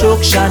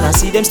destruction, I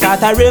see them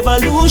start a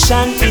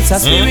revolution. It's a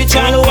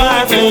spiritual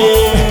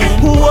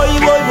warfare. Boy,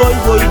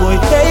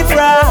 hey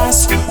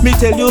frost. Me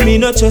tell you, me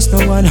not trust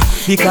no one,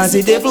 because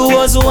the devil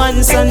was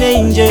once an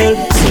angel.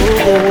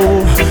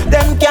 So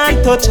them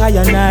can't touch I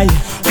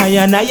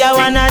and I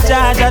wanna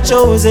judge a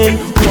chosen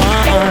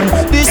one.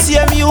 This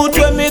same youth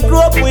when me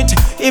grow up with,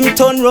 him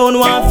turn round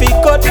one fi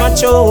cut my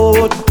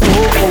throat.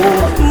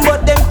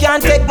 But them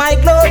can't take my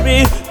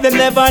glory. Them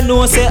never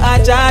know say a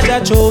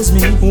judge chose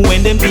me.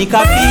 When them pick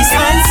a peace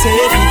and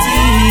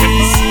safety,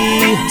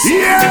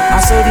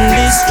 a sudden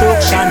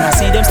destruction, I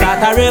see them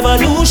start a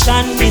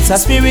revolution. It's a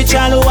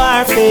spiritual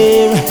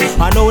warfare.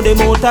 I know them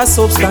out of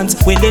substance.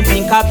 When them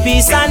think of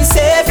peace and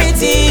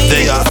safety,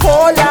 they are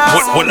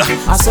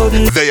a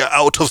sudden they are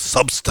out of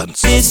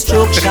substance.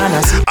 Destruction,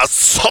 a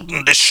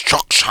sudden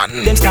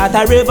destruction. Them start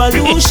a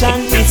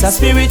revolution. It's a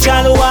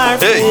spiritual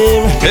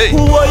warfare. Hey.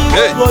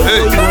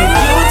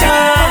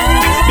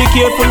 Be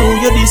careful who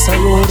you this a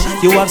road.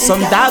 You have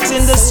some dogs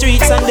in the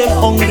streets and them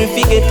hungry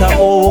fi get a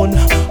own.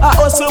 I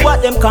hustle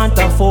what them can't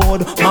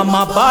afford.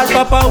 Mama ball,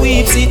 papa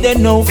weep, see they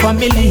no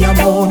family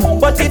moan.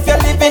 But if you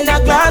live in a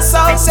glass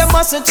house, you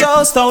mustn't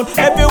choose down.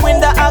 Every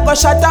window I go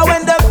shatter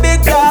when the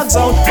big dogs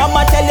out.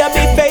 Mama tell you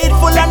be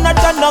faithful and not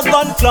a no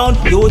gun clown.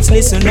 Youths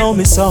listen now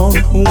me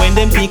sound. When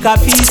them pick a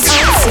peace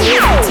and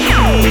safety,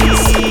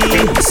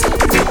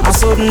 a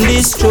sudden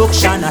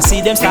destruction, I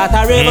see them start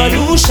a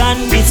revolution.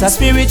 It's a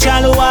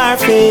spiritual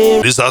warfare.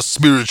 It's a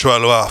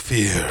spiritual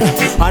warfare.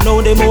 I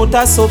know them out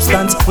of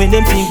substance. When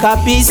them think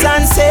of peace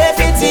and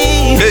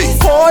safety,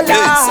 oh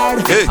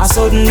Lord, a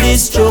sudden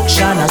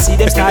destruction, I see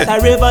them start a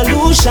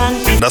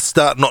revolution. That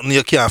start nothing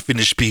you can't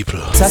finish, people.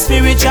 It's a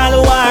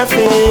spiritual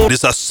warfare.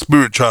 This a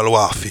spiritual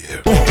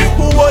warfare.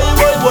 Boy.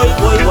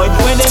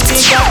 When them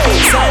think of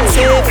peace and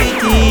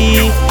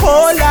safety,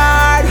 oh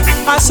Lord,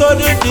 A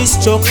sudden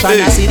destruction,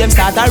 I see them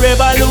start a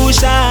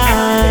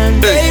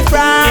revolution. Hey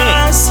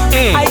France,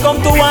 I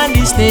come to one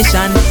this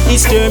nation.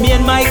 It's Jeremy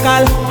and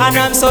Michael, and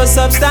I'm so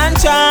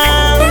substantial.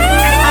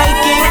 I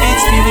keep it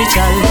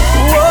spiritual.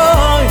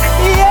 Whoa,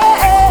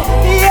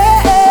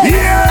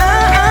 yeah.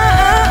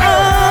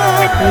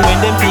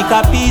 When them pick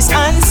up peace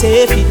and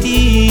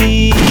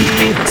safety,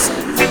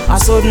 a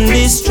sudden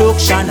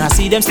destruction, I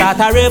see them start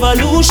a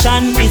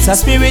revolution. It's a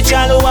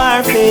spiritual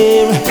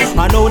warfare.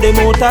 I know them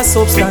out of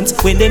substance.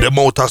 When them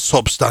out of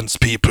substance,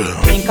 people.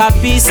 Think of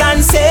peace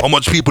and safety. How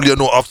much people you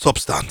know of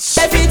substance?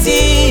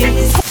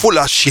 Everything full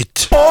of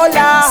shit. Oh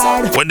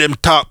Lord. When them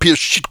talk, pure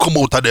shit come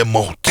out of their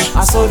mouth.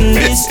 A sudden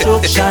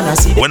destruction, I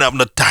see them when I have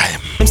no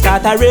time.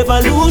 Start a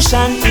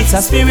revolution. It's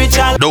a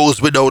spiritual.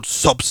 Those without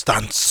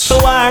substance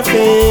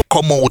warfare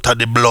come out of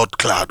the blood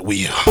clot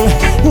wheel.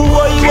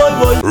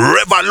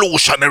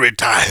 Revolutionary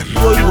time.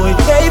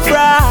 Hey,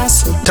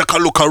 brass. Take a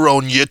look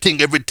around you. You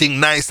think everything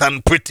nice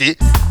and pretty.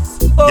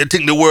 You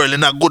think the world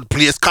in a good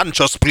place,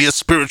 conscious place,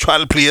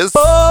 spiritual place.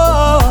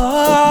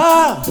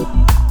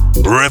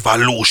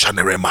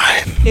 Revolutionary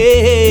mind.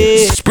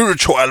 Hey.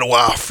 Spiritual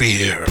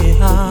warfare.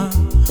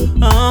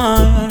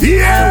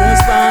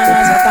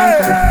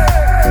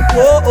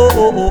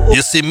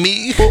 You see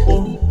me?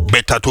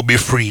 Better to be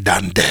free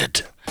than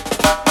dead.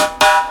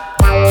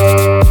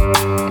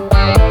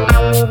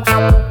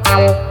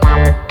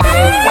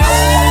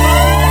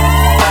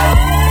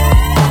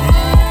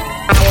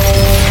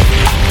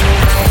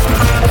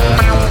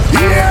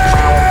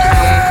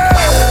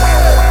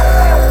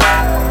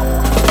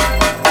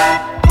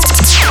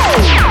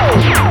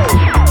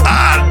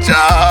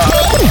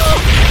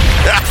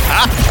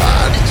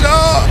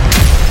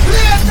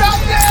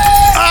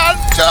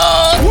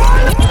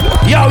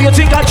 Yo, you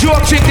think I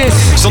joke in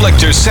this?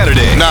 Selector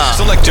Saturday. Nah.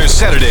 Selector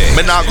Saturday.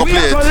 Me not go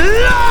play it.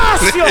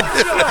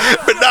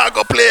 Me not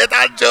go play it,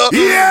 Anjo.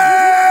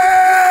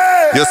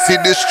 Yeah! You see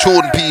this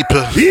tune,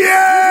 people?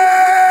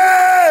 Yeah!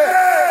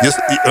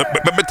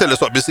 Let me tell you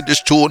something. You see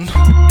this tune?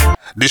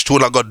 This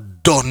tune I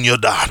got done your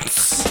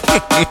dance.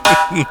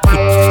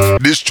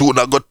 This tune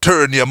I got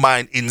turn your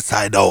mind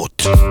inside out.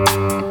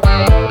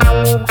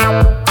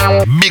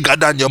 Bigger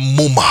than your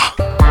mama.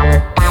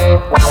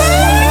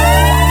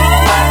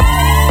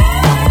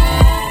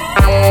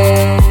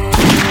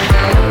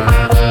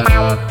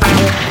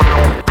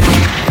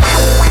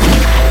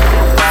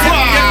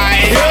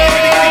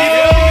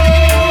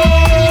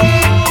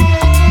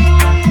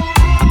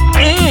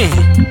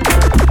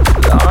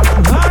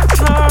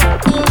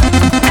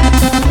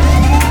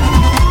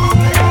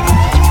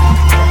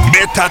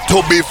 Better to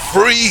be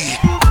free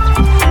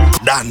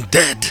than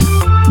dead.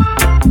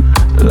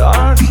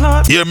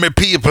 Hear me,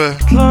 people.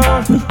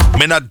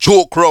 Me not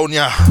joke round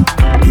ya.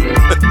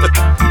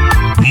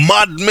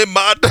 Mad me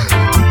mad.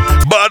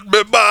 Bad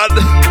me bad.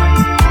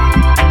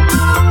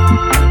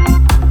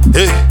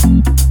 Hey.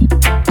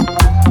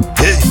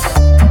 Hey.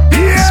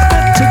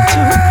 Expected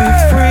to be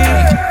free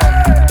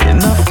in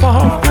a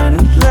foreign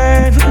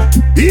land.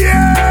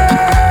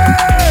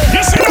 Yeah!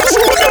 You see that?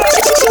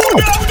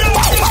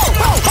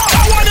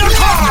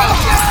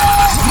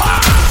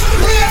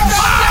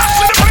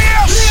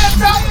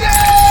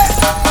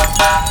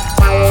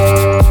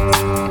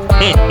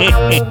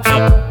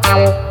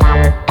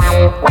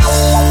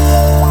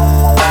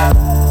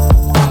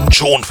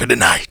 Tune for the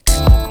night.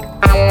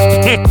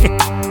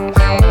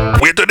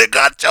 Wait till they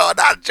got John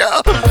and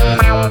Joe.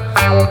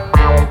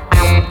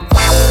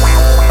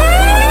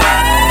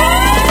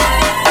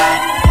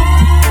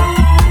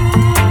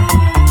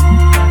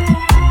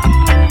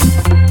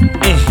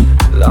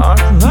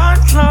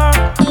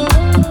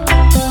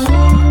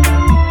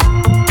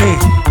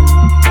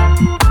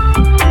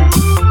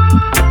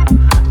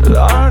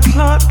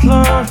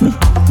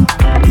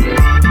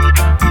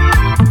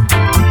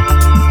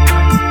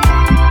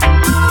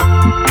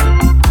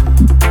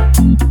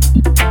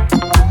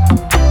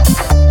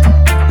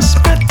 It's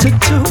better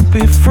to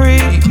be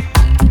free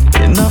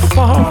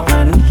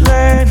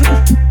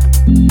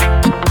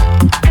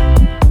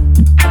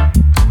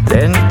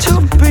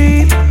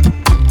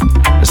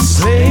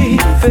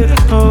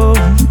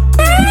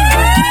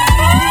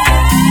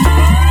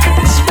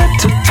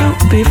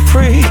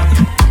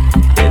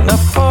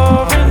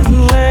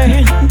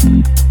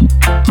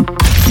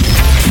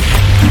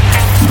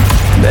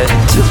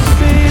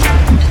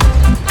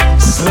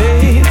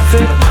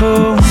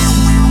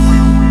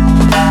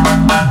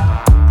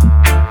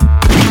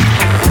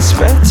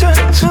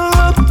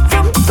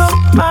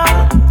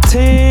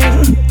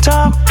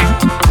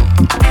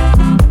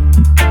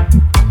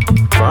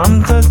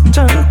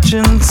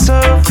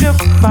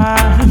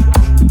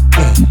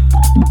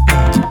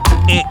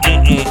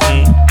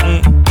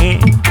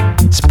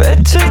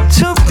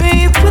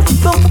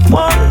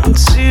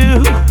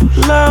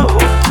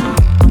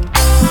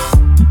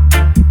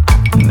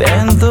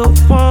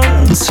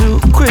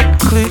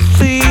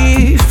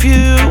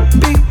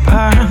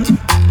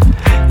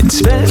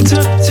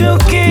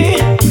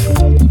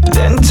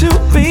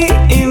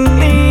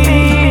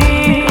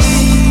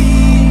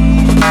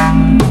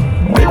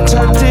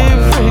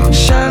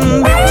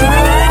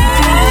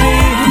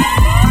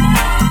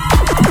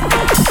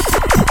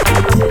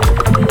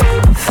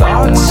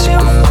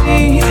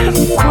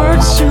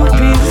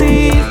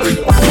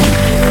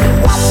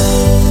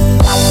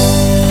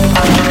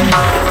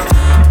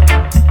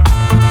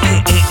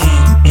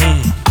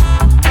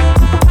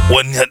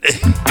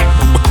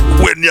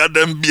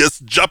of them bass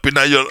dropping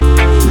at you.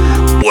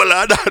 All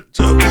of that.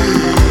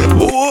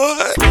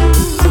 What?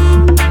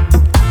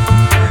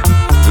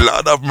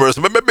 Lord of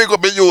mercy. Let me big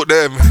up you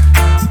them.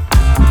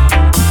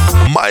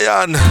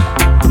 Mayan.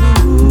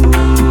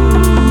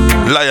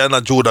 Lion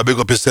and Judah, big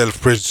up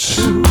yourself, Prince.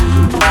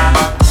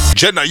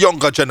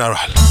 Younger General.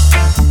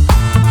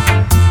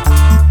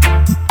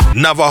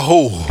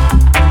 Navajo.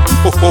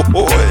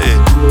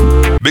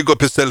 Big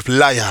up yourself,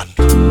 Lion.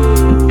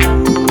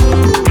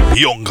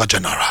 Younger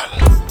General.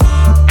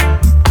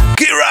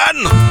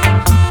 Kiran.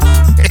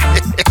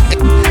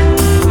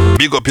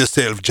 Big up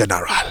yourself,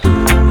 General.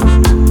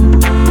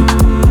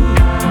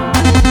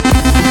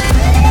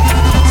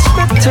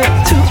 Expected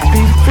to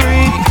be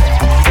free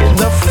in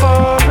a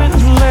foreign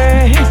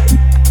land.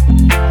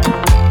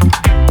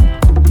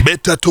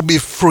 Better to be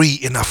free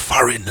in a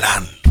foreign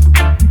land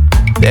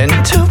than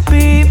to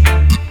be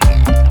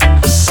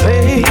a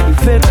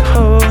slave at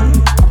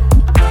home.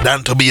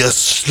 Than to be a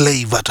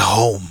slave at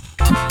home.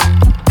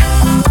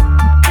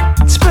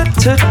 It's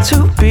better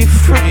to be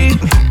free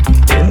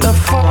in a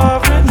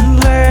foreign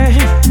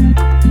land.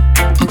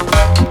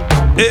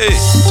 Hey.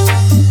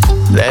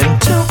 Than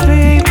to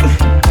be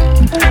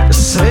a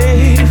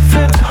slave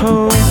at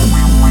home.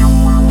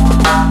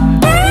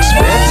 It's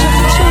better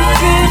to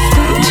give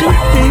than to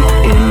be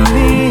in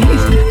need.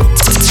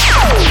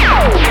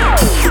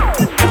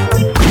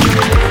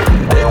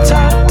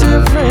 Better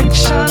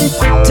direction,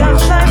 better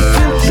life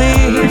to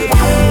live.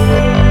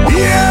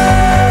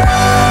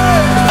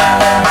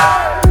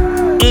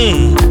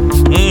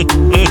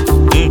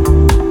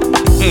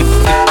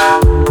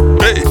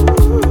 Hey,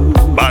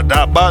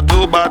 bada badu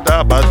bada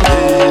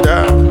badida,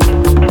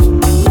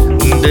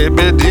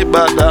 debedi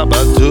bada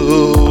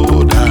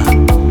baduda,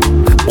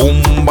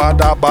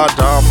 bada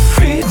badam.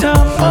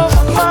 Freedom of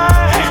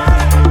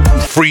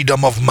mind.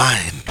 Freedom of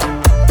mind.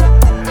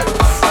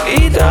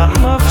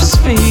 Freedom of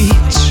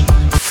speech.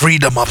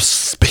 Freedom of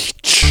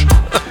speech.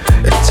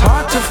 It's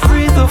hard to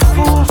free the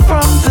fool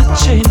from the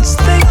chains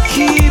they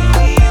keep.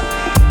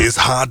 It's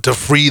hard to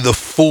free the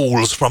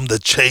fools from the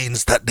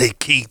chains that they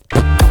keep.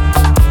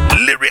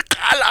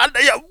 Lyrical and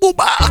they are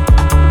booba.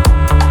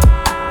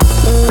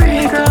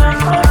 Freedom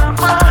of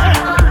mind.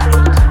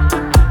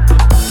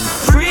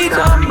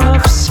 Freedom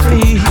of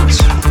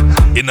speech.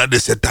 In a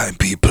this time,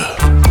 people.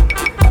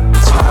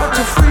 It's hard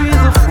to free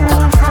the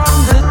fool from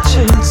the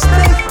chains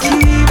they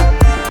keep.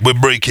 We're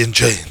breaking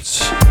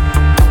chains.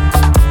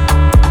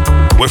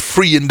 We're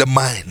freeing the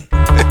mind.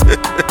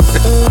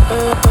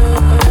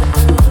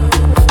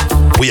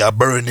 We are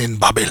burning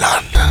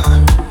Babylon.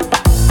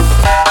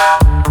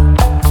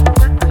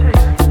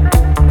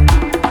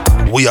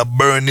 We are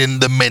burning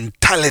the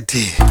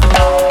mentality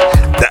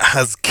that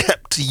has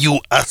kept you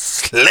a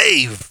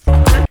slave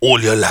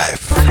all your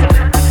life.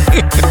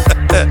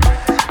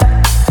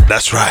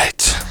 That's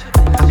right.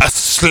 A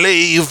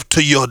slave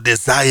to your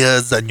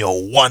desires and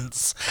your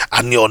wants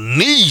and your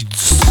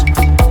needs.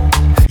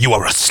 You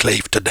are a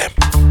slave to them.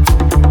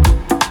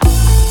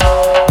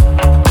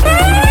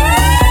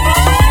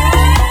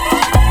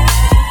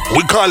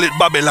 We call it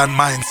Babylon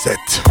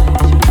mindset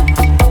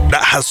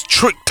that has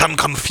tricked and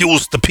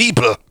confused the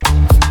people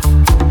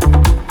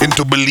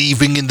into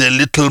believing in their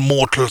little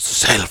mortal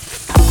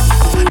self,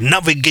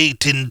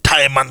 navigating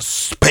time and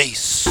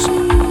space,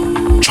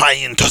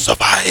 trying to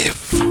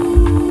survive.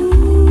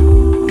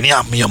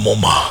 Nyam ya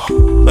mama.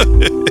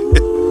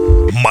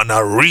 Man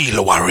a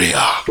real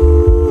warrior.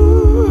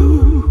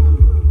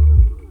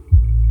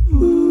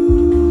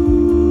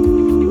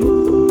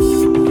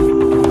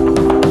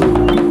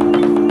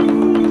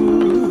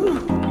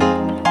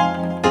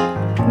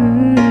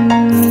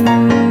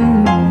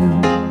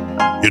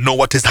 You know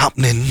what is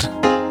happening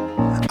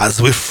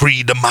as we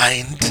free the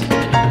mind?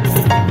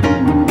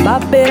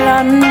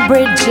 Babylon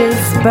bridges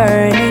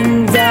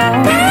burning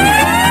down,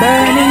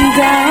 burning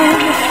down,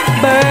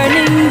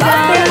 burning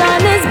down.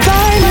 Babylon is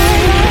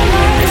burning,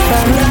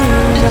 burning.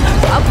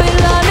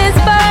 Babylon is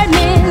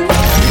burning,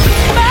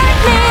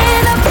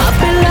 burning.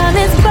 Babylon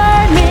is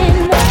burning,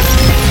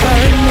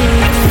 burning.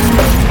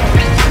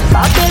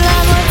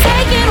 Babylon, we're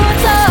taking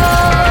what's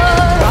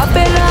ours.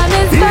 Babylon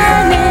is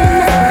burning,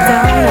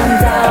 down and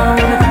down.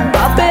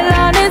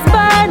 Babylon is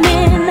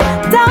burning,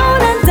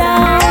 down and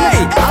down.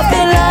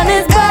 Babylon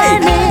is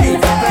burning,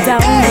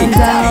 down and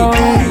down.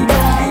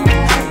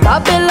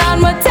 Babylon,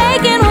 we're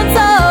taking what's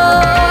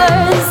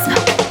ours.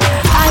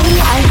 I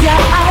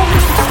am.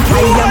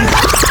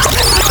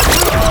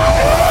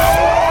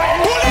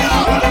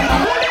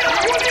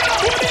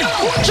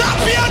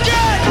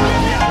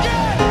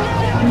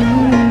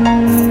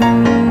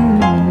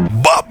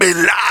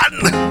 Babylon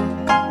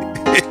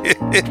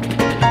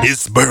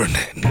is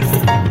burning.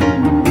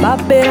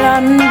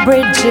 Babylon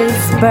bridges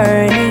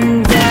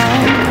burning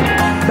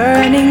down,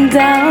 burning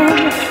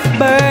down,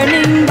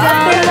 burning down.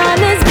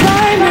 Babylon is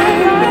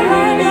burning,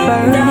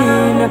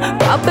 burning.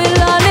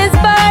 Babylon is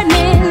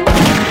burning,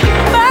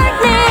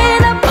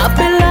 burning.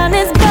 Babylon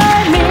is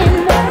burning,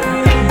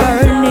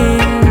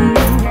 burning.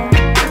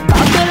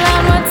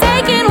 Babylon, we're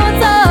taking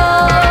what's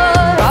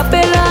ours.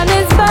 Babylon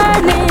is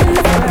burning,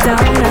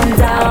 down and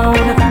down.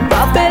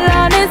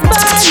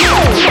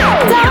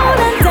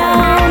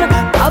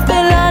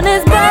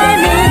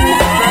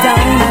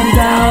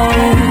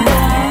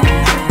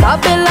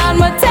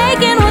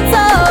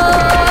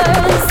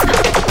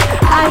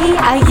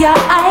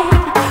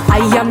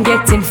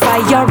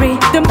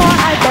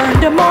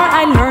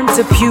 burn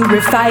to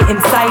purify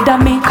inside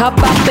of me. Cause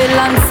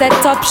Babylon set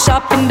up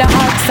shop in the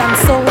hearts and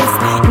souls.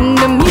 In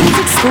the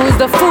music schools,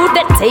 the food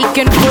that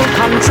taken full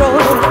control.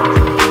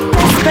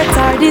 Desperate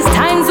are these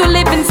times we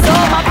live in, so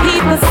my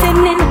people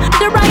sinning.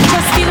 The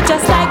righteous feel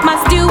just like my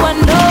stew and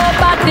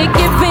nobody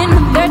giving.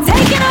 They're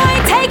taking away,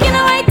 taking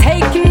away,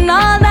 taking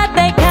all that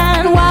they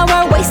can. While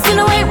we're wasting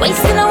away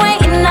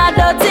in a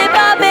dirty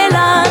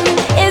Babylon.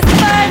 It's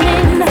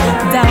burning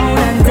down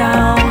and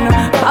down.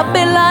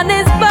 Babylon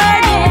is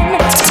burning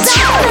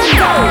down and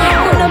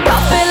down.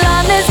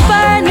 Babylon is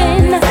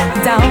burning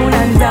down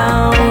and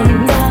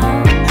down.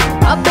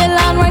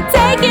 Babylon, we're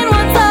taking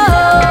what's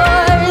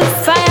ours.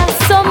 Fire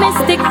so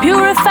mystic,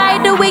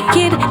 purify the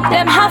wicked.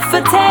 Them have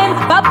to tame.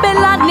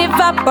 Babylon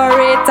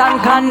evaporate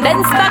and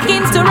condense back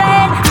into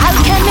rain.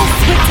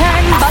 Alchemists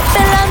return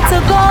Babylon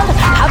to gold.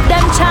 Have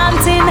them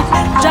chanting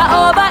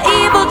Jehovah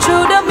evil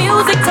through the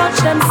music, touch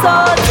them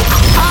souls.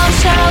 All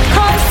shall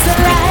come to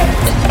light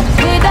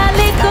with a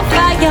little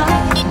fire.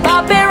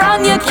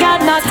 Babylon, you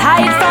cannot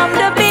hide from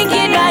the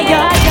beginning. I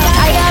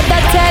gotta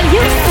tell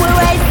you, we're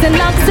wasting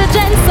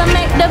oxygen, so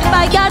make the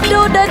fire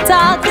do the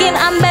talking.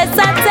 And best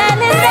I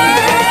tell it then.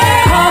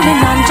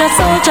 Calling on just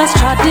soldiers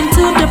trod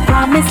into the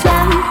promised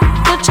land.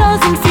 The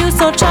chosen few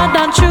so trod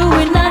on true,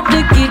 we're not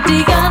the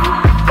Gideon.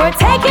 We're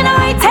taking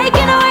away,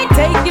 taking away,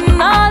 taking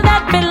all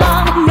that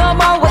belong. No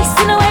more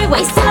wasting away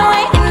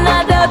in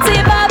a dirty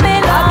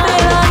Babylon.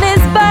 Babylon is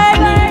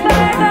burning.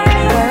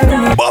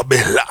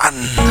 Babylon.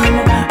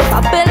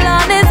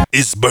 Babylon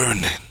is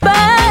burning.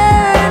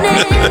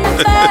 Burning.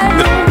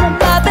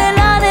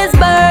 Babylon is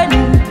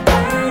burning.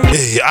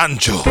 Hey,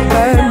 Anjo.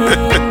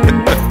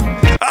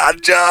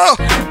 Anjo.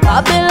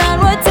 Babylon,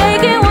 we're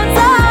taking what's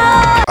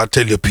ours. I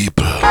tell you,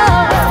 people.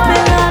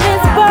 Babylon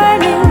is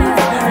burning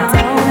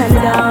down and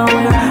down.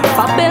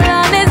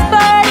 Babylon is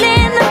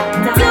burning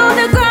to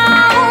the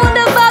ground.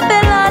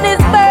 Babylon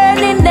is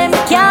burning. Them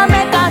can't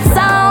make a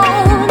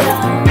sound.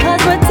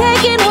 Cause we're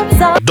taking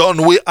what's ours. Done,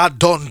 we are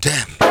done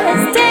them.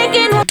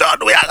 Done,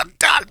 we are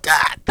done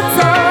that.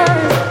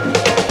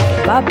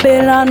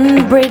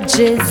 Babylon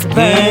bridges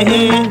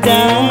burning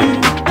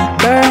down.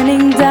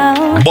 Burning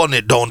down. Burn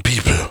it down,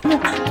 people.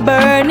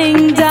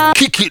 Burning down.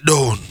 Kick it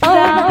down.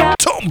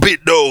 Thump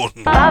it down.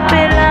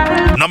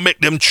 Babylon. Now make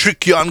them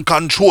trick you and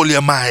control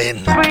your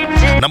mind.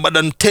 Now make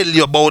them tell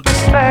you about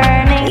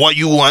what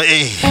you want,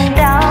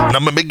 Now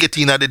me get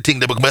in at the thing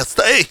they best,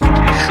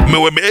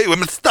 when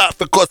me start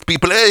to cuss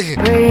people,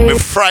 me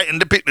frighten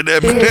the picture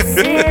them.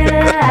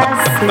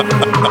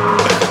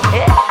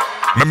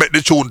 Me make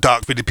the tune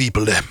talk for the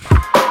people them.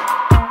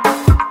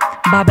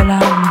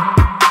 Babylon.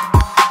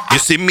 You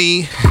see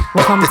me?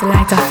 We come to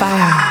light a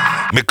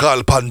fire. Me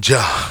call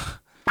Panja.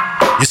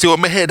 You see when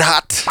my head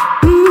hot?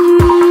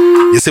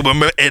 You see when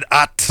my head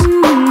hot?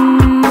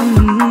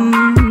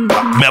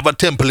 Me have a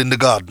temple in the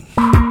garden.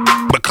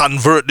 Me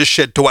convert the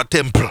shed to a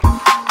temple.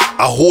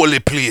 A holy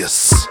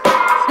place.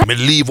 Me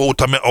leave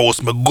out of my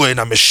house. Me go in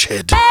my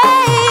shed.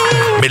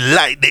 Me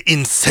light the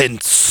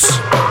incense.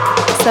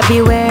 So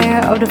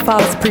beware of the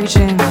false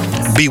preaching.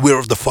 Beware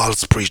of the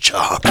false preacher.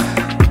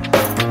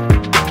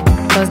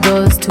 Cause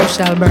those two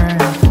shall burn.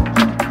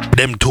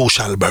 Them two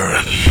shall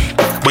burn.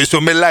 But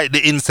so me light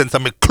the incense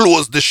and me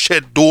close the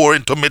shed door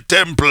into my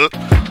temple.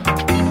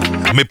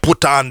 Me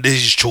put on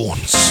these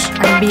tunes.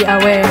 And be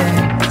aware.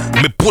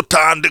 Me put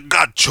on the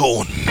God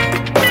tune.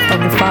 Of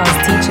the false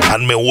teaching.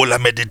 And me hold a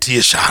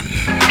meditation.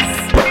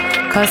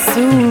 Cause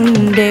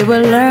soon they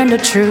will learn the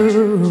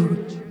truth.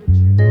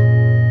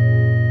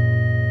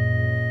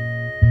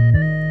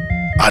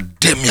 A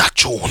dem ya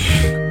tune.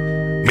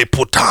 Me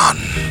put on.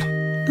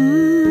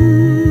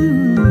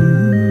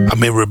 I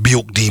may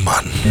rebuke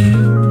demon.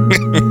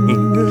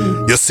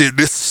 You see,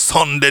 this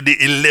Sunday, the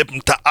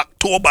 11th of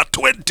October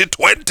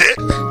 2020,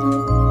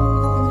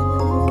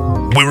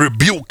 we're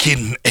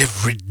rebuking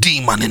every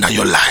demon in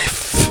your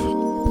life.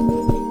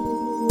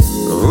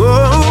 Oh,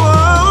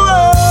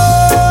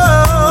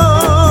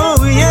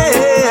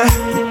 yeah.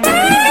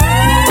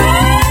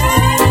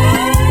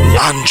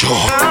 Anjo.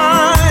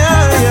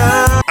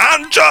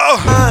 Anjo.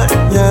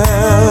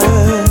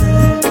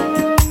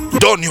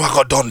 Done, you are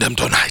gonna done them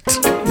tonight.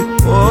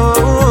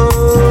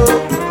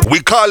 We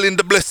call in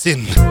the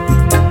blessing.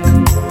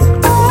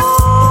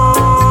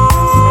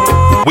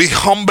 We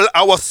humble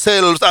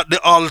ourselves at the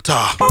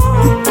altar.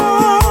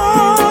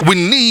 We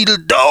kneel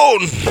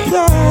down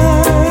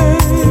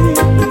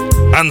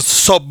and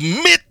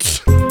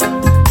submit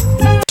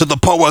to the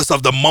powers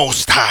of the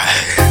Most High.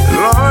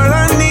 Lord,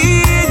 I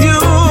need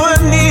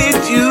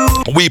you.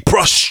 We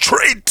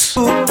prostrate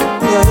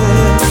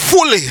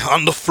fully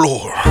on the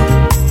floor.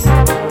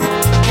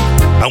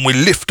 And we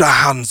lift our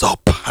hands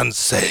up and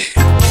say,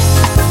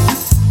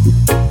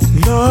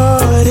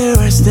 Lord, here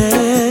I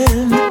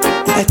stand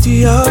at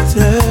the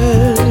altar.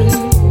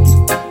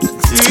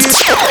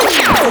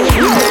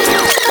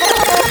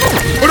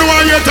 We don't want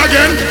to hear it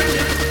again.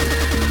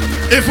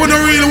 If we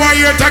don't really want to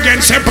hear it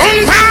again, say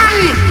boom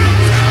bang.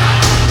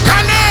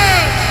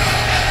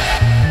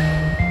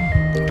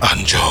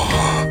 Anjo.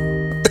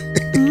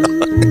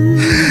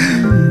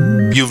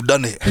 You've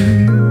done it.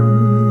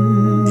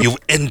 You've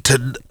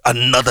entered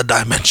another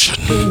dimension.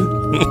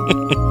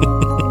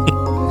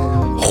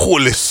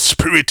 Holy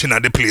Spirit in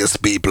the place,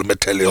 people, me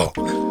tell you.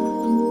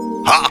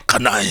 How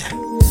can I?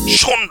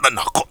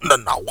 Shondana,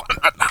 kondana,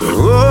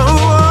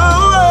 wandana.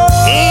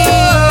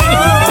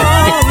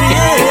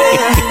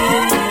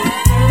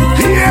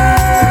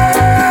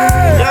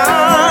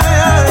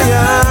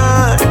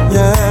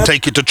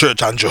 Take it to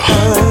church, Andrew.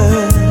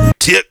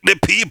 Take the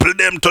people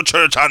them to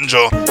church,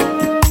 Andrew.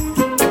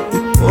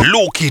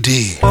 Loki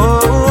D.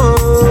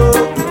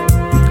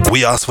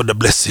 We ask for the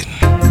blessing.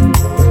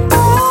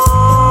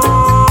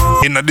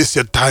 In this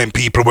time,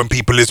 people, when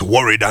people is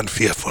worried and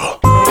fearful,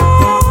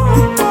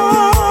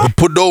 we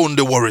put down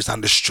the worries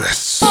and the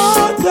stress.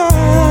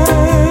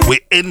 We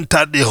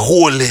enter the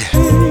holy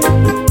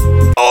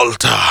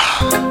altar.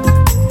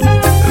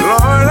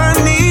 Lord, I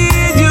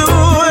need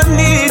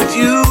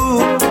you.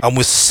 And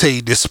we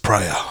say this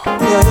prayer.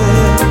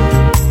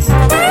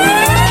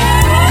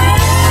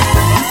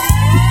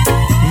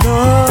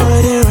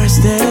 Lord, here I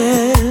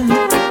stand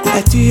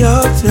at the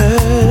altar.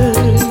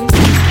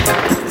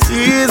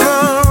 See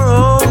the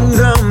wrongs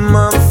on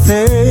my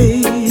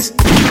face,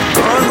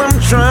 'cause I'm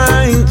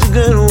trying to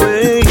get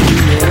away.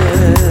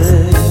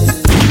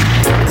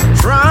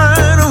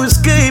 Trying to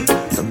escape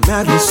the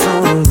madness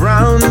all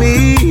around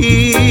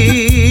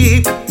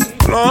me.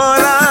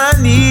 Lord, I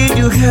need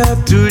your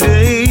help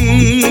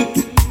today.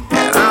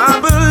 And I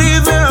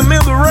believe that I'm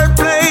in the right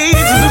place. I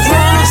just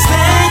wanna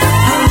stay.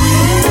 I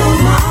really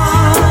don't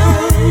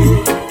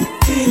mind.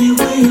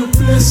 Anyway, you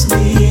bless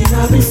me and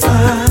I'll be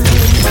fine.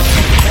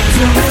 As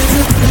long as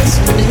you bless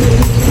me.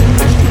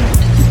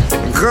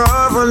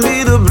 God, I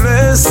need a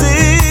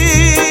blessing.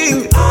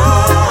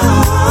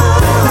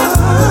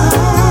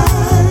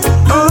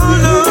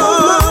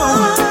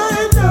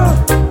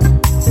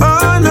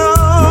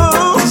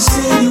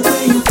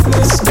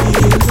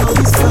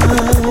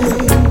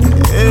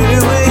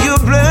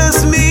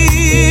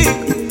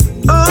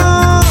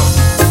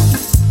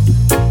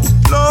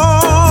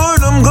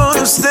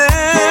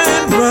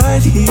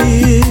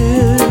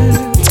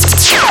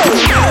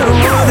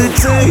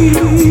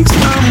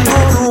 I'm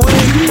gonna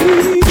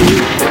wait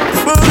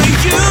for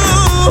you.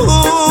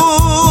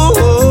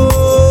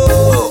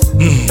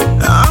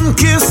 I'm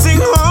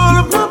kissing all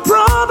of my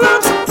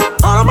problems,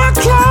 all of my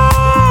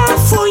care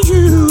for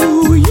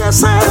you.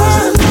 Yes, I know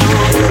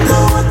you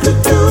know what to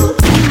do.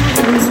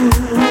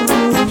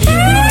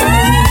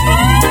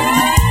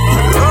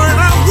 Lord, I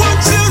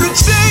want you to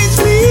change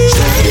me,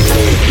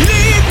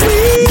 lead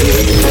me,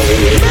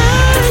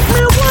 make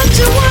me what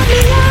you want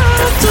me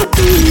to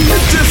be.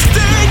 Just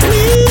take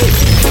me.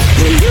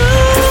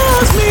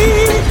 Use me,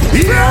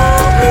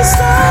 let me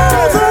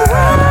start the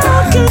world I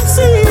can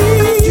see.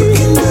 You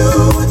can do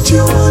what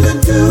you wanna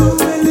do,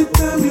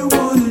 anytime you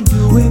wanna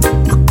do it.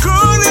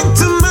 According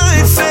to my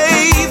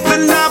faith,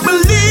 and I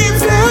believe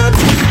that,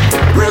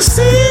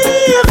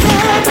 receive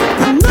that.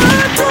 I'm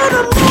not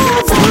gonna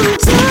move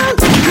until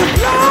you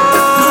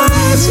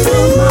bless me.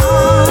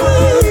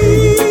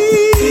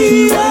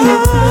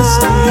 Bless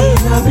me,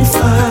 I'll be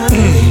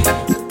fine.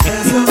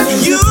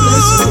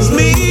 Use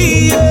me,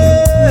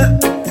 yeah.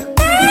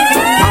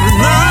 I'm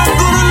not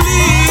gonna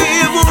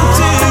leave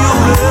until you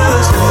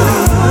bless me.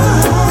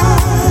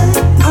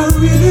 I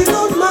really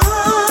don't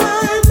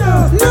mind. No.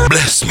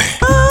 Bless me.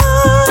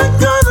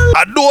 I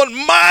don't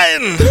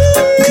mind.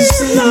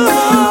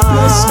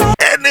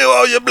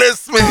 Anyhow you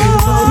bless me.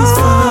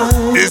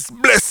 Just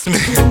bless me.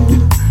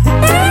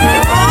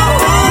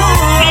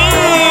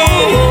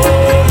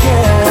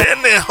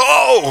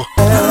 Anyhow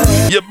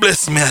you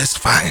bless me, it's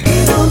fine.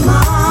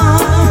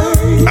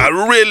 I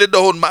really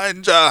don't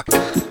mind, Jah.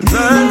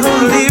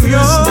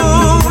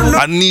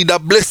 I need a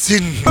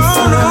blessing.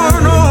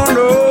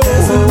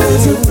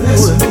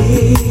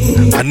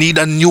 I need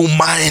a new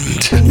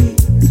mind.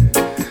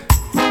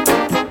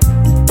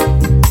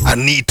 I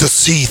need to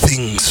see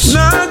things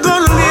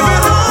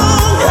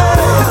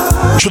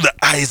through the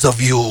eyes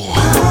of you. You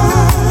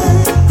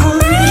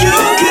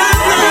can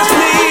bless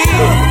me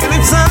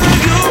anytime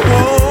you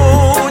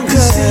want.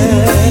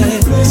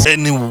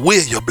 Any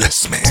way you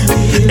bless me,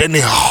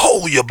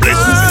 anyhow you bless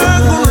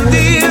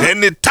me,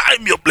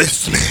 anytime you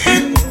bless me.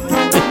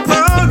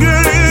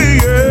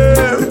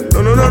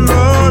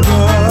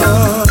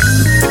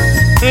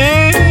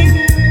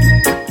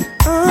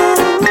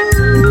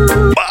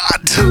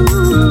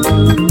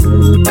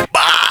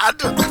 Bad.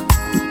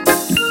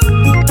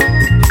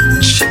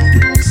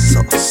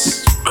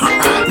 Jesus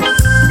Christ,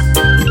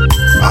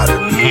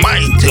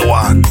 Almighty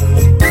One.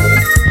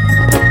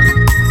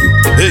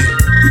 Hey.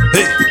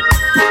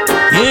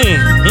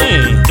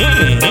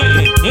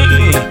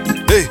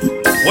 Hey,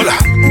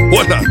 voila.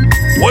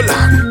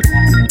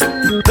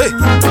 Hey.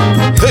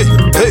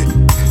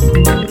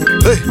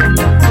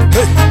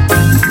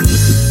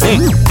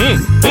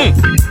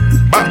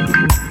 Bam,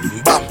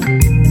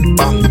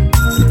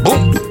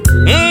 boom.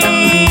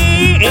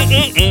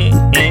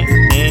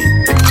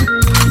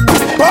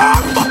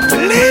 Bam,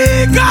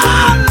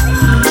 legal.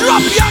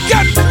 Drop you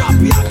again.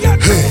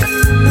 Hey.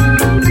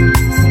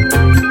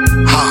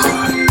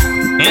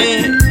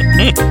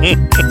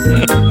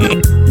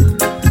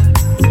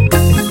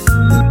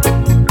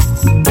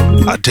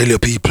 tell you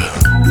people,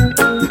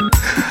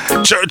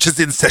 church is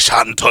in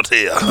session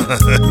today.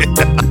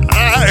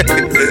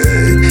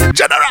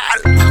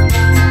 General. I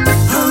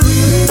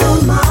really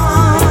don't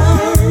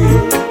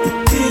mind.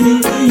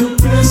 Anyway you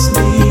bless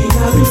me,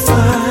 I'll be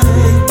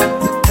fine.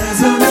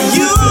 As long as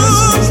you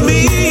use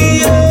me,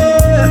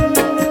 yeah.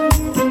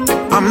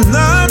 I'm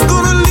not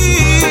gonna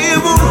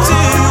leave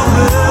until you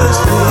bless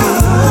me.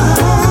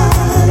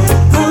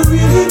 I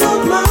really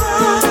don't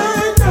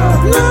mind.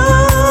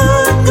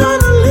 Not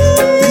gonna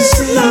leave.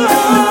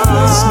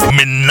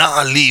 Me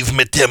nah leave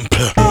me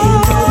temple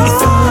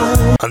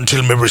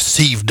until me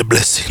receive the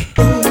blessing.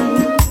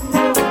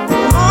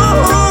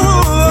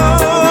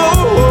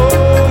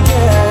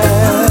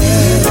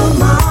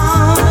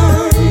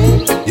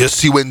 You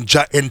see when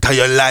Jah enter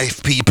your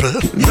life, people.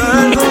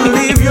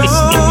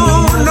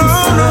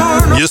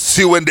 You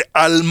see when the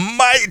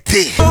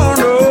Almighty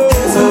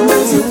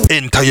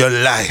enter your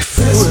life.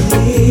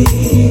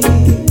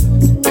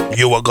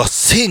 You are gonna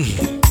sing.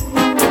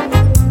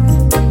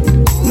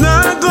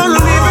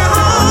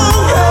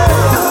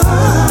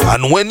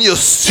 And when you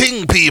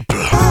sing,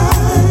 people,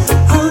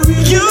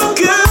 you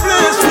can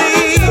bless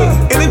me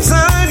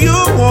anytime you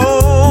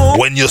want.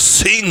 When you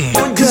sing,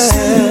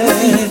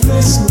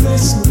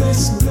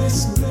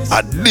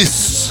 at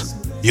this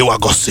you are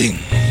gonna sing.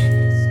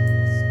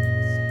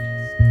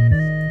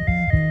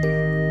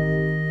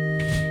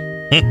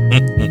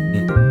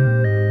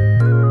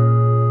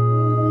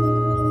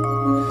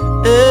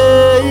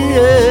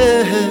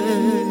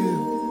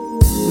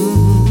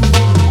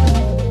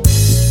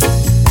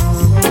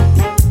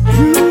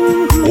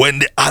 When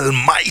the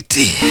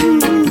Almighty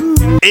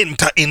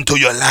enter into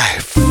your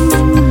life,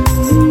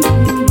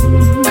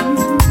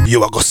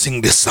 you are gonna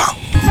sing this song.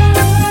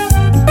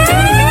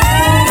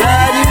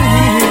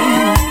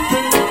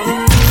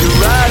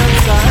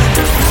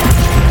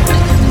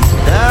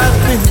 I've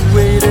been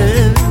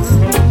waiting.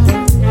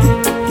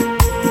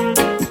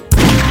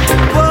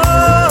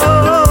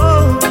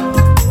 Whoa,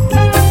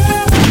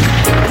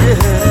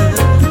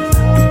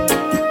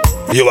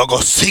 yeah. You are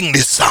gonna sing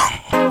this song.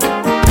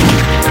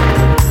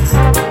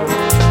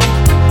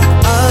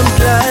 I'm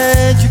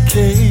glad you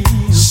came.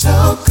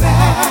 So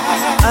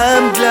glad.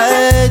 I'm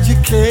glad you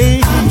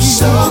came. I'm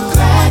so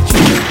glad you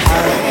came.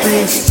 I've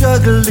been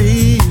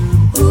struggling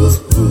for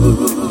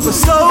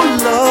so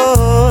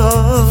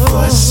long.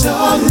 For so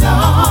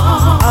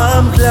long.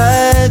 I'm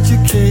glad you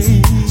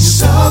came.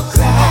 So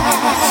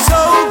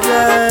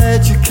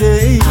glad you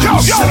came.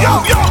 Yo.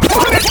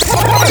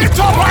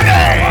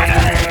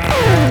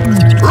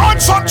 Run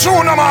some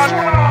tune, man.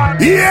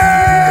 Yeah.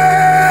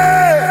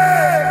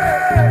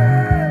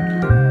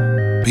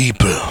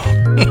 People,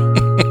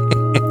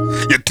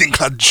 you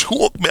think I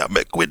joke me I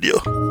make with you?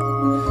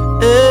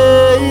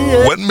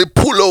 When me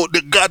pull out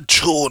the God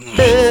tune,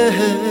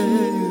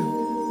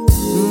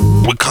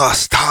 we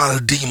cast all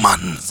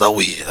demons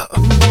away.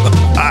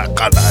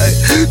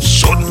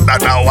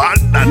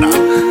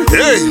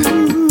 Hey.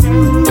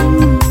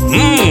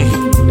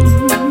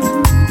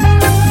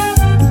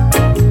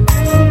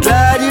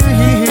 Glad you're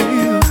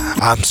here.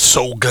 I'm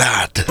so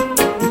glad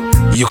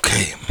you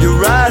came. You're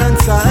right on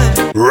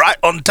time. Right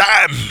on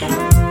time.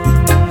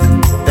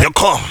 You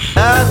come.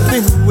 I've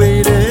been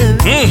waiting.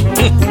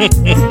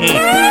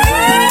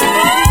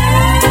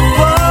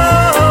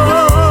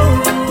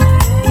 Whoa,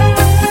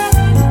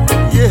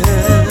 yeah.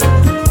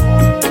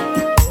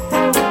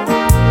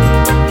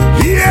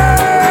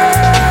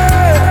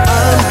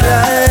 I'm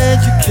glad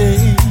you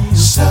came.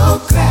 So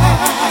glad.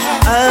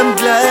 I'm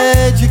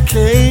glad you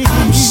came.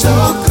 I'm so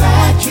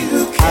glad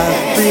you came.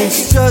 I've been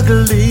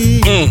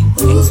struggling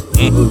for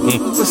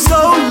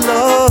so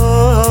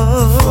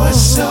long. For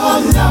so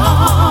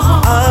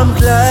long. I'm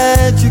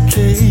glad you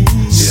came.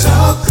 So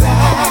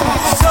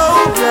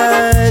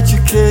glad you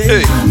came.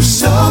 Hey. I'm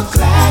so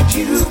glad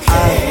you came.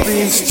 I've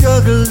been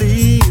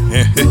struggling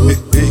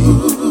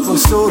for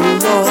so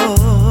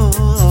long.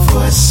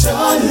 For so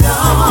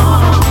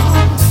long.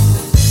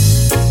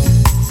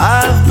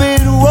 I've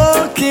been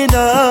walking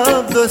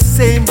up the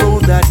same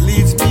road that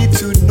leads me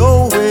to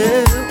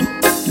nowhere.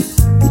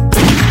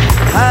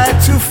 Had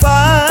to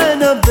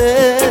find a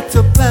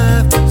better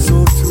path,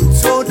 so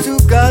to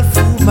God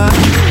through my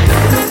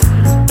life.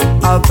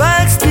 I've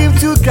asked Him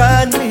to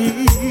guide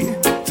me,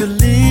 to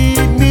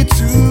lead me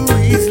to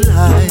His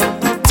light.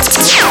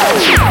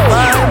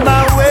 Find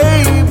my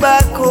way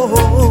back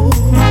home.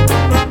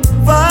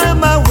 Find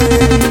my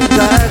way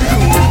back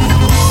home.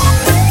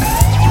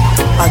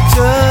 I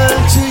turn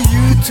to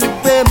You to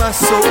bear my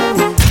soul,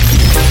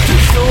 to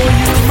show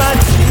You my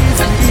tears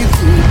with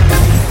You.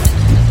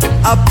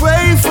 I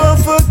pray for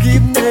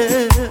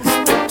forgiveness,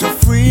 to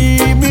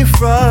free me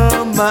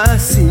from my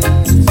sins.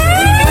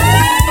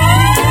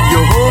 You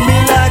hold me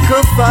like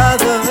a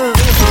father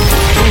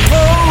who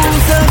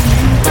holds a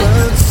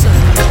newborn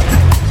son,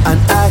 and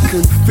I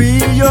can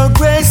feel Your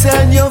grace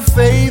and Your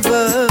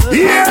favor.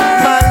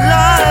 Yeah. My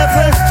life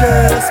has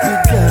just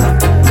begun.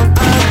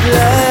 I'm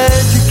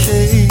glad You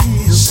came.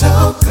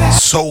 So glad.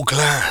 So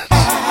glad.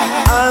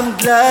 I'm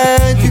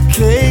glad You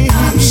came.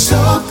 I'm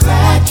so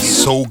glad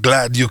So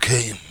glad you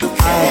came.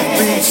 I've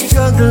been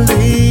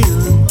struggling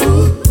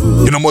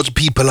You know much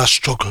people are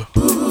struggle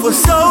for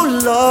so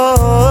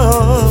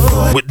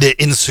long. with their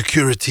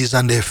insecurities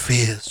and their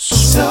fears.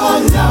 So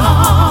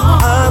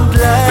long. I'm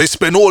glad They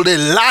spend all their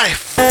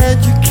life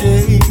you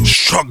came.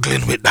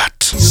 struggling with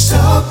that. So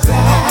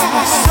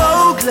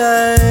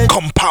glad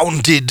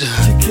Compounded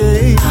you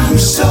came. I'm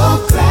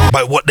so glad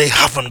by what they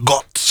haven't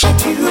got.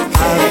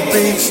 I've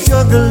been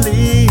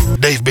struggling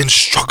They've been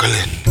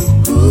struggling.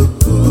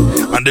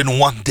 And then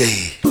one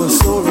day, for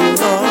so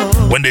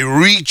long. when they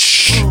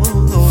reach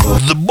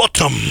the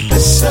bottom,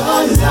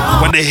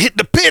 when they hit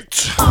the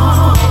pit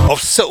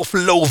of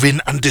self-loathing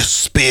and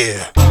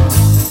despair,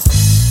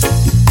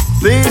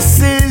 This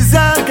is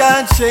how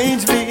God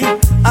changed me.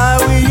 I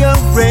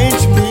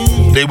rearrange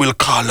me they will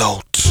call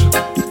out,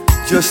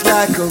 just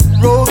like a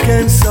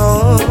broken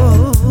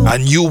song.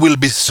 and you will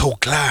be so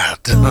glad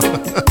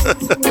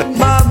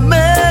My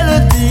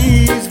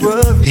melodies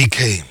were he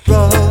came.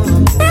 wrong.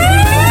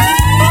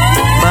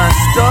 My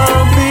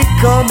storm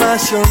become my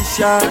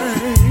sunshine.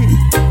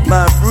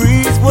 My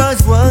breeze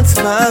was once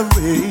my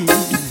rain.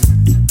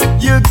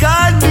 You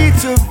got me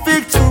to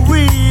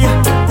victory,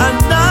 and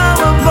now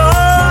I'm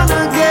born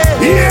again.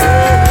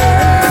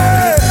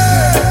 Yeah!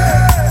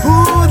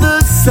 Who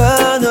the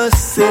Son has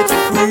set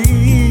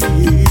free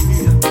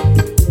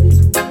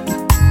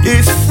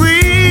is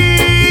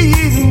free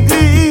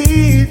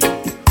indeed.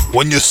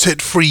 When you're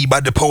set free by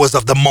the powers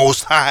of the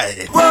Most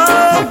High,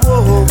 Whoa,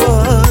 whoa,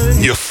 whoa.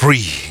 you're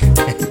free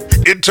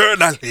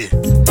eternally.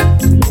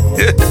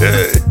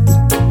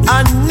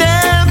 I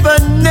never,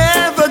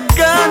 never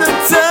gonna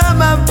turn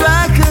my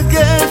back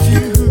against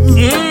you.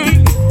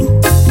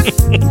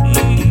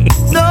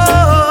 No,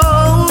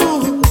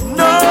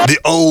 no. The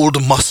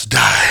old must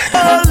die.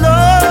 Oh,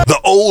 Lord. The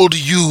old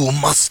you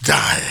must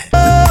die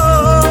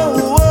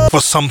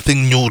for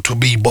something new to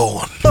be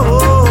born.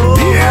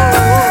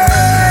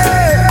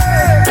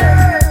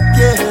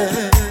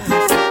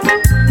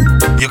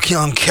 You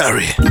can't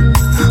carry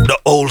the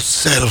old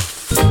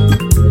self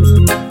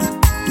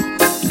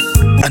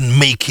and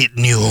make it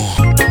new.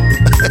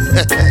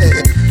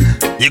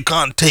 You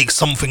can't take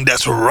something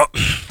that's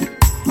rotten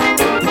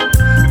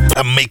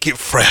and make it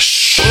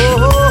fresh.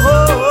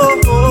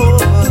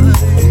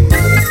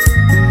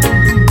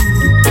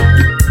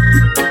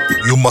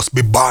 You must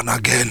be born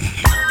again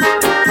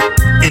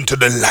into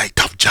the light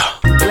of Jah.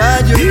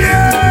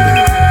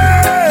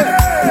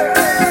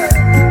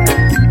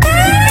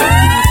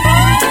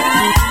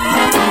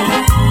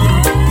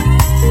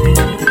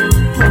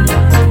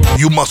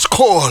 You must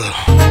call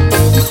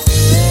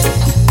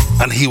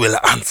and he will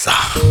answer.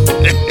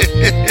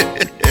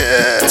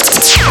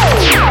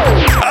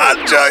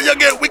 You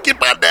get wicked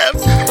by them.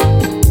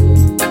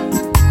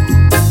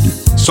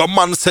 Some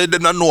man say they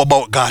don't know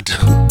about God,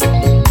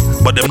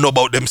 but them know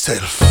about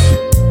themselves.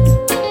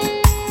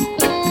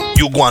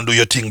 You go and do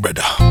your thing,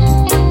 brother.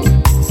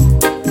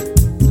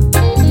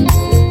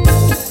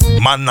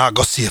 Man not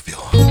go save you.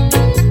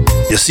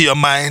 You see your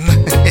mind?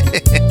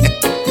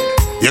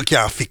 You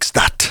can't fix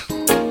that.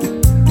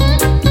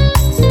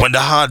 When the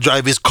hard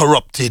drive is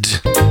corrupted,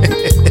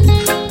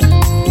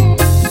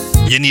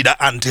 you need an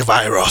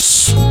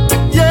antivirus.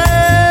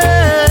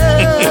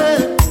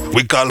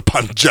 We call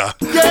Panja.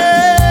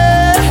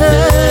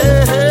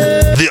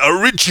 The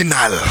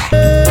original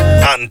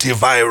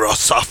antivirus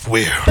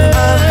software.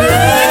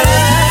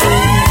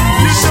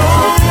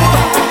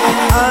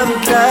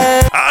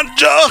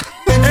 Anja.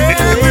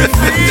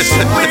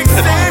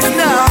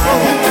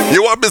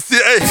 You want me to see,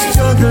 hey?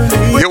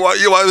 You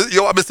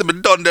want me to be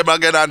done them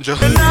again, Anja?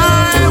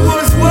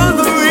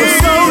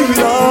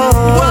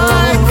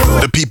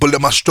 The people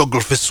them are struggle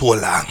for so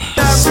long.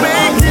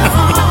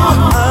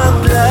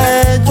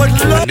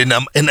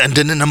 And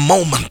then in a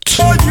moment,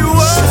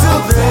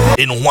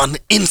 in one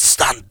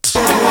instant,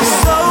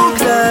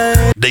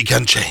 they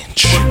can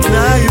change.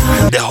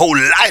 Their whole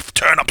life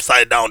turn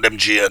upside down, them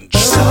change.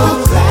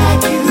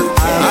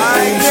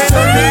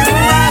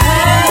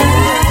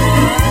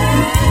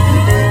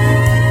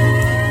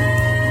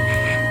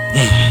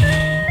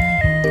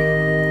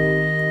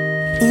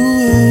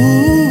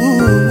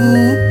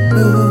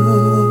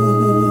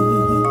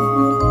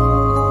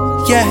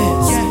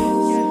 Yes.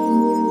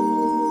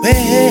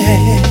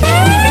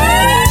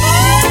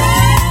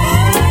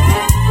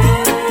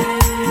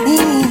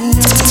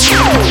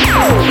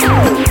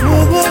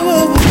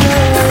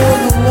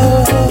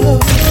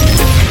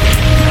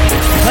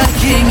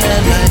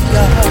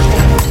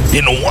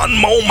 In one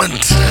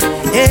moment,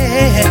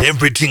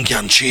 everything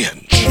can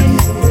change.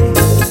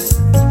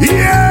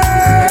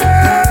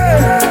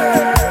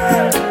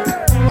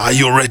 Are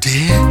you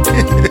ready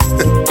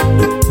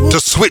to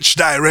switch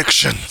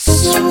directions?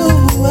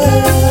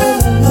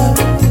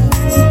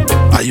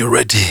 Are you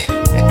ready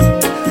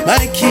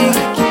My king,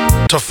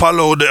 to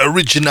follow the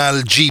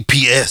original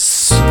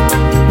GPS?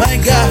 my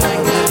God,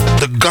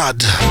 The God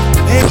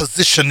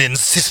positioning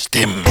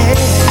system.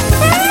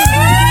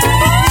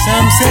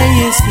 some say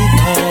it's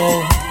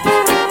because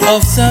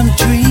of some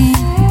dream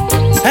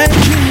I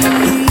dream.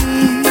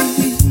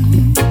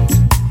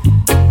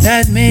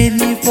 that made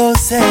me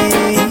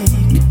forsake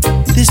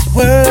this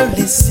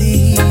worldly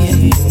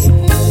scene.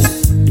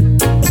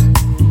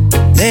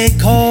 They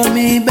call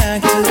me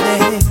back to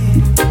their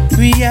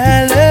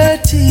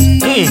reality,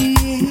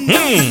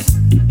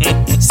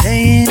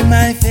 saying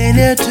my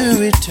failure to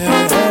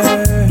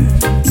return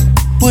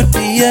would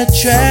be a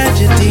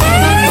tragedy.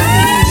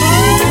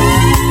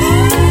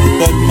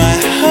 But my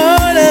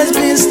heart has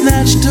been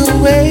snatched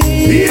away.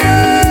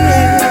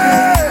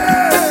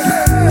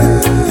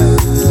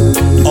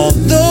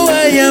 Although I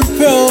am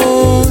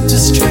prone to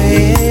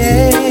stray,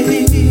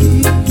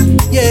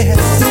 yeah.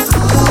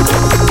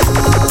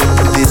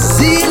 The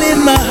zeal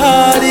in my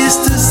heart is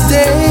to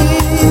stay.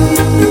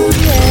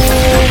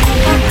 Yeah.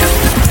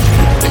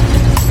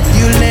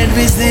 You lend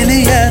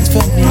resilience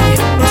for me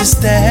to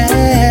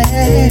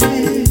stand.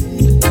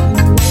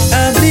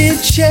 I've been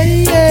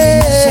changed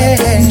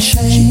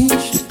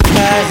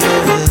by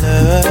your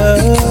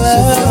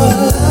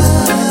love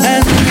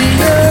and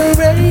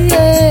rearranged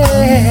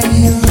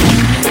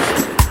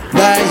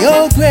by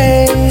your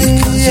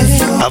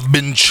grace. I've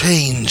been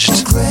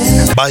changed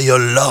by your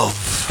love,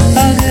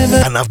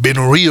 and I've been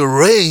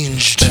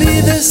rearranged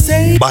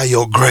by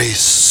your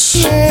grace.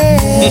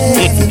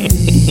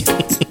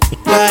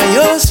 By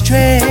your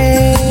strength,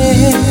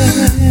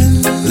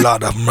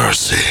 Lord of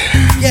mercy.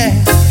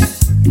 yeah.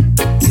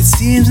 It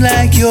seems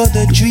like you're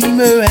the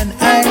dreamer and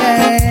I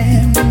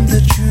am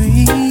the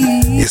dream.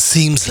 It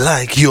seems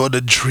like you're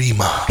the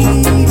dreamer,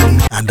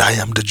 and I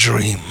am the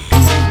dream.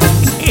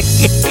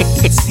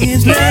 It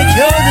seems like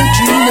you're the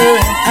dreamer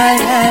and I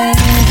am.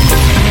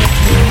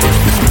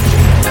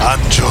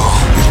 Anjo,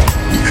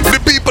 the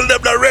people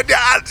them not ready,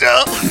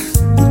 Anjo.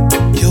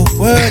 Your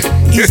word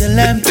is a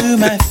lamp to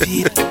my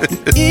feet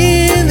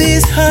in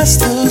this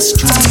hostile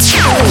street.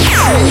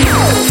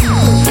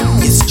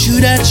 It's true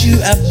that you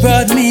have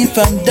brought me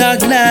from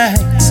dark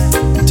nights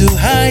to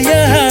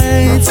higher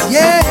heights,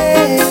 yeah.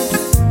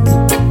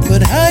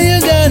 But how you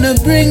gonna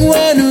bring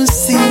one who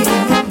sees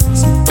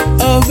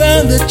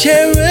around the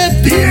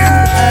cherubim? I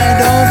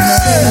don't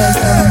know.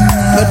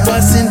 But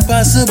what's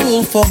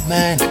impossible for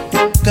man,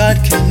 God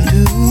can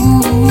do.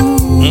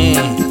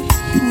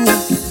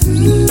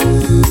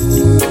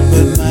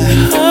 But my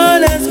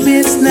heart has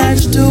been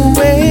snatched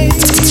away.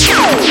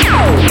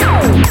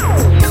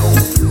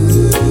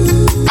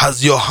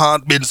 Has your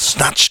heart been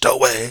snatched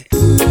away?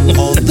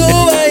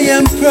 Although I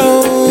am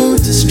prone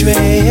to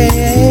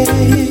stray,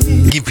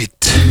 give it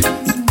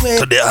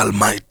to the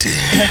Almighty.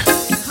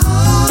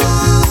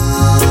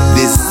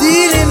 The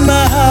zeal in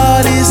my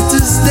heart is to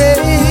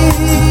stay.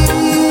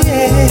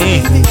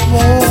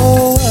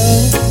 Whoa.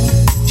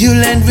 You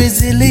lend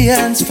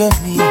resilience for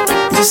me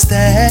to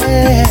stand.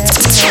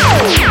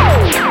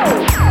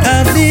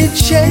 I've been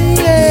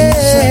changed.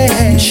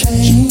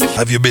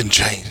 Have you been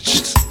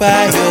changed?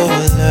 By your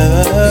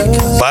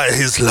love. By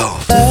His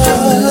love.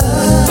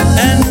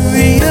 And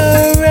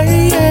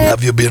rearranged.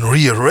 Have you been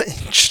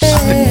rearranged? By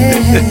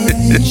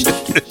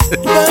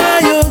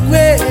your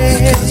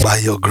grace. By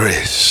your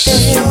grace.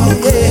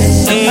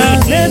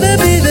 I'll never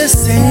be the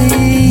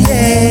same.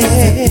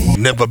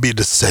 Never be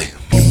the same.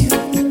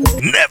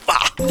 Never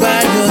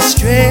by your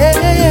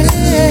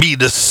strength be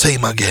the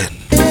same again.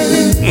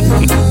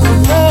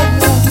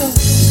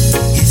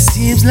 It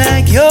seems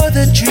like you're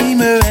the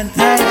dreamer and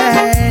I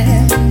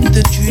am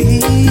the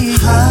dream.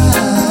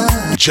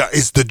 Jah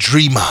is the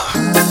dreamer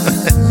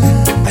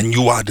and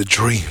you are the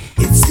dream.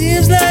 It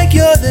seems like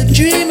you're the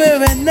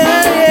dreamer and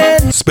I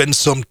am. Spend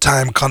some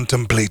time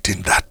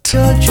contemplating that.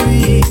 Your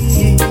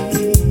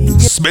dream.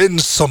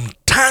 Spend some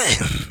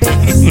time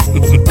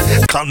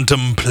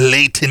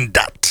contemplating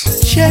that.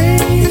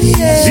 Change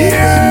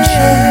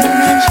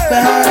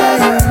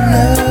by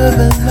your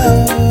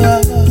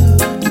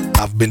love.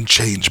 I've been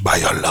changed by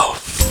your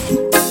love.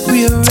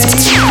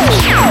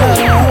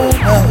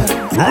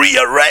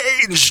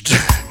 Rearranged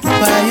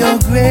by your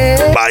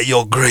grace. By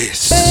your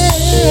grace.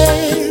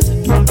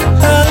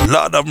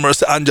 Lord of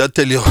mercy, Anja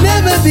tell you,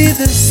 never be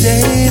the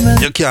same.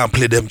 You can't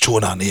play them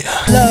tune on here.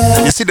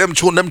 Love. You see them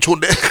tune there.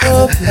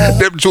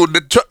 Them tune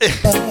there.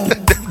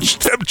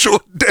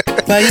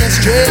 By your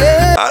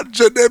strength.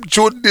 Anja, them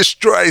tune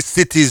destroy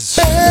cities.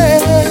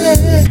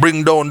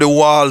 Bring down the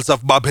walls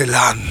of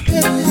Babylon.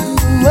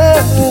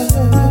 Whoa.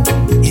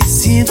 It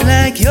seems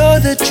like you're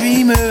the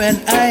dreamer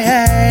and I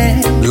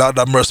am. Lord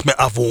of mercy, me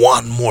have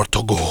one more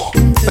to go.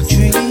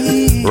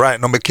 Right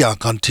now, me can't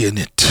contain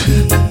it.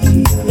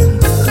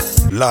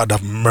 Lord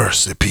of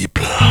mercy,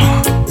 people.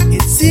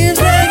 It seems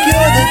like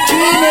you're the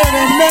dreamer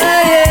and I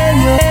am.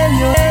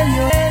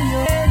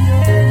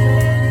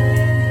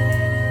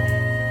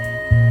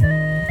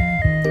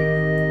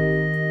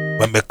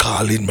 When me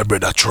call in my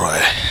brother Troy.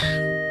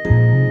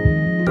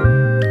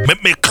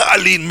 Me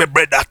call in my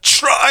brother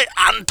Troy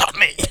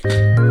Anthony.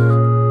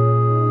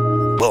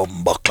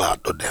 Bumbuckler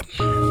to them.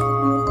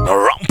 No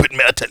ramping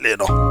me, I tell you,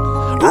 no.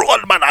 Roll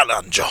man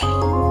Alanjo.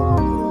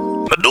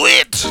 No do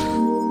it.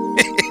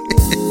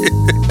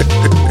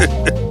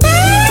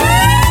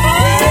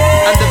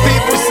 And the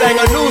people sang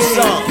a new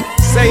song.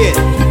 Say it.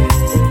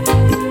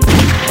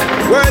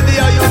 Worthy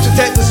are you to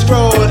take the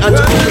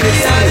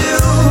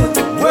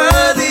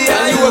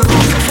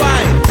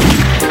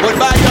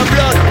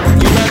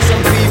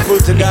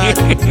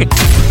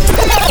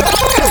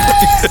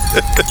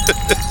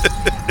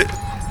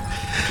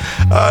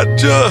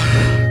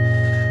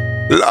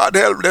Lord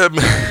help them.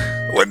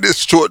 When this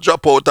show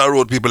drop out the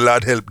road, people,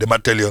 Lord help them, I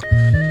tell you.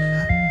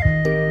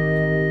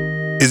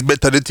 It's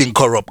better the thing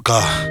corrupt,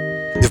 cause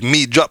if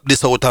me drop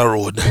this out the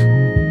road,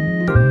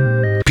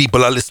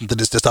 people are listening to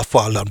this, just a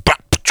fall down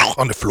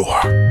on the floor.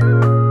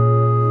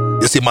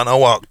 You see, man, I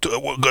walk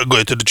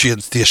go to the train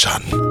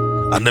station,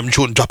 and them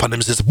tune drop and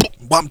them says, boom,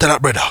 bam to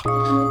that brother.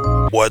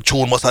 Boy,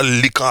 tune must have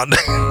lick on.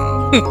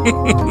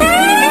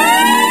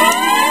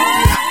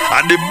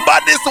 And the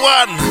baddest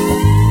one.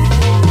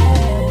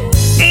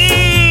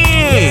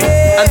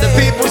 And the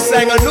people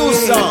sang a new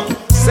song.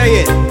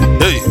 Say it.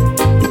 Hey,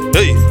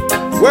 hey.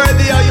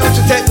 Worthy are you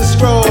to take the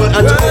scroll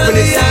and to open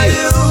the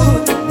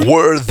seals.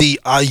 Worthy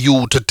are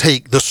you to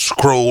take the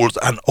scrolls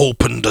and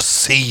open the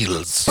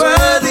seals.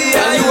 Worthy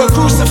are you were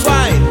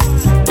crucified,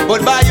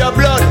 but by your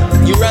blood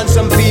you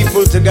ransom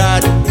people to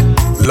God.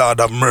 Lord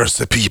have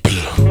mercy, people.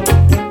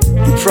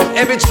 From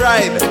every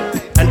tribe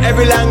and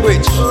every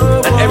language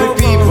and every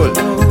people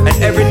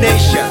and every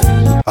nation.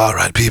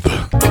 Alright, people.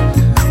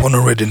 I'm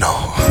ready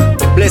now.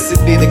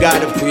 Blessed be the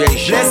God of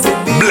creation.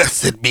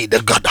 Blessed be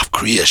the God of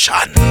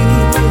creation.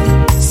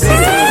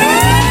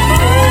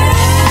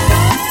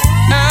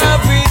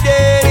 Every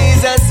day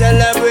is a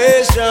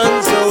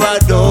celebration, so I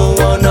don't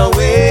wanna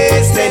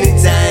waste any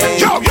time.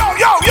 Yo,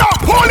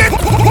 pull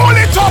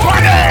it up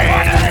on it.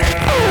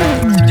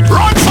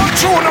 Run some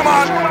tune,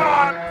 man.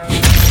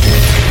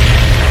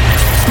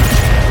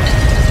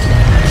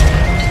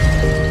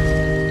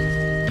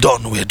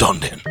 Done, we done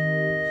then.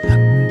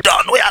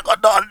 Done, we are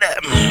gonna done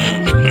them.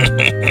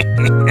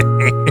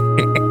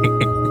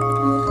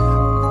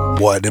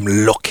 Boy, them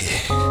lucky.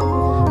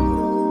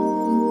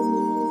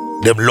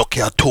 Them lucky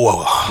at 2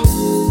 hours.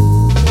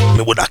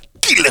 Me would have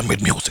killed them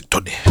with music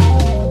today. And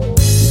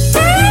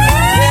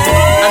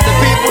the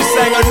people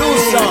sang a new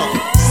song.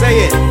 Say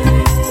it.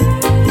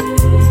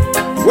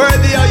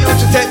 Worthy are you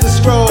to take the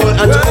scroll and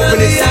to open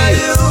the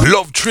seals.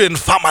 Love Train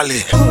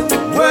family.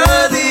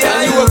 Worthy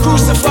are you were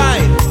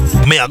crucified.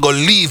 May I go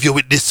leave you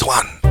with this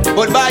one.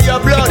 But by your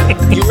blood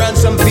you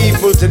ransom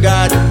people to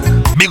God.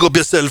 Big up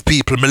yourself,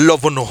 people. Me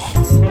love you know.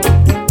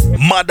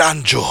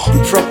 Madanjo.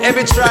 From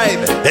every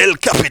tribe, El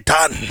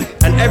Capitan,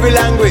 and every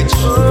language,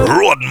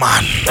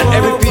 Roadman, and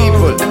every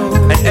people,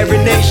 and every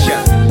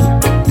nation.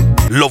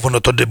 Love you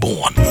to the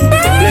bone.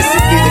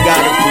 Blessed be the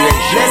God of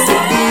creation.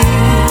 Blessed be.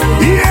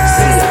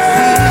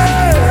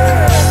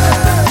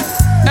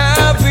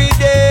 Every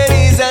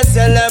day is a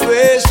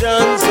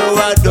celebration, so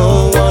I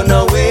don't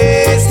wanna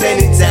waste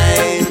any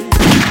time.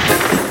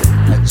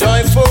 A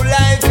joyful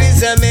life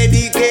is a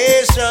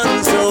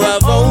medication, so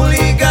I've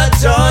only got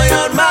joy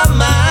on my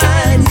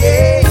mind.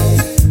 Yeah.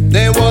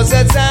 There was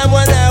a time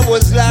when I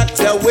was locked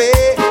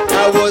away,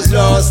 I was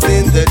lost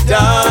in the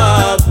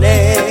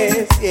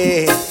darkness.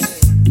 Yeah.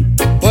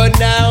 But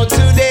now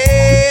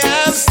today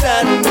I'm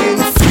standing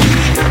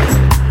free.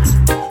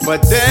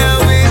 But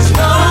there is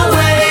no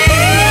way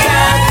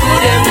I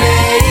could have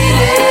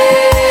made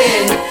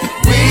it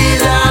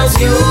without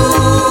you.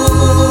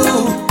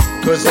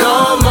 'Cause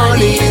no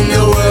money in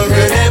the world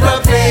could ever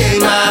pay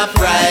my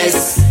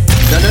price.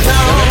 No.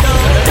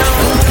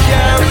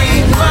 Carry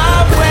my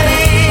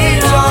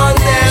weight on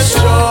their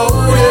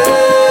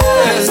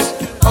shoulders.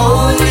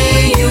 Only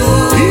you.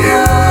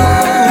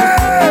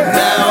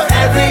 Now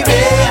every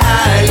day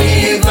I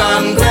live,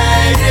 I'm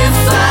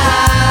gratified.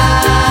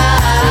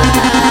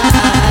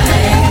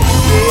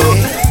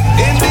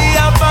 In the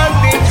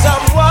abundance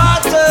of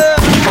water,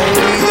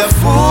 only the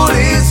fool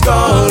is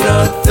gonna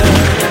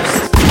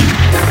thirst.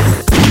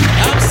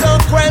 I'm so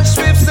quenched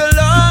with the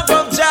love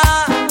of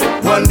Jah.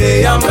 One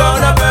day I'm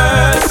gonna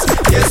burst.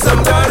 Yes,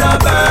 I'm gonna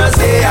burst.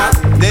 Yeah.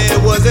 There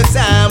was a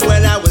time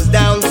when I was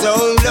down so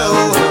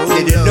low,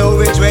 didn't know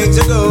which way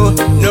to go.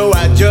 No,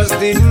 I just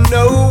didn't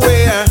know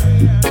where.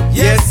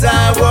 Yes,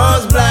 I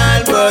was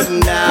blind, but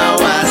now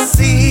I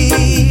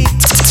see.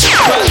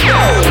 But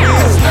there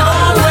is no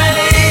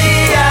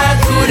way I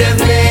could have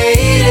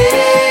made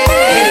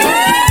it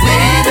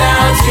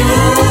without you.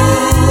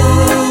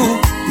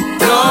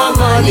 No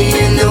money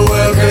in the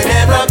world could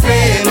ever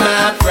pay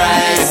my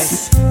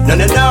price. No.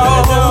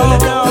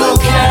 Who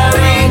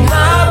carried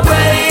my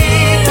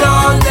weight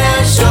on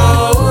their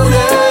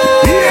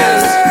shoulders?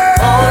 Yes.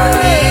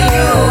 Only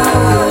you.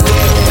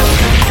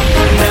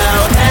 Now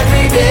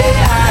every day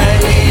I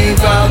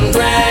live, I'm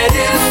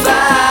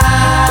gratified.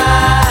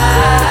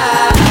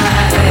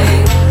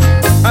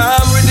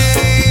 I'm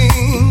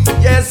redeemed,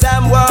 yes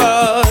I'm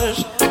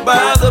washed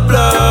by the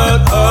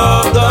blood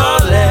of the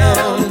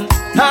Lamb.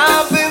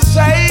 I've been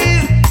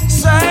saved,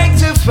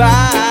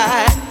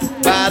 sanctified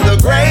by the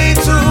great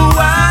who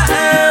I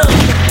am.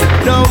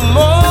 No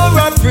more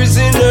a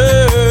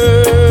prisoner.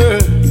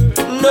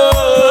 No.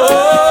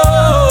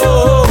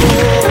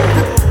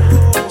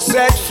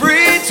 Set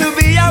free to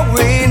be a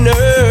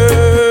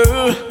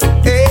winner.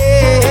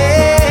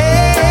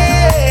 Hey.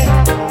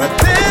 But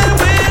there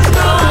is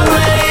no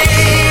way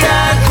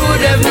I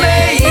could have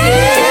made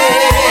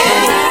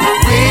it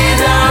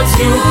without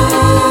you.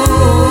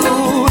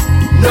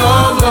 No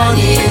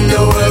money